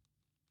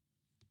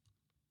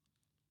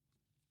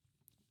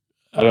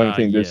 I don't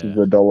think this is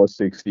a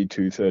 $1.60,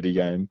 $2.30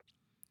 game.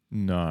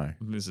 No.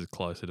 This is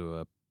closer to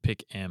a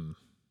pick M,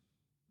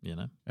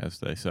 As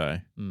they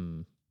say.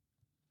 Mm.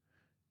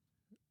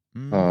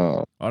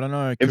 I don't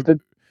know.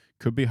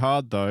 Could be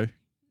hard, though,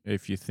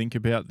 if you think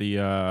about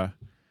the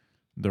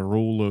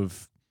rule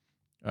of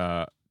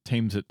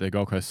teams that the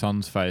Gold Coast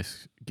Suns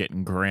face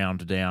getting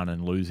ground down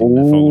and losing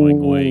the following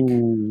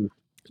week.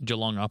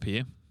 Geelong up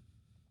here,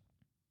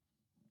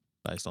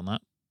 based on that.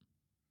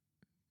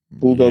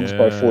 Bulldogs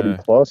by 40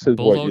 plus is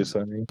what you're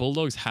saying.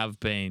 Bulldogs have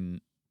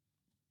been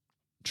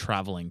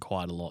travelling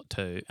quite a lot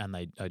too, and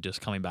they are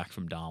just coming back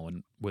from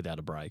Darwin without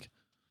a break.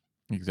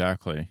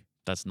 Exactly.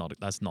 That's not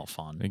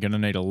fun. They're going to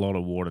need a lot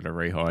of water to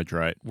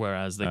rehydrate.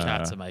 Whereas the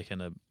Cats are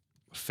making a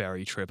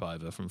ferry trip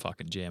over from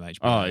fucking GMHB.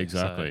 Oh,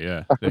 exactly,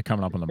 yeah. They're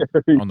coming up on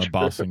the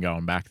bus and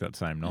going back that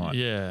same night.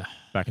 Yeah.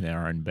 Back in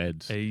their own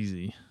beds.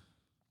 Easy.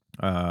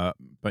 But,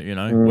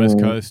 West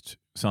Coast,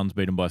 Suns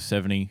beat them by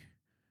 70.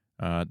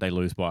 They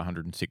lose by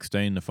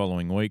 116 the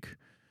following week.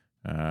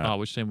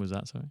 Which team was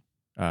that, sorry?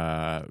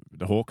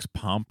 The Hawks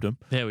pumped them.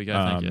 There we go.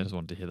 Thank you. I just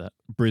wanted to hear that.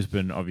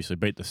 Brisbane obviously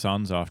beat the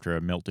Suns after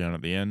a meltdown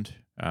at the end.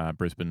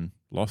 Brisbane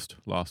lost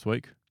last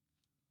week.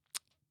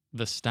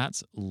 The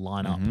stats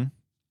line up.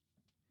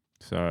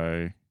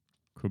 So,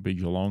 could be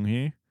Geelong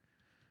here.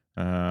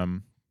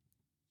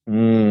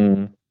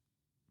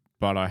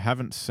 But I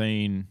haven't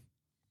seen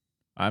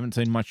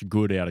much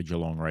good out of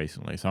Geelong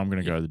recently, so I'm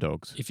going to go the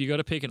Dogs. If you got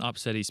to pick an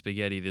upsetty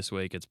spaghetti this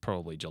week, it's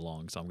probably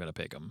Geelong, so I'm going to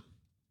pick them.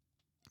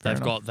 They've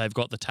got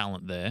the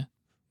talent there.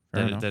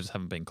 They just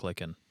haven't been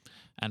clicking.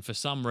 And for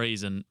some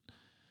reason,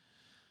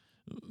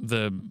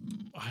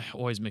 I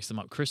always mix them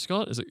up. Chris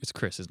Scott? It's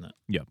Chris, isn't it?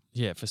 Yep.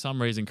 Yeah, for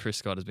some reason, Chris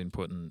Scott has been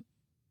putting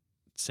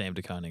Sam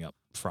De Koning up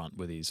front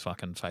with his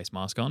fucking face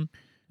mask on.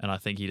 And I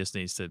think he just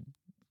needs to,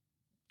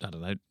 I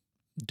don't know,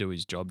 do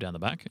his job down the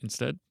back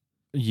instead.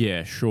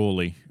 Yeah,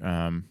 surely.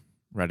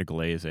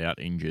 Radical is out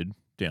injured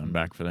down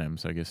back for them,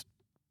 so I guess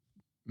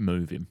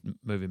move him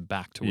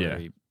back to where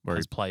he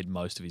has played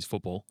most of his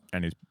football.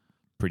 And is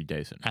pretty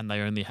decent. And they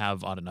only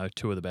have, I don't know,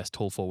 2 of the best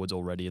tall forwards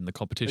already in the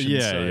competition.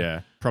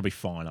 Yeah. Probably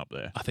fine up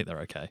there. I think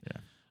they're okay.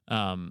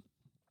 Yeah.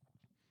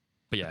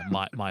 But yeah,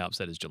 my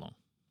upset is Geelong.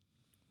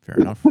 Fair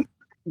enough.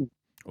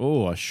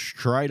 Oh, a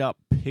straight up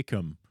pick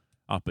 'em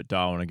up at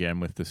Darwin again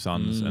with the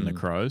Suns and the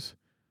Crows.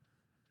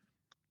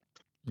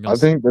 I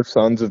think the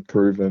Suns have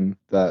proven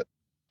that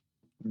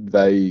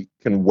they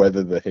can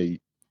weather the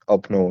heat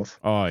up north.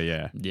 Oh,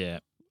 yeah. Yeah.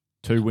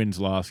 2 wins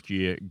last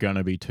year,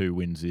 gonna be 2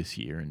 wins this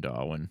year in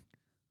Darwin.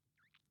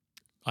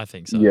 I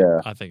think so. Yeah.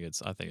 I think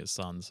it's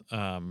Suns.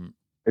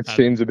 It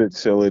seems a bit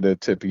silly to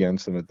tip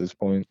against them at this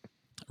point.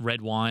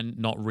 Red wine,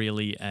 not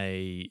really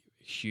a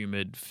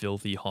humid,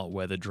 filthy, hot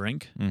weather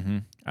drink. Mm-hmm.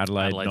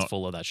 Adelaide's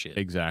full of that shit.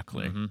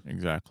 Exactly.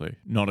 Exactly.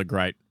 Not a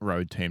great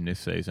road team this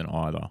season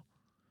either.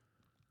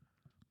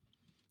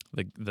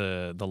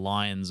 The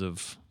Lions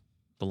of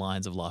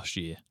last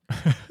year.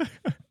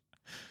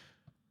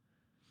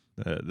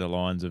 The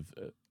Lions of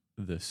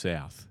the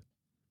South.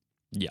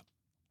 Yeah.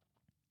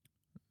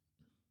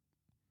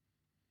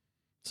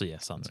 So yeah,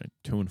 Suns.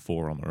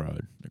 2-4 on the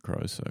road, the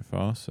Crows so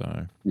far.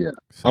 So yeah,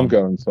 I'm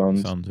going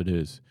Suns. Suns it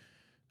is.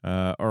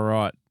 All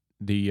right,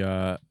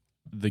 the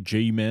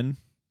G-men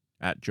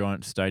at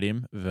Giant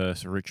Stadium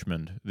versus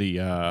Richmond.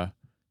 The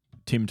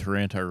Tim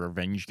Taranto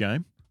revenge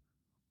game.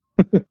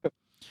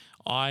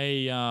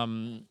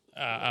 I'm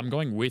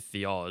going with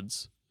the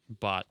odds,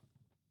 but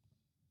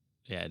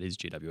yeah, it is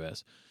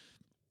GWS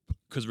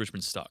because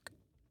Richmond's stuck.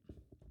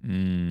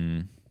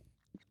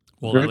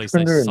 Well, at least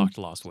they sucked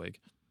last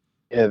week.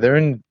 Yeah, they're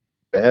in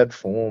bad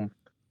form,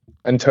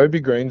 and Toby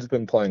Green's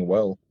been playing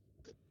well,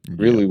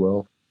 really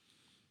well.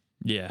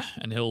 Yeah,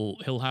 and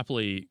he'll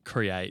happily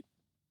create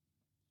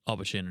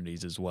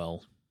opportunities as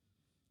well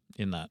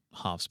in that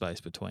half space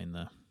between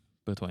the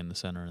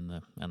center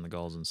and the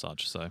goals and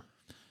such. So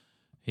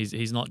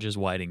he's not just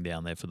waiting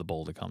down there for the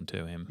ball to come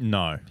to him.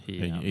 No,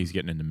 he's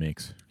getting in the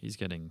mix. He's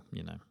getting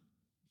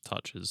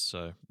touches.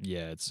 So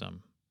yeah, it's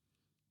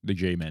the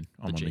G-men.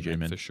 I'm on the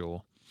G-men for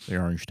sure. The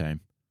orange team.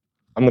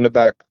 I'm going to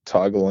back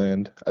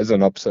Tigerland as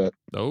an upset.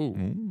 Oh,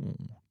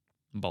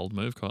 bold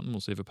move, Cotton. We'll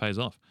see if it pays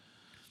off.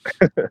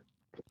 All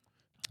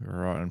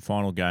right, and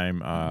final game.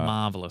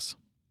 Marvellous.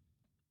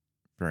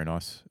 Very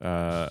nice.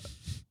 The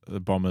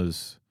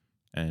Bombers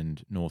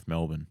and North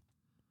Melbourne.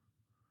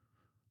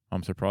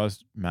 I'm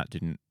surprised Matt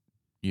didn't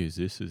use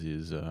this as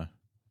his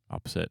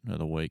upset of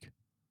the week.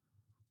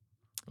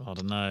 I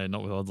don't know.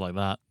 Not with odds like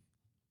that.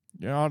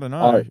 Yeah, I don't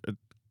know.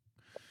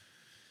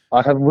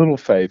 I have little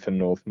faith in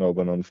North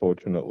Melbourne,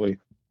 unfortunately.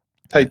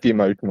 Take the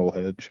emotional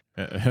hedge.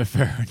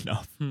 Fair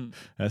enough.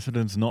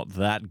 Essendon's not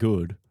that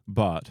good,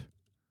 but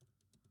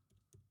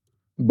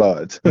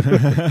but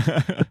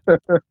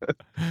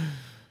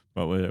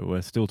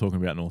we're still talking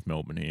about North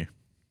Melbourne here.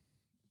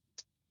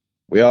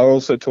 We are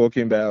also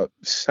talking about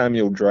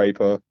Samuel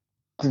Draper,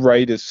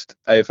 greatest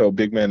AFL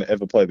big man to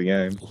ever play the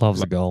game.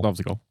 Loves a goal. Loves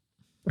a goal.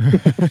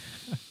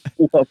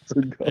 Loves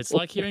a goal. It's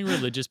like hearing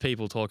religious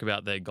people talk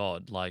about their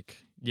God, like,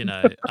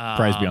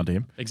 praise be unto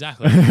him.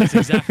 Exactly. It's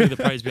exactly the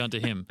praise be unto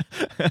him.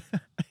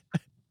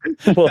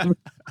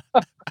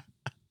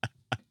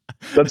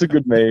 That's a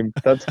good meme.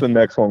 That's the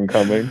next one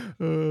coming.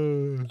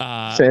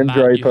 Sam Matt,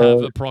 Draper. You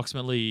have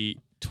approximately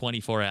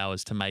 24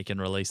 hours to make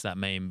and release that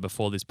meme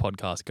before this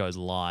podcast goes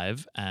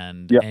live,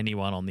 and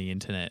anyone on the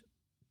internet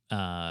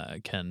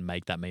can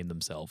make that meme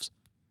themselves.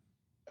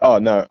 Oh,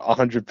 no,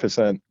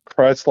 100%.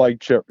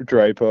 Christ-like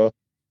Draper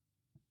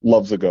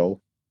loves a goal.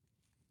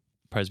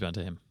 Praise be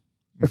unto him.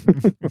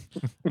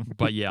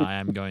 But yeah, I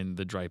am going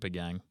the Draper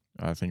gang.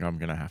 I think I'm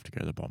going to have to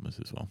go the Bombers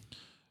as well.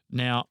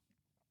 Now,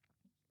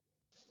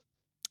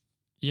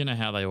 you know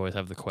how they always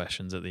have the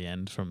questions at the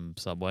end from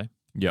Subway?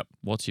 Yep.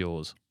 What's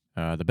yours?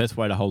 The best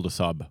way to hold a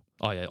sub.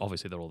 Oh, yeah,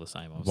 obviously they're all the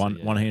same.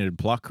 One-handed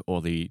pluck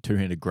or the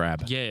two-handed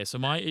grab? Yeah, so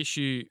my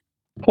issue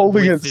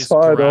holding with it this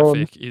side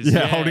graphic on. is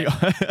holding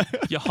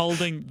you're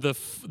holding the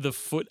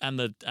foot and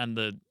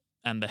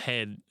the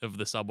head of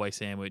the Subway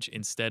sandwich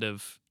instead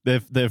of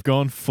they've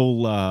gone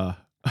full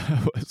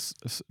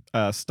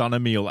stunner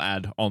meal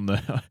ad on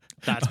the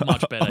that's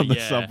much better on the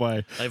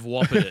Subway. They've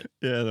whoppered it.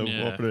 Yeah,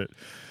 they've whoppered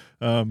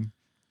it.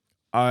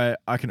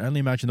 I can only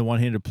imagine the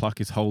one-handed pluck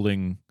is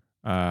holding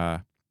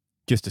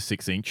just a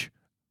 6-inch.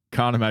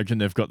 Can't imagine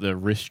they've got the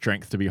wrist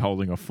strength to be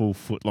holding a full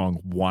foot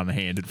long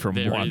one-handed from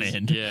one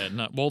end. Yeah,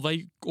 no. Well,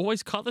 they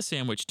always cut the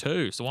sandwich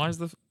too. So why is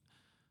the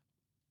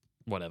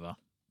whatever?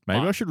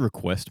 Maybe I should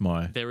request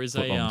my there is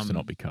footlongs to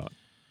not be cut.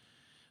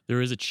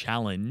 There is a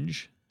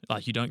challenge.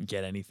 Like, you don't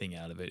get anything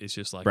out of it. It's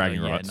just like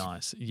bragging rights.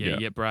 Nice. Yeah, you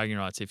get bragging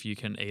rights if you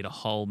can eat a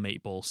whole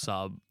meatball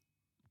sub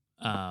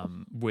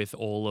with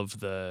all of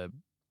the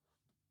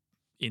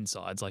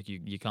insides. Like,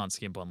 you can't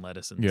skimp on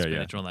lettuce and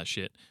spinach and all that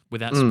shit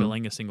without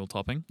spilling a single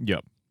topping.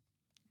 Yep.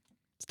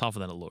 It's tougher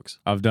than it looks.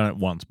 I've done it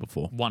once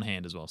before. One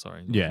hand as well,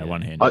 sorry. Yeah,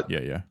 one hand.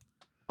 Yeah.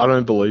 I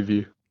don't believe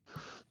you.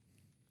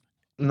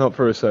 Not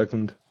for a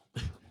second.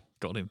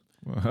 Got him.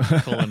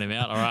 Calling him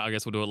out. All right, I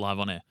guess we'll do it live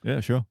on air.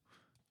 Yeah, sure.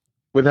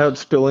 Without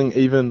spilling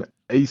even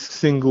a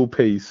single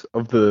piece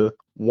of the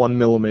 1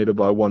 millimeter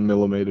by 1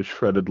 millimeter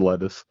shredded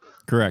lettuce.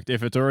 Correct.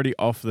 If it's already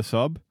off the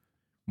sub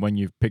when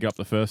you pick up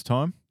the first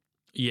time.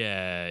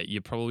 Yeah,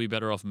 you're probably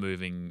better off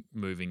moving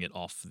it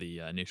off the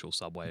initial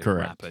Subway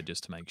wrapper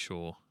just to make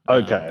sure.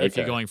 Okay. If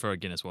you're going for a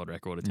Guinness World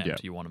Record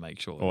attempt, you want to make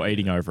sure. Or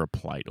eating over a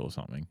plate or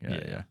something.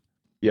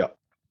 Yeah.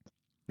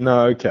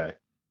 No, okay.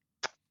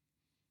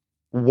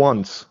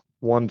 Once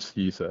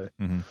you say.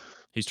 Mm-hmm.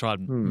 He's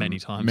tried many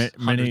times,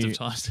 hundreds of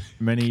times.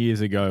 Many years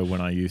ago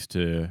when I used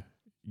to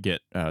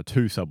get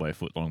 2 Subway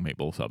footlong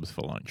meatball subs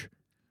for lunch.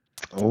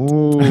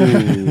 Oh.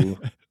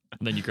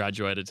 Then you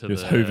graduated to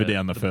just hoover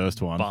down the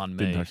first one. Banh mi.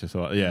 Didn't touch the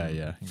side. Yeah,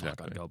 exactly.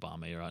 Fuck, I'd go banh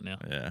mi right now.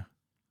 Yeah.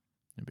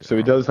 So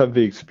he does have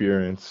the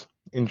experience.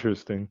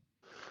 Interesting.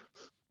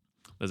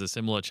 There's a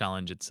similar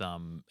challenge. It's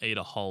eat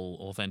a whole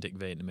authentic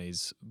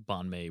Vietnamese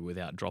banh mi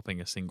without dropping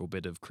a single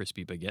bit of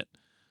crispy baguette.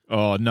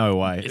 Oh, no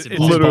way. It's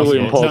literally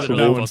impossible. impossible.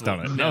 No one's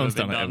done it. No one's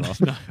done it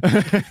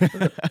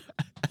ever.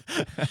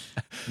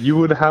 You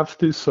would have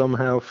to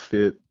somehow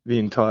fit the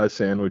entire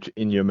sandwich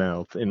in your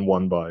mouth in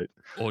one bite.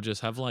 Or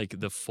just have like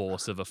the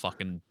force of a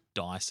fucking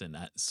Dyson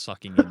at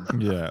sucking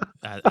in Yeah.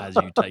 as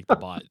you take the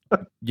bite.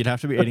 You'd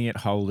have to be eating it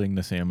holding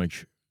the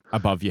sandwich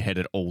above your head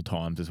at all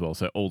times as well.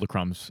 So all the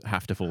crumbs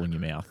have to fall in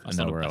your mouth and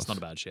nowhere else. That's not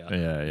a bad shout.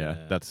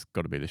 Yeah. That's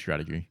got to be the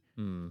strategy.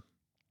 Mm.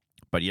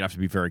 But you'd have to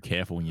be very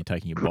careful when you're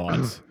taking your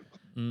bites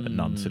that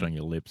none sit on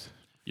your lips.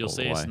 You'll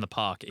see us in the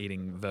park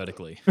eating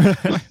vertically.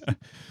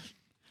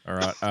 All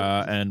right.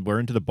 And we're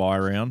into the bye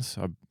rounds.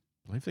 I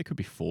believe there could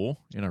be 4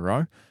 in a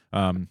row.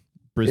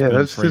 Brisbane,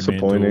 that's Fremantle,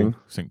 disappointing.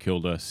 St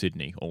Kilda,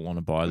 Sydney all on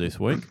a bye this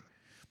week.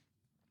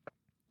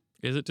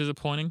 Is it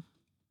disappointing?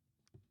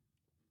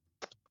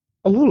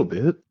 A little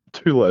bit.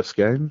 2 less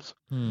games.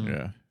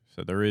 Yeah.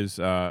 So there is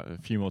a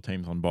few more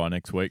teams on bye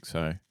next week.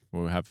 So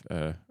we'll have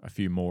a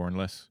few more and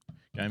less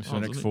games for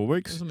the next 4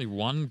 weeks. There's only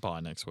 1 bye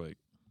next week.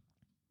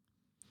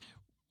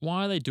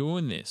 Why are they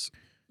doing this?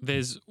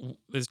 There's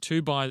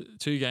 2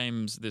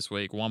 games this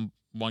week, one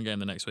game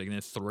the next week, and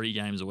then 3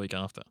 games a week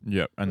after.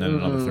 Yep. And then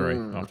another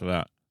 3 after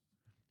that.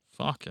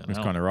 Fucking It's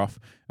hell. kind of rough.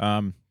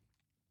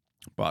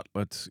 But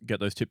let's get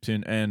those tips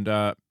in. And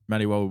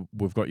Matty, well,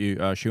 we've got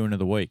you shoe-in of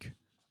the week.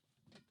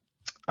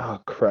 Oh,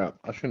 crap.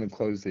 I shouldn't have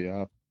closed the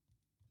app.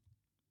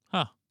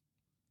 Huh.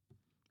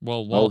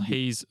 Well, while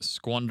he's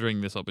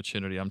squandering this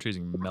opportunity, I'm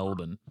choosing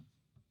Melbourne.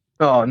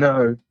 Oh,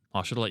 no.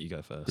 I should have let you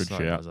go first. Good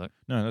Sorry, shout. Isaac.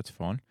 No, that's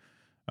fine.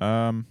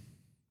 I'm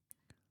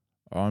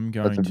That's a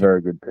going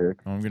very good pick.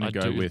 I'm going to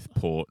go with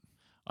Port.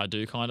 I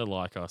do kind of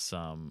like us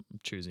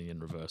choosing in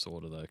reverse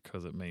order, though,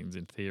 because it means,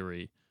 in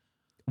theory...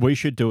 We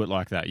should do it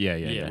like that.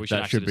 Yeah.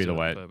 That should be the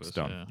way it's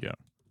done. Yeah.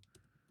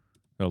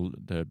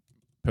 The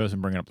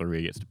person bringing up the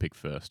rear gets to pick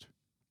first.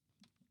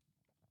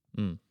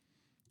 Mm.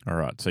 All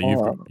right. So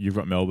you've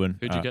got Melbourne.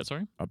 Who'd you get,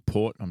 sorry?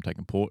 Port. I'm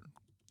taking Port.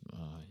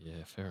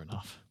 Yeah, fair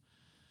enough.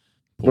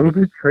 What if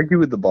we tricky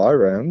with the bye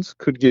rounds?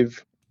 Could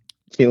give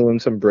Keelan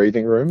some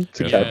breathing room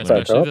to catch back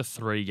especially up. the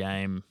three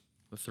game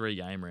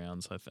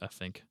rounds. I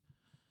think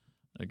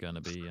are going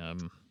to be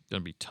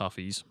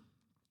toughies.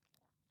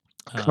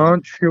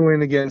 Can't shoe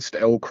in against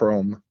El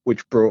Crom,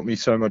 which brought me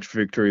so much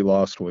victory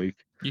last week.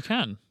 You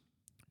can.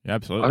 You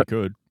absolutely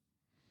could.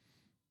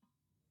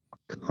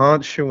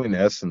 Can't shoe in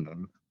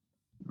Essendon.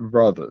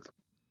 Rather.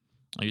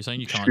 Are you saying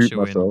you can't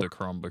shoe in the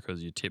Crom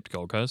because you tipped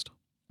Gold Coast?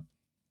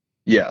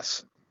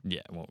 Yes.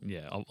 Yeah, well,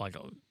 yeah.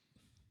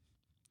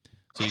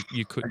 So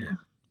you could.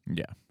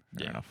 Yeah.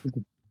 Fair enough.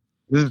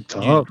 This is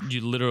tough.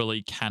 You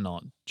literally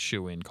cannot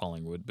shoe in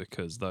Collingwood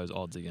because those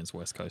odds against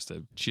West Coast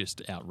are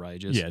just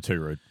outrageous. Yeah, too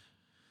rude.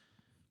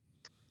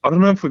 I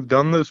don't know if we've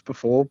done this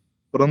before,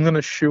 but I'm going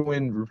to shoe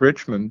in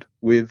Richmond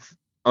with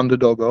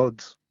underdog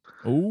odds.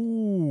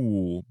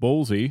 Ooh,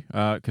 ballsy.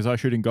 Because I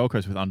shoot in Gold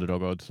Coast with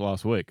underdog odds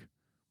last week.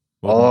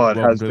 It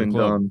has been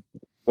done.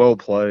 Well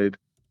played.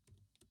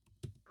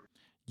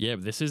 Yeah,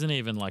 but this isn't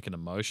even like an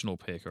emotional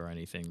pick or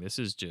anything. This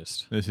is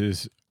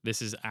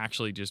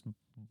actually just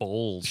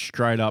balls.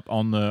 Straight up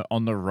on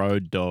the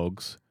road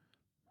dogs.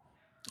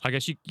 I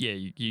guess you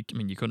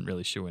couldn't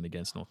really shoe in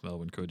against North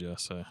Melbourne, could you?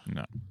 So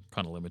no,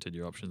 kind of limited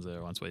your options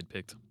there once we'd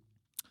picked.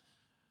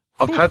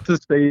 I've had to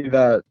see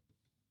that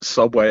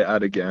Subway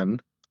ad again.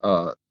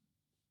 Probably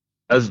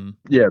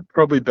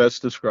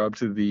best described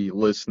to the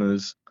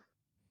listeners.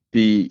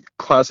 The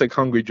classic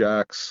Hungry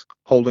Jacks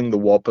holding the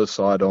Whopper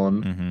side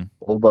on,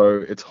 although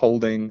it's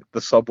holding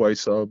the Subway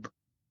sub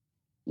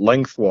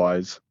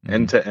lengthwise,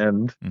 end to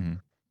end.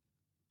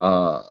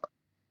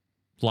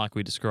 Like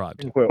we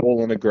described. I think we're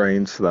all in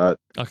agreement to that.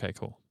 Okay,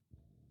 cool.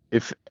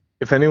 If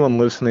anyone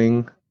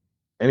listening,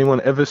 anyone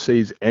ever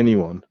sees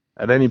anyone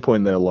at any point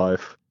in their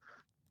life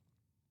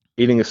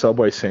eating a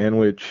Subway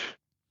sandwich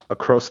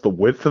across the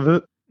width of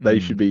it, they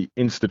should be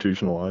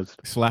institutionalized.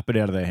 Slap it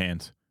out of their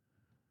hands.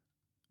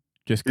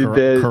 Just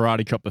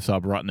karate chop the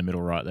sub right in the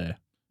middle right there.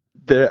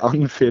 They're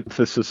unfit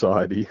for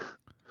society.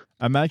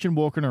 Imagine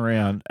walking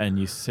around and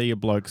you see a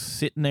bloke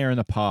sitting there in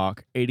the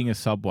park eating a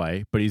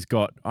Subway, but he's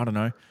got, I don't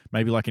know,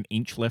 maybe like an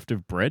inch left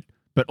of bread,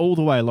 but all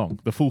the way along,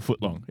 the full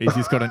foot long. He's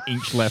just got an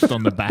inch left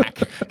on the back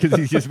because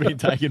he's just been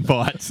taking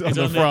bites on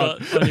the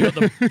front. Only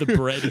got the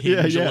bread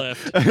hinge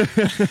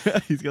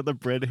left. He's got the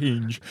bread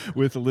hinge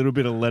with a little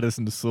bit of lettuce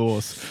and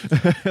sauce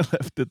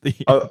left at the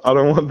end. I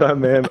don't want that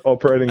man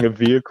operating a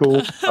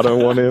vehicle. I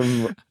don't want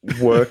him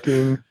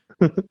working.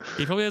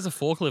 He probably has a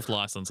forklift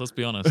license, let's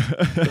be honest.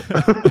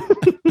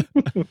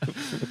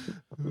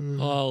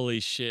 Holy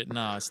shit.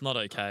 No, it's not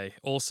okay.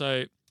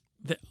 Also,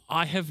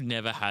 I have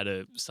never had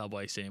a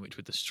Subway sandwich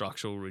with the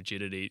structural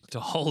rigidity to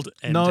hold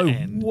end to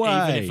end. Way.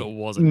 Even if it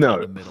wasn't in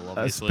the middle,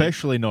 obviously.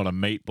 Especially not a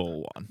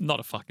meatball one. Not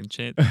a fucking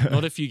chance.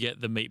 Not if you get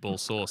the meatball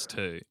sauce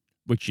too.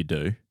 Which you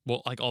do.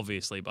 Well, like,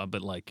 obviously,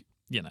 but like,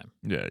 you know.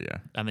 Yeah.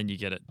 And then you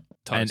get it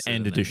toasted.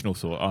 And additional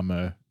sauce. I'm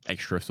a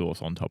extra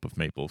sauce on top of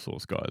meatball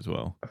sauce guy as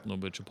well. A little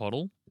bit of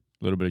chipotle.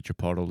 A little bit of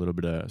chipotle, a little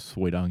bit of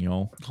sweet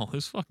onion. Oh,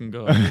 this fucking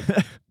guy.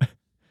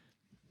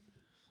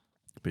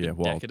 But yeah,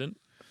 wild. Decadent.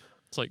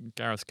 It's like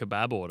Gareth's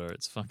kebab order.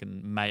 It's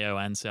fucking mayo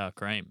and sour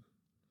cream.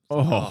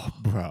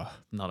 Bruh.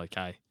 Not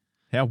okay.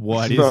 How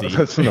white is he?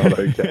 That's not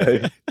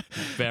okay.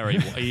 Very.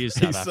 He is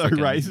South He's so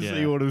African. racist. Yeah.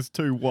 He orders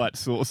 2 white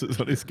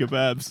sauces on his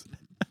kebabs.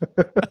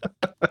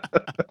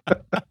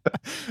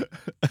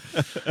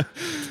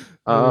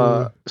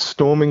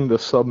 Storming the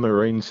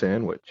submarine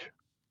sandwich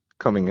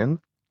coming in.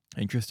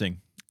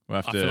 Interesting.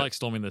 I feel like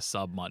storming the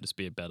sub might just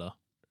be a better.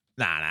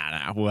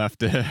 Nah. We'll have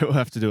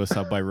to do a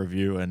Subway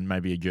review and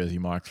maybe a Jersey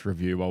Mike's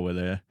review while we're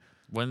there.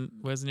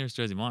 Where's the nearest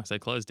Jersey Mike's? They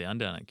closed down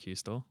at Q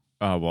Store.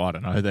 Oh well, I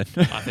don't know then.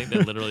 I think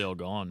they're literally all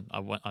gone.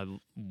 I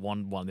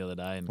won one the other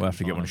day, and We'll have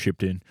to get one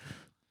shipped in.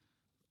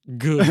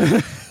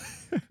 Good.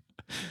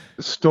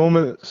 Storm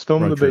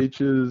the trip.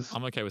 Beaches.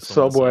 I'm okay with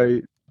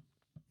Subway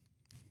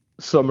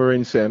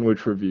submarine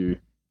sandwich review.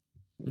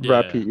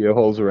 Wrap your ear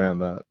holes around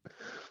that.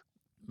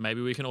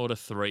 Maybe we can order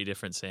 3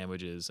 different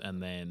sandwiches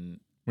and then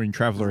We can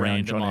travel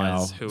around Johnny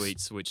randomize who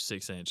eats which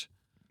 6-inch.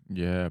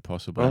 Yeah,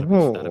 possibly.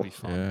 That'd be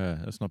fun. Yeah,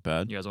 that's not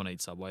bad. You guys want to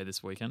eat Subway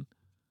this weekend?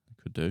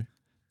 Could do.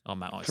 Oh,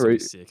 Matt might 3 be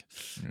sick.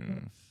 Yeah.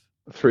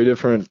 3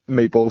 different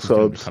meatball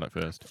subs. Cut it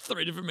first.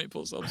 3 different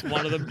meatball subs.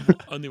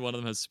 Only one of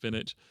them has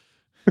spinach.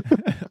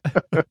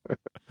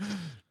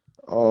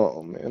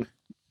 Oh man.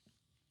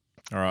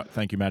 All right,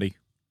 thank you, Matty.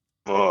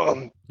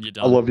 Oh, You're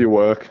done. I love your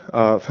work.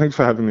 Thanks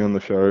for having me on the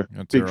show.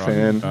 That's Big all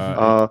right.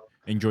 fan.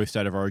 Enjoy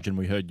State of Origin.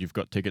 We heard you've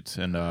got tickets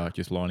and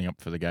just lining up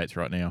for the gates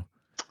right now.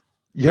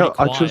 Yeah, Pretty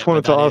quiet, I just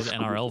wanted but to that is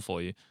ask NRL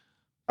for you.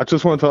 I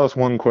just wanted to ask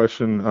one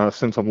question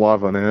since I'm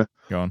live on air.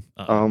 Go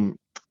on.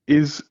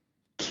 Is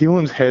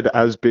Keelan's head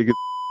as big as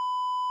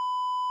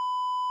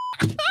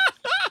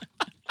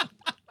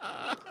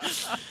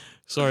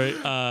Sorry, we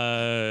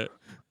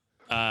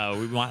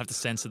might have to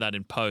censor that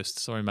in post.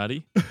 Sorry,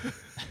 Maddie.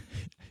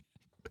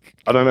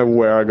 I don't know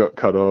where I got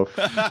cut off.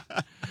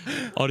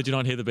 Oh, did you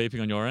not hear the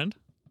beeping on your end?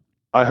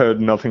 I heard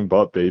nothing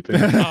but beeping.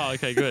 Oh,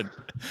 okay, good.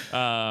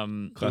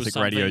 Classic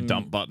radio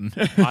dump button.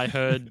 I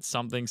heard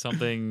something,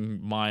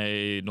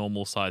 my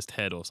normal sized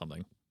head or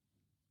something.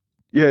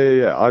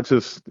 Yeah. I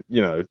just,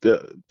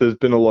 there's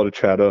been a lot of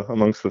chatter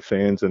amongst the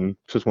fans and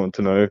just want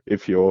to know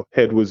if your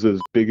head was as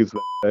big as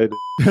that head.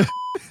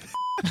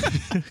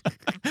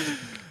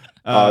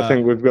 I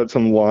think we've got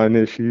some line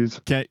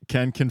issues.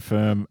 Can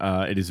confirm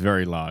it is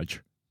very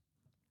large.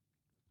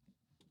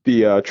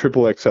 The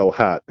triple XL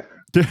hat.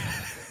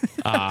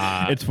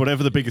 It's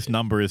whatever the biggest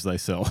number is they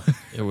sell.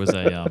 It was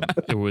a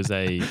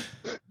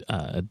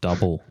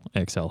double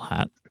XL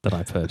hat that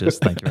I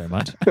purchased. Thank you very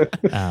much.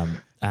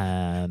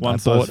 And One I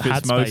size bought fits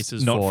hat most,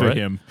 spaces not for it.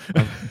 him.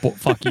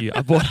 Fuck you.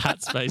 I bought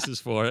hat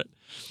spaces for it.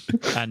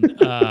 And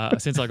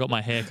since I got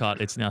my hair cut,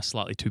 it's now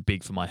slightly too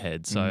big for my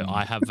head. So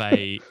I have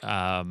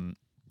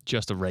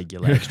just a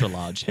regular extra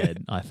large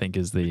head, I think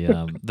is the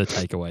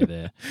takeaway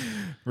there.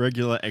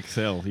 Regular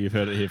XL. You've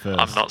heard it here first.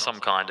 I'm not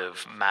some kind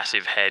of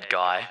massive head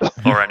guy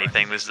or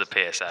anything. This is a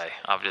PSA.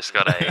 I've just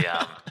got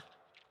a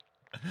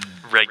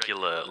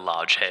regular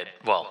large head.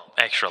 Well,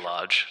 extra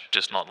large,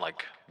 just not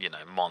like,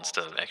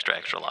 monster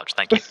extra large.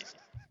 Thank you.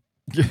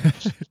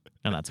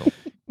 And that's all.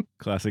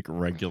 Classic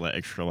regular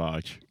extra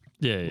large.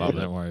 Yeah, Love it.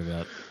 Don't worry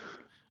about it.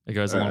 It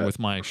goes along with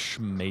my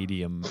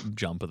medium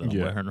jumper that I'm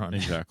wearing right now.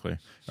 Exactly.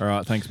 All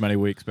right, thanks, Matty.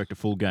 We expect a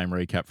full game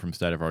recap from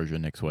State of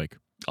Origin next week.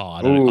 Oh,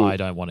 I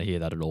don't want to hear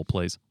that at all,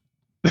 please.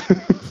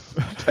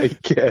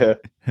 Take care.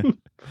 So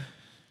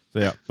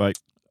yeah, bye.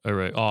 All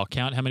right. Oh,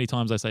 count how many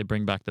times I say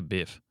bring back the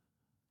Biff.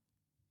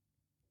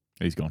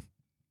 He's gone.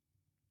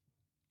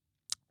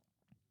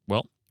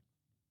 Well,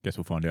 guess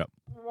we'll find out.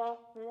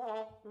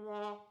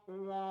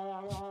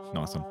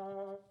 Nice one.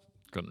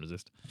 Couldn't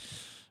resist.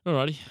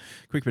 Alrighty.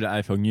 Quick bit of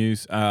AFL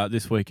news.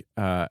 This week,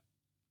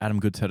 Adam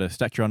Goods had a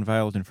statue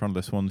unveiled in front of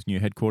the Swans' new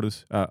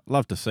headquarters.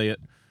 Love to see it.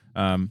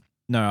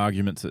 No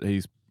arguments that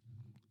he's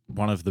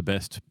one of the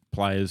best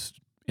players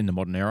in the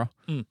modern era,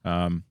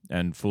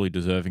 and fully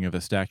deserving of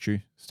a statue.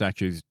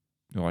 Statues,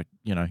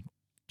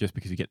 just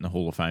because you get in the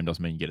Hall of Fame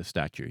doesn't mean you get a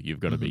statue. You've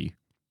got to be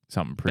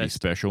something pretty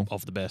special.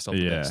 Of the best of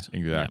the best. Yeah,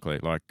 exactly.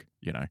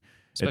 Yeah.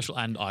 Special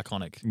and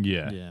iconic.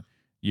 Yeah.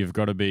 You've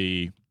got to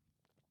be,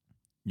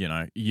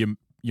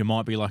 you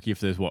might be lucky if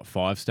there's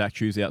 5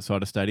 statues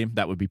outside a stadium.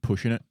 That would be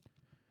pushing it.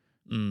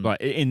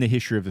 Like in the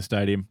history of the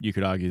stadium, you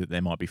could argue that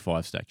there might be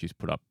 5 statues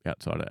put up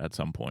outside it at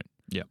some point.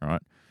 Yeah. All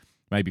right.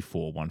 Maybe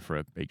 4, one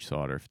for each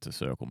side, or if it's a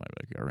circle, maybe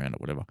they go around it,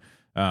 whatever.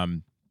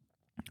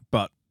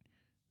 But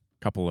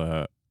a couple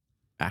of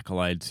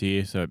accolades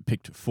here. So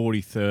picked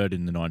 43rd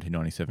in the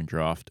 1997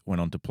 draft, went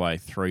on to play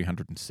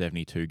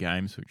 372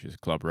 games, which is a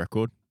club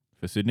record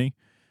for Sydney,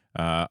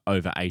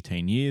 over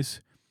 18 years,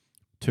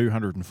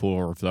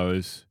 204 of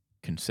those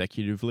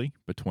consecutively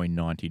between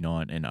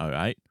 99 and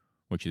 08,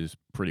 which is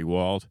pretty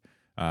wild.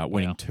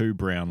 Winning 2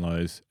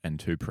 Brownlows and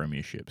 2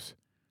 premierships.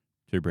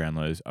 2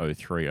 Brownlows,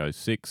 03,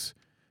 06.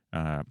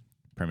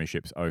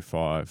 Premierships,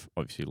 05,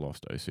 obviously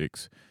lost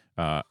 06,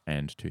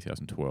 and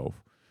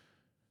 2012.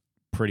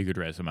 Pretty good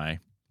resume.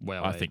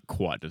 Wow. I think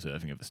quite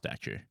deserving of a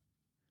statue.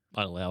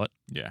 I'd allow it.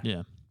 Yeah.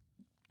 Yeah.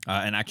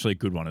 And actually a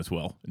good one as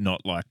well.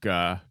 Not like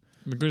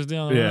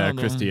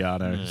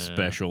Cristiano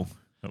special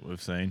that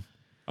we've seen.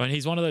 I mean,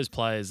 he's one of those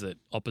players that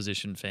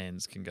opposition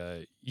fans can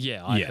go,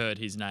 I heard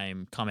his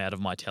name come out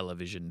of my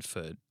television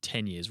for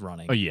 10 years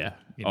running. Oh, yeah.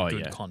 In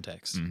good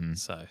context. Mm-hmm.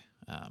 So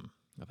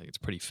I think it's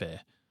pretty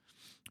fair.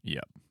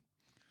 Yeah.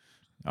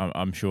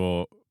 I'm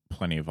sure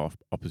plenty of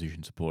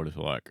opposition supporters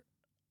were like,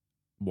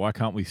 why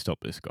can't we stop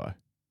this guy?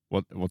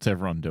 What's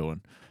everyone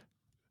doing?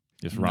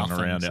 Just running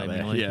around out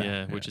there.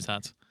 Yeah, witches'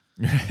 hats.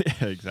 Yeah,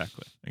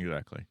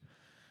 exactly.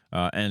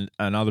 And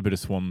another bit of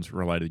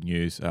Swans-related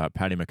news,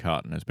 Paddy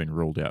McCartan has been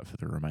ruled out for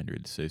the remainder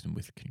of the season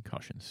with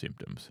concussion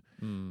symptoms.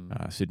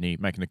 Sydney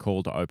making the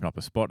call to open up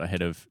a spot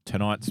ahead of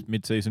tonight's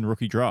mid-season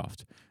rookie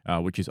draft,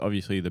 which is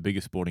obviously the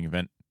biggest sporting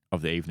event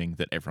of the evening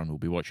that everyone will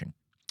be watching.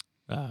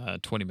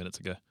 20 minutes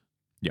ago.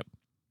 Yep.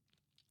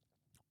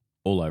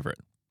 All over it.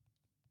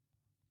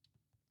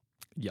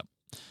 Yep.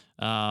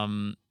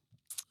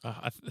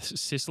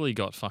 Sicily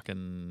got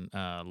fucking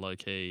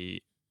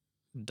low-key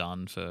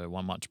done for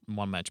one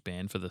match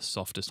ban for the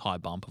softest high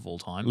bump of all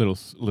time. Little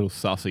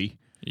sussy.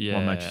 Yeah.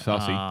 One match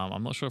sussy.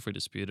 I'm not sure if we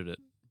disputed it,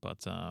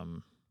 but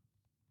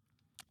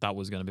that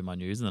was going to be my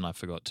news, and then I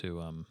forgot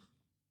to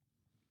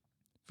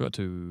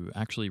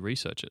actually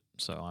research it.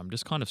 So I'm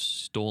just kind of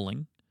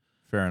stalling.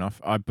 Fair enough.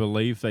 I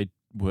believe they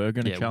were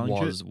going to challenge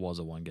it. It was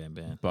a one-game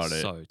ban. But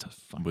so it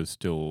was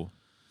still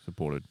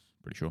supported,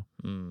 pretty sure.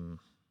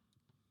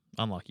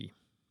 Unlucky.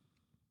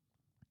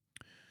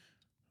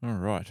 All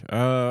right.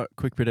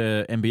 Quick bit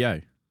of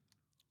NBA.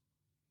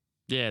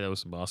 Yeah, there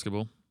was some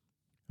basketball.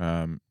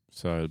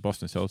 So the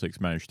Boston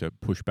Celtics managed to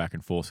push back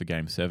and force a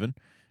Game 7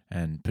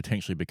 and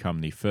potentially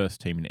become the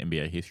first team in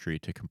NBA history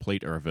to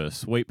complete a reverse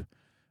sweep.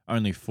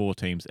 Only 4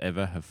 teams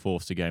ever have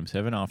forced a Game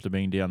 7 after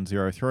being down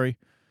 0-3.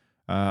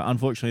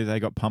 Unfortunately, they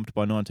got pumped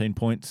by 19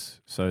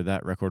 points, so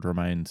that record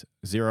remains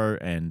 0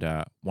 and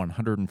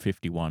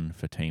 151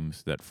 for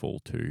teams that fall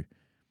to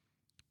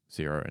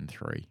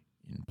 0-3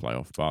 in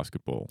playoff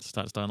basketball.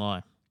 Stats don't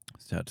lie.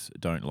 Stats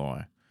don't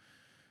lie.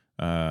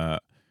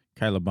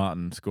 Caleb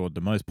Martin scored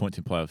the most points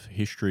in playoff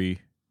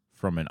history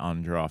from an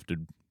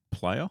undrafted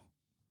player.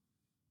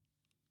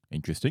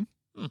 Interesting.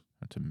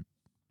 That's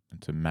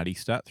a Maddie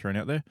stat thrown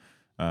out there.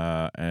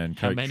 And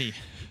How many?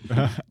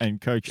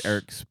 And Coach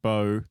Eric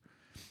Spo,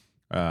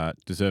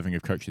 deserving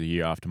of Coach of the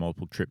Year after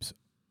multiple trips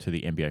to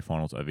the NBA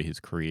Finals over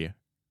his career? ?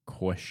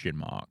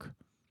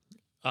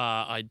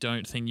 I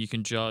don't think you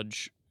can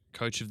judge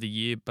Coach of the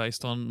Year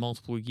based on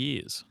multiple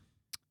years.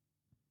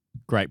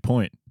 Great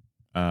point.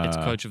 It's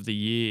Coach of the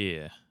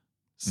Year,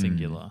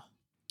 singular.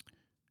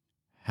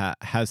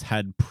 Has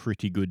had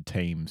pretty good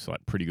teams,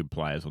 like pretty good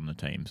players on the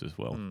teams as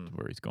well,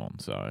 where he's gone.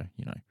 So,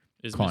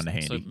 kind of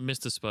handy. So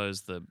Mr.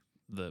 Spo's the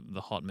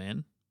hot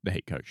man? The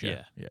head coach,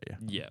 yeah.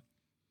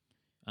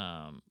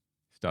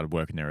 Started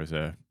working there as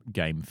a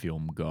game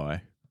film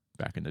guy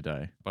back in the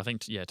day. But I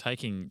think,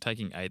 taking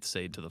 8th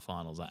seed to the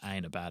finals, that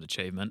ain't a bad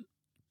achievement.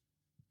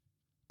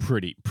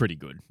 Pretty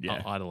good,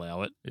 yeah. I'd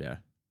allow it. Yeah,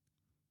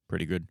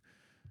 pretty good.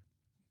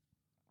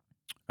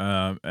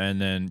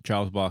 And then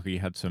Charles Barkley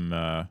had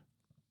some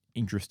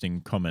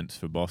interesting comments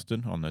for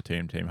Boston on the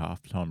team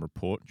halftime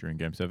report during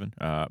Game 7.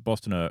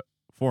 Boston are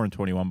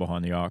 4-21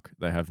 behind the arc.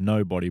 They have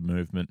no body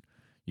movement.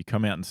 You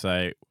come out and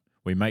say,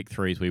 we make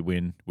threes, we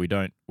win. We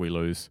don't, we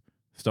lose.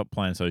 Stop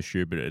playing so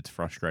stupid. It's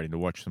frustrating to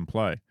watch them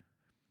play.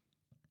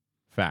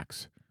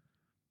 Facts.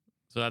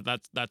 So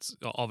that's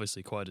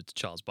obviously quoted to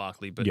Charles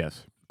Barkley, but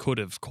yes, could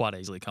have quite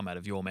easily come out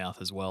of your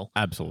mouth as well.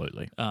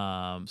 Absolutely.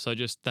 So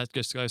that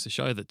just goes to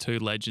show that 2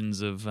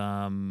 legends of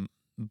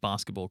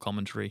basketball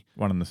commentary.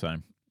 One and the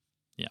same.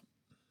 Yeah.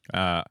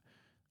 I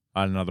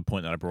had another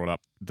point that I brought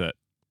up, that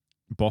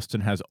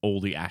Boston has all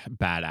the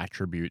bad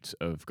attributes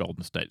of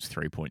Golden State's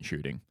 3-point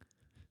shooting.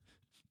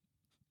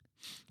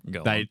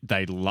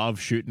 They love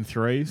shooting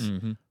threes.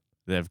 Mm-hmm.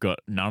 They've got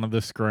none of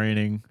the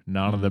screening,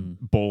 none of the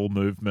ball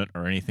movement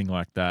or anything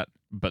like that,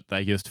 but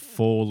they just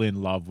fall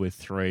in love with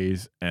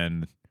threes,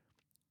 and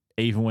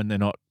even when they're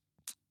not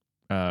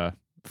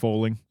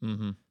falling,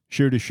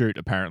 shoot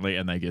apparently,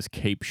 and they just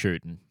keep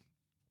shooting.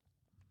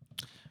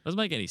 Doesn't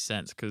make any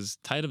sense because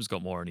Tatum's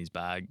got more in his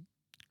bag.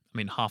 I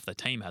mean, half the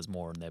team has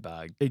more in their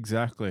bag.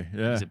 Exactly,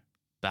 yeah. Is it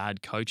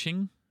bad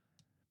coaching?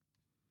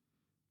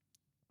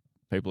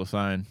 People are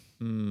saying.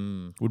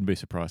 Wouldn't be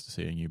surprised to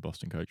see a new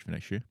Boston coach for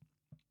next year.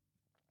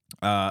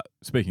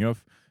 Speaking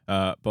of,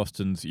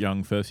 Boston's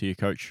young first-year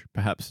coach,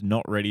 perhaps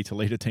not ready to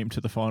lead a team to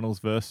the finals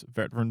versus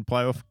veteran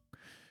playoff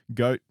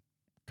GOAT,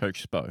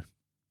 Coach Spo.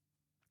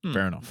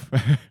 Fair enough.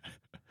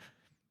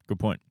 Good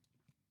point.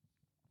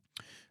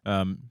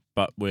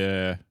 But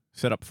we're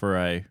set up for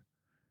a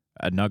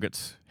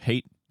Nuggets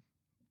Heat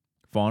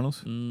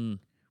finals, which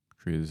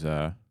is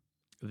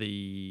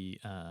the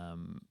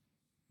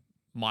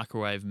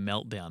microwave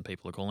meltdown,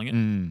 people are calling it.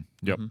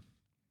 Yep.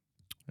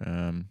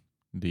 I'm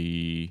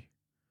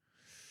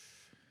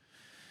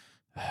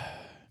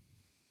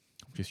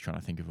just trying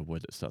to think of a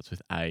word that starts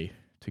with A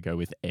to go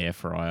with air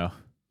fryer.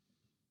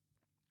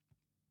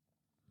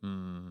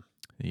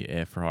 The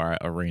air fryer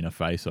arena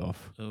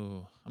face-off.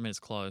 Oh, I mean, it's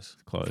close.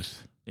 It's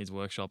close. Needs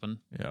workshopping.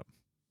 Yep.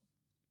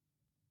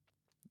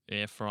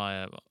 Air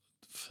fryer.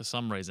 For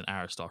some reason,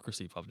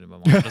 aristocracy popped into my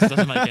mind. It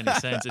doesn't make any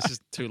sense. It's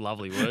just two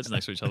lovely words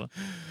next to each other.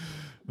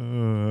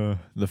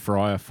 The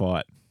fryer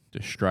fight,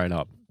 just straight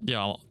up.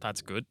 Yeah,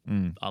 that's good.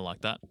 I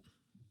like that.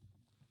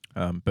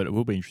 But it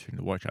will be interesting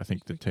to watch. I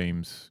think the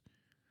teams,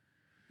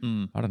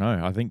 I don't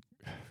know. I think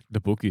the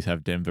bookies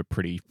have Denver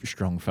pretty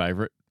strong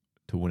favourite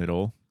to win it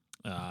all.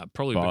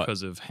 Probably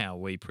because of how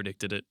we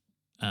predicted it.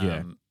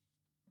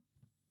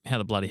 How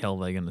the bloody hell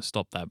are they going to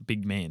stop that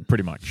big man?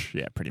 Pretty much,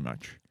 yeah, pretty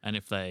much. And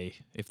if they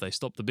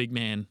stop the big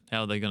man,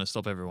 how are they going to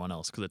stop everyone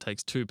else? Because it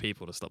takes two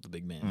people to stop the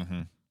big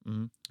man.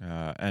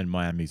 And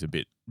Miami's a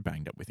bit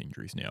banged up with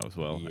injuries now as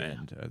well. Yeah.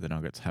 And the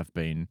Nuggets have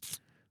been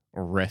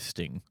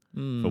resting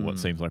for what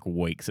seems like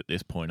weeks at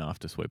this point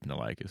after sweeping the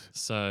Lakers.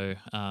 So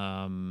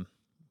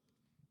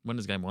when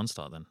does game 1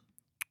 start then?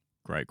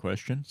 Great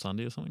question.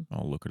 Sunday or something?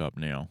 I'll look it up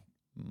now.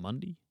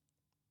 Monday?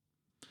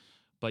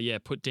 But yeah,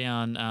 put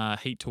down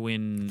Heat to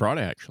win.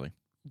 Friday, actually.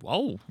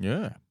 Whoa.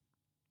 Yeah.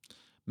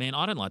 Man,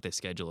 I don't like their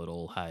schedule at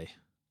all, hey.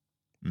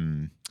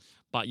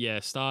 But yeah,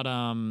 start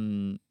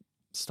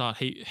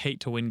Heat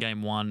to win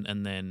game 1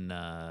 and then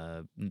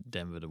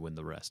Denver to win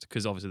the rest.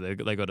 Because obviously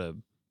they got to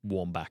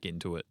warm back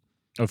into it.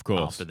 Of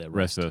course. After their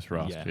rest rest. versus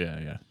rust. Yeah.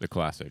 Yeah. The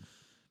classic.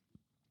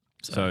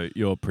 So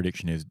your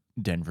prediction is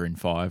Denver in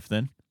 5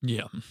 then?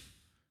 Yeah.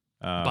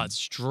 But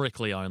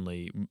strictly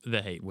only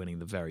the Heat winning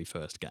the very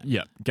first game.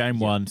 Yeah. Game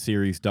 1,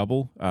 series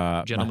double.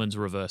 Gentleman's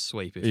reverse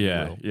sweep, if you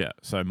will. Yeah.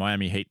 So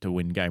Miami Heat to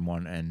win game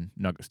 1 and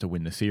Nuggets to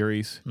win the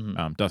series.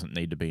 Doesn't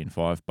need to be in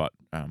 5, but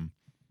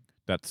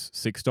that's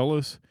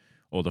 $6.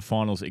 Or the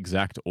finals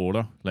exact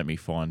order. Let me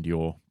find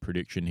your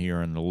prediction here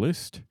on the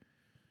list.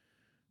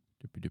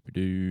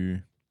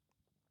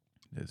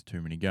 There's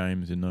too many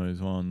games in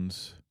those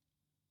ones.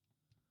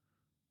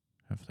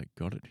 Have they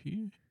got it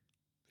here?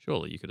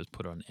 Surely you could just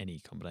put on any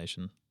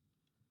combination.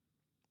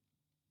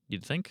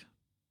 You'd think.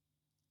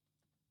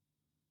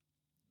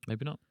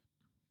 Maybe not.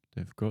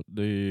 They've got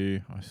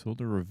I saw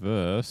the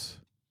reverse.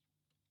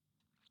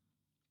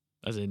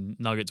 As in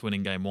Nuggets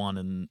winning game 1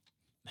 and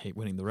Heat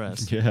winning the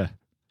rest. Yeah.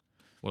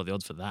 What are the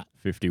odds for that?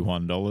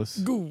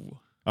 $51. Go.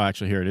 Oh,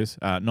 actually, here it is.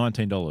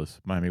 $19.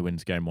 Miami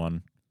wins game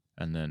 1.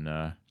 And then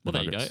well,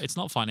 there you go. It's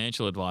not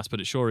financial advice,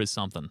 but it sure is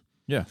something.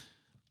 Yeah.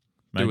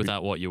 Do with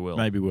that what you will.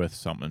 Maybe worth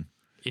something.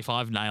 If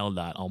I've nailed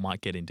that, I might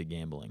get into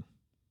gambling.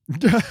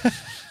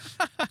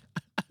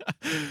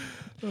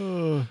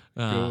 Oh,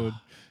 God.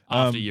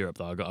 After Europe,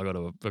 though, I got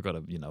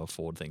to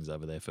afford things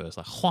over there first,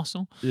 like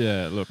croissant.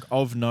 Yeah, look,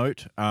 of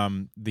note,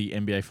 the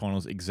NBA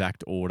Finals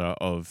exact order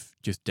of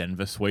just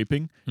Denver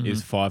sweeping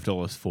is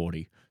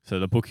 $5.40. So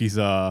the bookies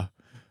are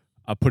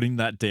putting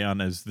that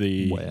down as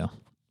the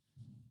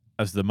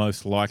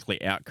most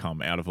likely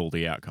outcome out of all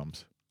the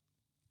outcomes.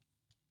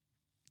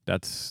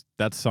 That's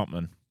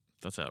something.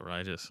 That's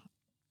outrageous.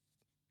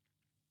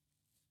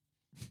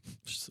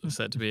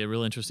 Set to be a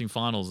real interesting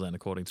finals then,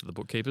 according to the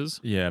bookkeepers.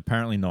 Yeah,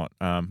 apparently not.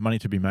 Money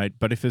to be made.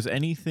 But if there's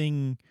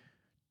anything,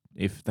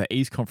 if the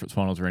East Conference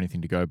Finals are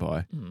anything to go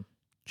by,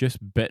 just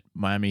bet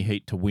Miami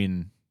Heat to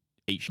win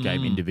each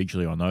game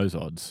individually on those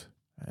odds,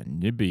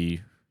 and you'd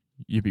be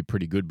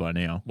pretty good by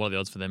now. What are the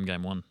odds for them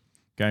game 1?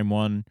 Game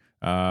 1,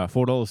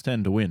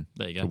 $4.10 to win.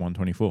 There you go. For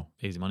 124.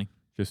 Easy money.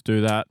 Just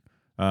do that.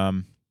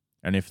 And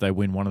if they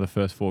win one of the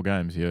first 4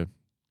 games, you're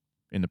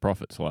in the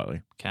profit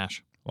slightly.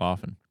 Cash.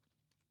 Laughing.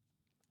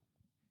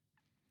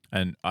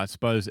 And I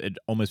suppose it'd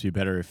almost be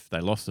better if they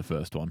lost the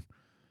first one.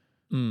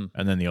 And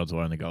then the odds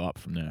will only go up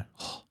from there.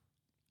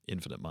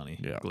 Infinite money.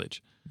 Yeah.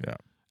 Glitch. Yeah.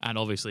 And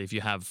obviously, if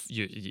you have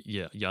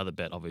your other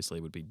bet,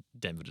 obviously would be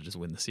Denver to just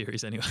win the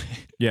series anyway.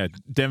 Yeah,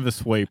 Denver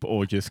sweep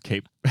or just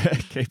keep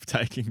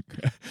taking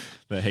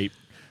the Heat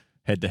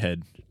head to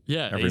head.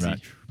 Yeah, every easy.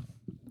 match.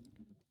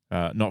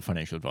 Not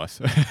financial advice.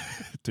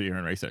 Do your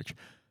own research.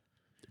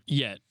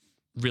 Yeah,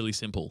 really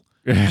simple.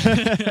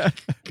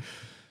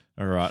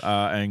 All right,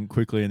 and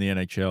quickly in the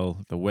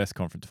NHL, the West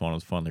Conference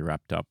Finals finally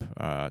wrapped up.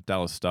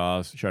 Dallas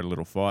Stars showed a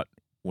little fight,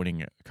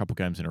 winning a couple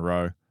games in a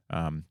row,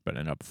 but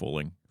ended up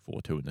falling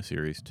 4-2 in the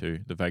series to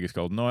the Vegas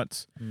Golden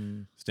Knights.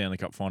 Stanley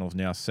Cup Finals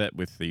now set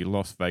with the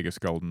Las Vegas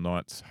Golden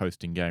Knights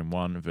hosting Game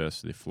 1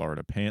 versus the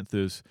Florida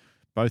Panthers.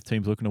 Both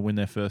teams looking to win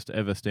their first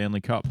ever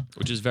Stanley Cup.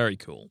 Which is very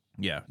cool.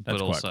 Yeah,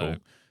 that's quite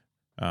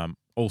cool.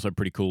 Also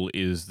pretty cool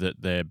is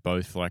that they're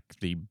both like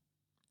the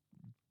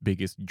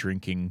biggest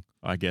drinking,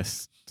 I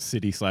guess,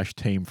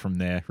 city/team from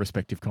their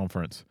respective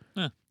conference.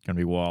 Going to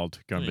be wild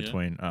going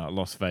between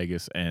Las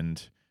Vegas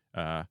and,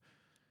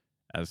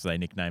 as they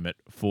nickname it,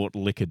 Fort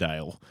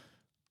Lickerdale.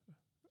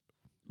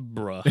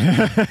 Bruh.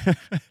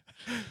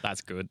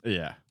 That's good.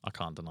 Yeah. I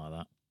can't deny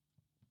that.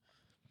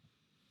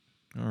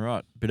 All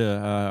right. Bit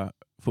of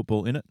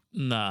football in it?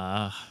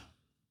 Nah.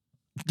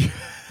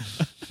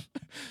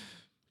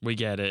 We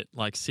get it.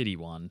 Like City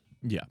won.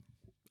 Yeah.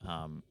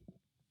 And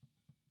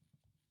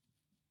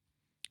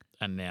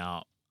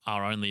now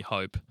our only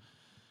hope.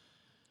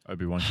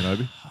 Obi-Wan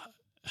Kenobi?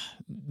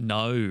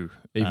 No.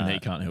 Even he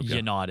can't help you.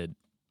 United.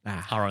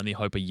 Our only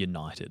hope are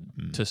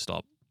United to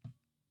stop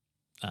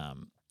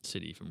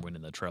City from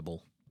winning the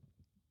treble.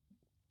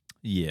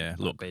 Yeah,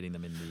 Not beating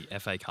them in the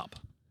FA Cup.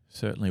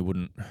 Certainly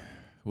wouldn't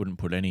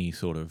put any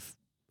sort of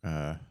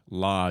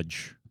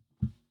large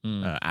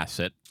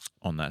asset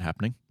on that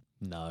happening.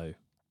 No.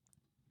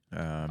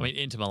 I mean,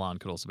 Inter Milan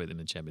could also beat them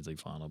in the Champions League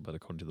final, but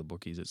according to the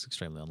bookies, it's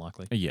extremely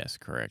unlikely. Yes,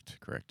 correct.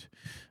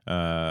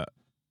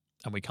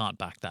 And we can't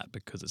back that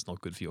because it's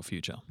not good for your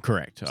future.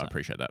 Correct. So, I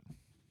appreciate that.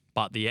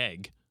 But the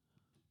egg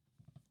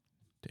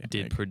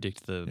did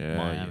predict the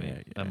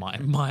Miami. Yeah.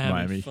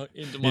 Miami.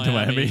 Into Miami.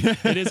 Miami.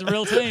 It is a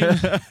real team.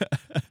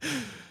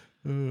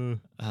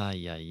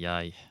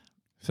 Ay.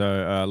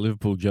 So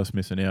Liverpool just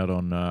missing out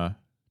on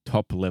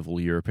top-level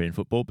European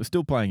football, but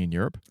still playing in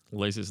Europe. At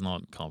least it's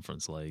not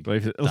Conference League.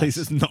 At least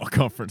it's not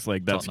Conference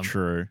League. That's Tottenham.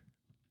 true.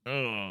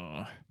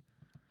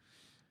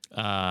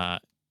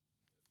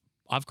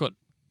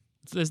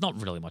 There's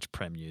not really much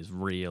Prem news,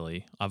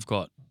 really. I've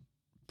got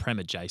Prem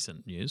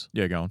adjacent news.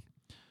 Yeah, go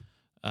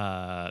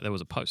on. There was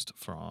a post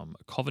from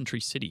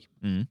Coventry City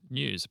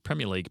News.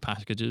 Premier League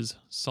packages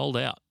sold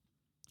out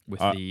with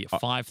the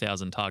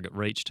 5,000 target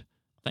reached.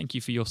 Thank you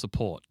for your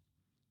support.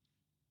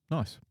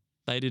 Nice.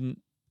 They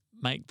didn't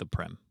make the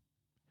Prem.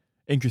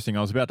 Interesting.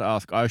 I was about to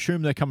ask. I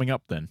assume they're coming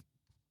up then.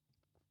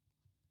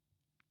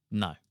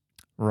 No.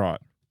 Right.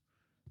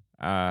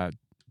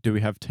 Do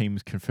we have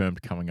teams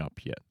confirmed coming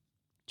up yet?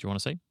 Do you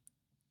want to see?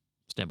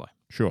 Stand by.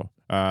 Sure.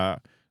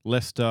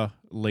 Leicester,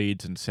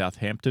 Leeds, and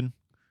Southampton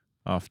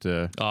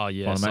after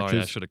final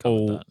matches, I should have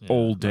covered that. Yeah,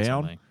 all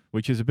down,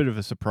 which is a bit of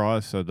a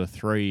surprise. So the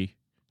three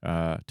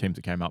teams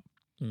that came up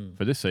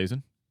for this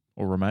season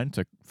will remain.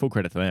 So full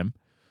credit to them.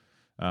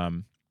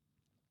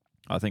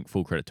 I think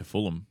full credit to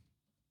Fulham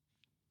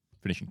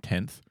finishing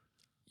 10th.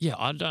 Yeah,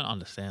 I don't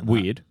understand that.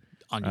 Weird.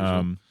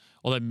 Unusual.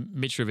 Although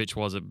Mitrovic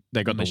was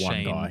they got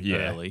machine the one guy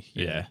early.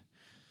 Yeah.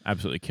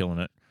 Absolutely killing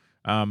it.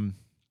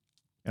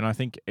 And I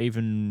think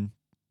even,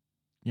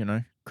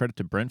 credit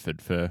to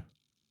Brentford for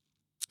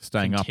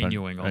staying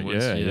continuing up.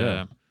 Onwards.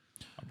 Yeah.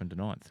 Up into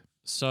 9th.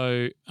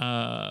 So,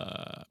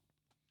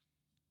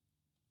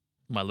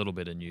 my little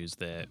bit of news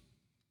there,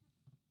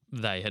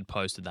 they had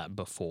posted that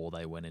before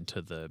they went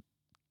into the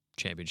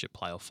Championship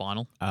playoff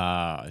final.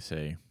 I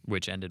see.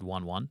 Which ended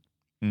 1-1.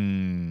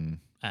 And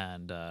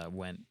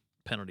went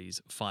penalties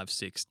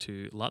 5-6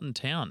 to Luton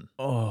Town,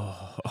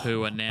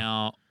 who are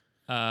now...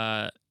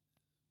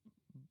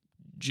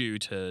 due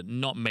to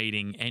not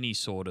meeting any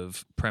sort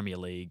of Premier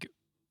League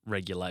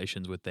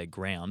regulations with their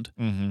ground,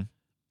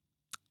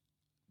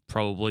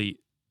 probably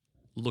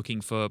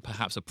looking for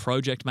perhaps a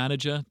project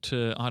manager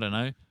to, I don't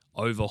know,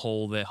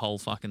 overhaul their whole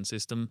fucking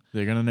system.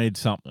 They're going to need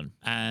something.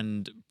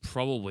 And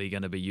probably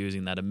going to be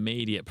using that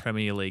immediate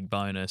Premier League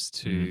bonus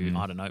to,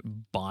 I don't know,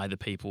 buy the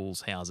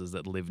people's houses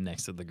that live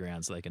next to the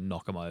ground so they can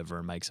knock them over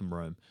and make some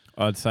room.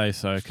 I'd say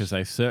so, because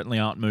they certainly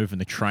aren't moving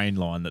the train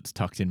line that's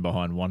tucked in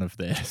behind one of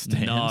their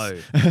stands. No.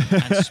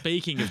 And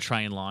speaking of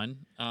train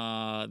line,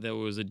 there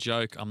was a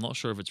joke. I'm not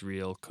sure if it's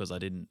real because I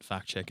didn't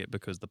fact check it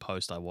because the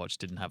post I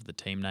watched didn't have the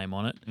team name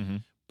on it.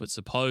 But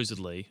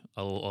supposedly,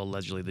 or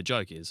allegedly, the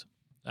joke is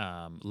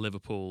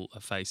Liverpool are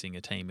facing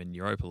a team in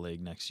Europa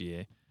League next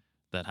year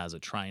that has a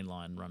train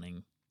line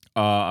running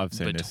I've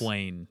seen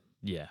between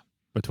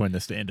the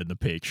stand and the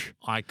pitch.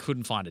 I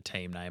couldn't find a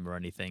team name or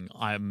anything.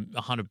 I'm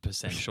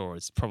 100% sure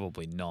it's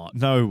probably not.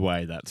 No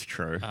way that's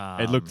true.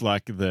 It looked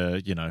like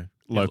the,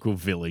 local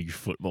village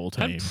football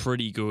team. Had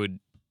pretty good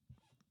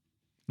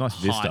nice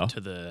vista to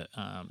the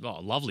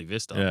lovely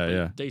vista.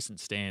 Yeah.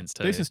 Decent stands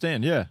too. Decent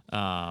stand, yeah.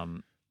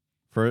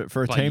 For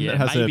a team that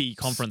has maybe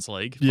Conference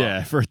League.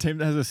 For a team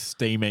that has a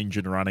steam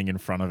engine running in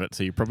front of it,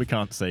 so you probably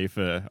can't see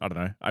for, I don't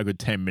know, a good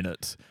 10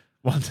 minutes.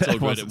 Once it's all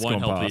good. It won't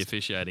help past. the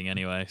officiating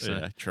anyway. So.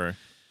 Yeah, true.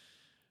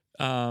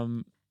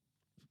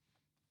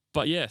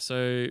 But yeah,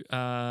 so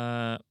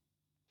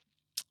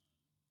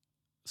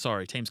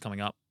sorry, teams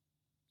coming up.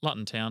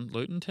 Luton Town.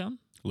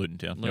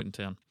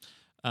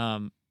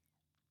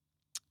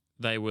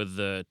 They were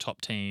the top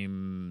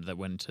team that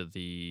went to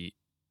the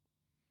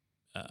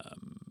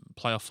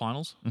playoff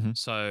finals.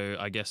 So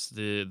I guess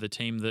the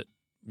team that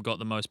got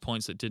the most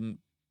points that didn't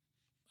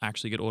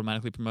actually get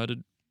automatically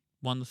promoted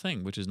won the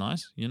thing, which is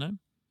nice, Well,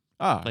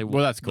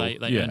 that's cool.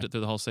 They earned it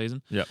through the whole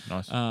season. Yep,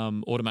 nice.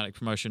 Automatic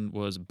promotion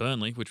was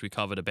Burnley, which we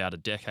covered about a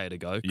decade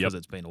ago because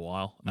it's been a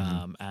while,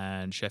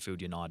 and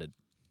Sheffield United,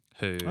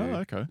 who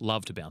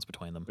love to bounce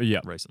between them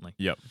recently.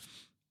 Yep.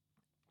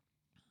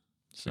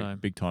 So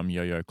big time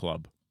yo-yo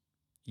club.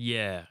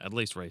 Yeah, at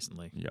least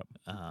recently. Yep.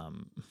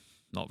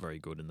 Not very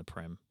good in the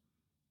Prem,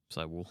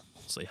 so we'll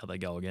see how they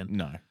go again.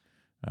 No.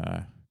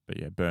 But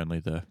yeah, Burnley,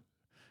 the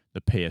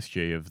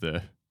PSG of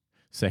the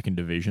second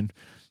division,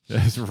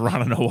 is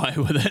running away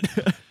with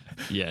it.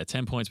 Yeah,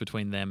 10 points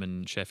between them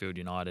and Sheffield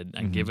United.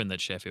 And given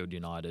that Sheffield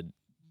United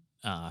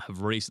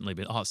have recently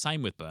been,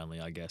 same with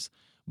Burnley, I guess,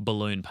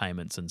 balloon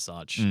payments and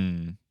such,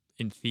 in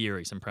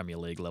theory, some Premier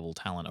League level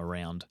talent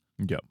around.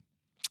 Yep.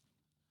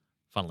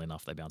 Funnily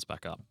enough, they bounce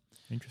back up.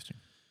 Interesting.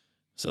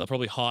 So they'll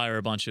probably hire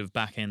a bunch of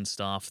back-end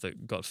staff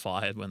that got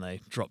fired when they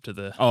dropped to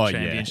the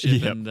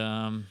championship. Yep.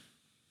 And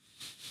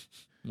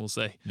we'll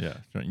see. Yeah,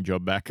 got your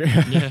job back.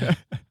 Yeah.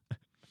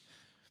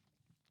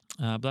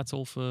 But that's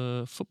all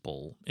for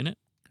football, innit?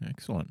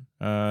 Excellent.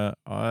 I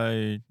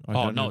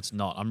don't know. It's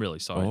not. I'm really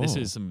sorry. This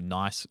Oh. is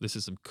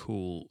some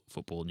cool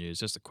football news.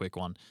 Just a quick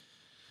one.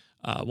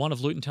 One of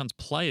Luton Town's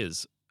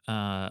players,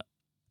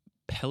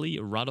 Peli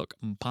Radok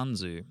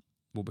Mpanzu,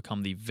 will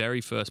become the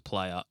very first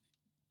player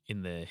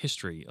in the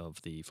history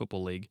of the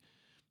Football League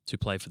to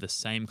play for the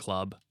same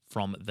club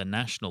from the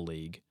National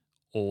League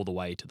all the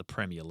way to the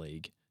Premier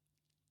League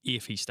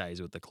if he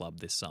stays with the club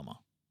this summer.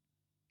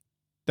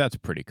 That's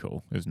pretty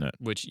cool, isn't it?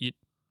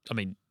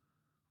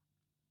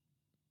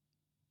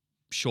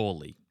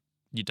 Surely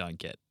you don't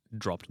get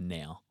dropped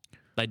now.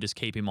 They just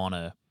keep him on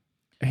a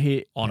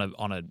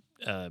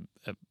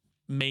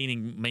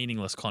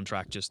meaningless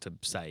contract just to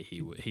say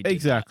he did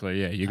exactly. that.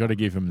 Yeah, you got to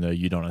give him the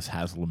Udonis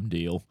Haslam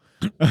deal.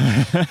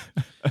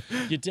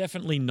 You're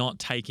definitely not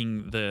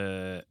taking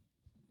the,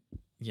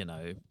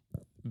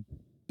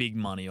 big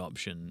money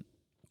option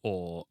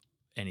or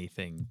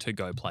anything to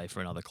go play for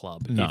another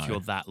club if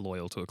you're that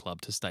loyal to a club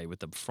to stay with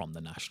them from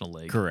the National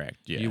League. Correct.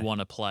 Yeah, you want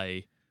to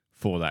play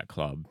for that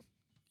club.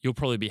 You'll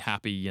probably be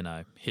happy,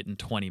 hitting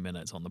 20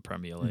 minutes on the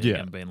Premier League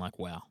and being like,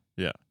 "Wow,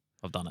 yeah,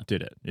 I've done it."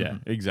 Did it? Yeah,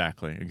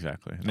 exactly.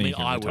 And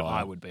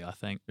I would be. I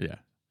think. Yeah,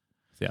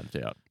 without a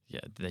doubt.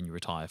 Yeah, then you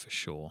retire for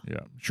sure.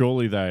 Yeah,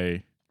 surely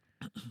they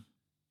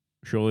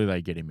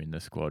get him in the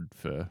squad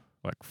for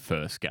like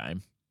first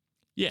game.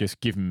 Yeah,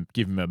 just give him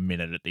a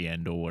minute at the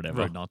end or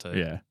whatever. Rude not to.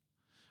 Yeah,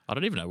 I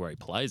don't even know where he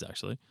plays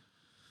actually.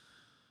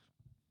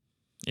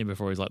 Even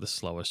before he's like the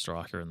slowest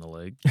striker in the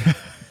league.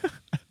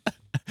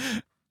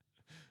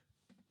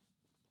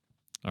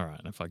 All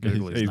right, if I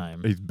Google his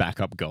name. He's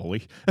backup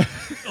goalie.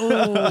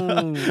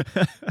 Oh!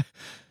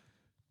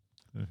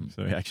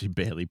 So he actually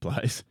barely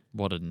plays.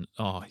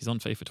 He's on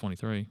FIFA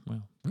 23.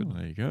 Wow. Oh,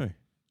 there you go.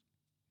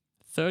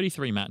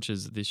 33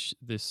 matches this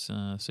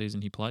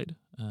season he played.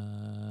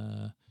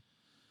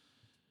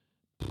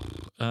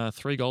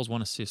 3 goals,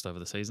 1 assist over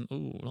the season.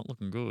 Ooh, not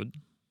looking good.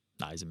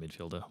 Nah, he's a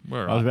midfielder.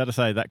 We're I was about to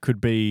say that could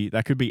be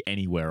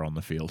anywhere on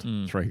the field.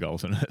 3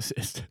 goals and an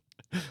assist.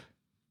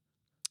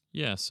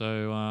 Yeah,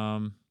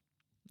 so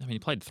he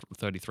played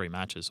 33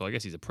 matches, so I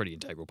guess he's a pretty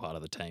integral part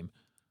of the team.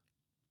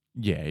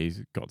 Yeah,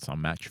 he's got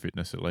some match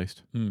fitness at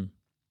least.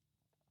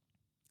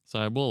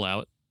 So we'll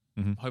allow it.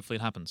 Mm-hmm. Hopefully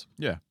it happens.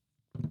 Yeah.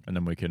 And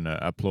then we can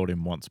applaud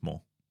him once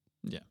more.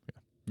 Yeah.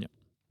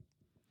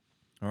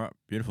 All right,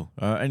 beautiful.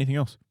 Anything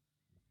else?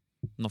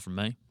 Not from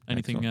me.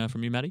 Anything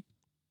from you, Maddie?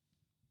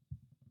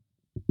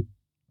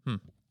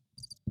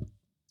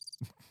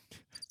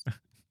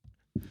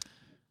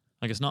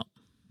 I guess not.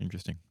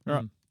 Interesting. All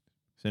right.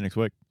 See you next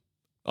week.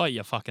 Oh,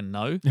 you fucking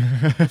know.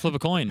 Flip a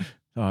coin.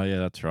 Oh, yeah,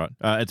 that's right.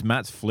 It's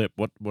Matt's flip.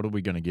 What are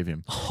we going to give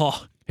him?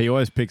 Oh. He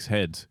always picks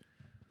heads.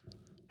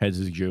 Heads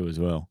is due as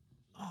well.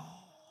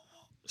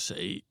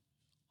 See,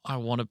 I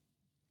want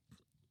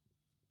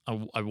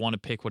to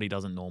pick what he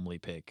doesn't normally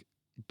pick,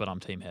 but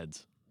I'm team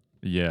heads.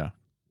 Yeah.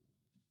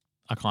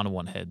 I kind of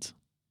want heads.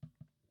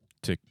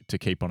 To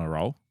keep on a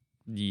roll?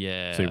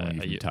 Yeah. So you want to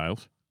give him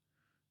tails?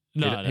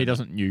 No, he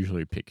doesn't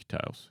usually pick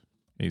tails.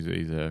 He's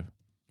a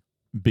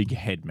big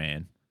head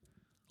man.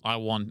 I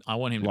want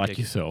him to like pick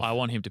yourself. I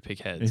want him to pick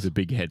heads. He's a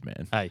big head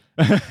man. Hey.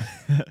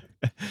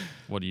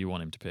 What do you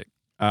want him to pick?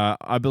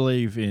 I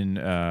believe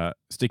in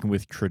sticking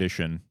with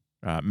tradition.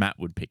 Matt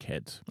would pick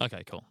heads.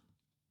 Okay, cool.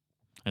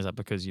 Is that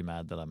because you're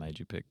mad that I made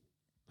you pick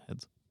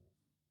heads?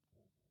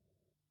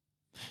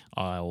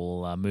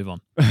 I'll move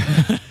on.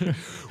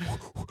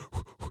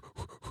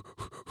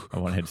 I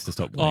want heads to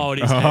stop winning. Oh, it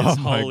is heads.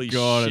 Holy my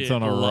God, shit. it's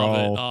on a Love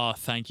roll. It. Oh,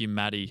 thank you,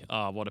 Maddie.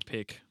 Oh, what a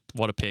pick.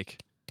 What a pick.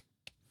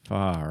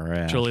 Far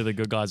out. Surely the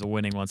good guys are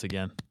winning once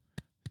again.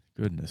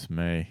 Goodness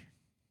me.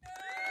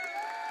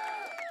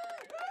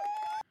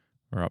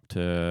 We're up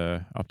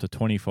to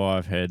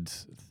 25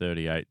 heads,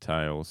 38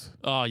 tails.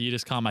 Oh, you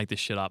just can't make this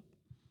shit up.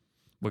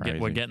 We're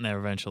getting there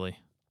eventually.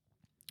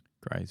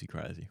 Crazy.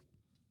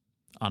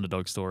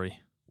 Underdog story.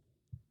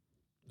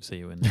 See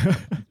you in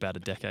about a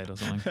decade or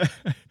something.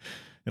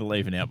 It'll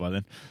even out by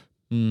then.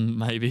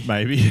 Maybe.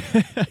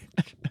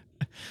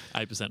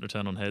 8%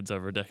 return on heads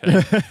over a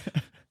decade.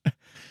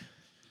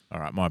 All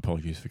right, my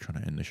apologies for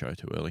trying to end the show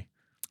too early.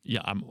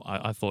 Yeah,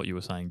 I thought you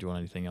were saying, do you want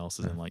anything else?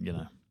 As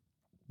in,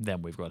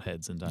 then we've got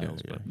heads and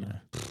tails. Yeah,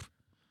 but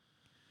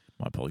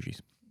my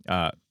apologies.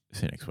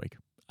 See you next week.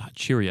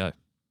 Cheerio.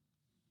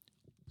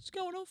 It's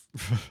going off.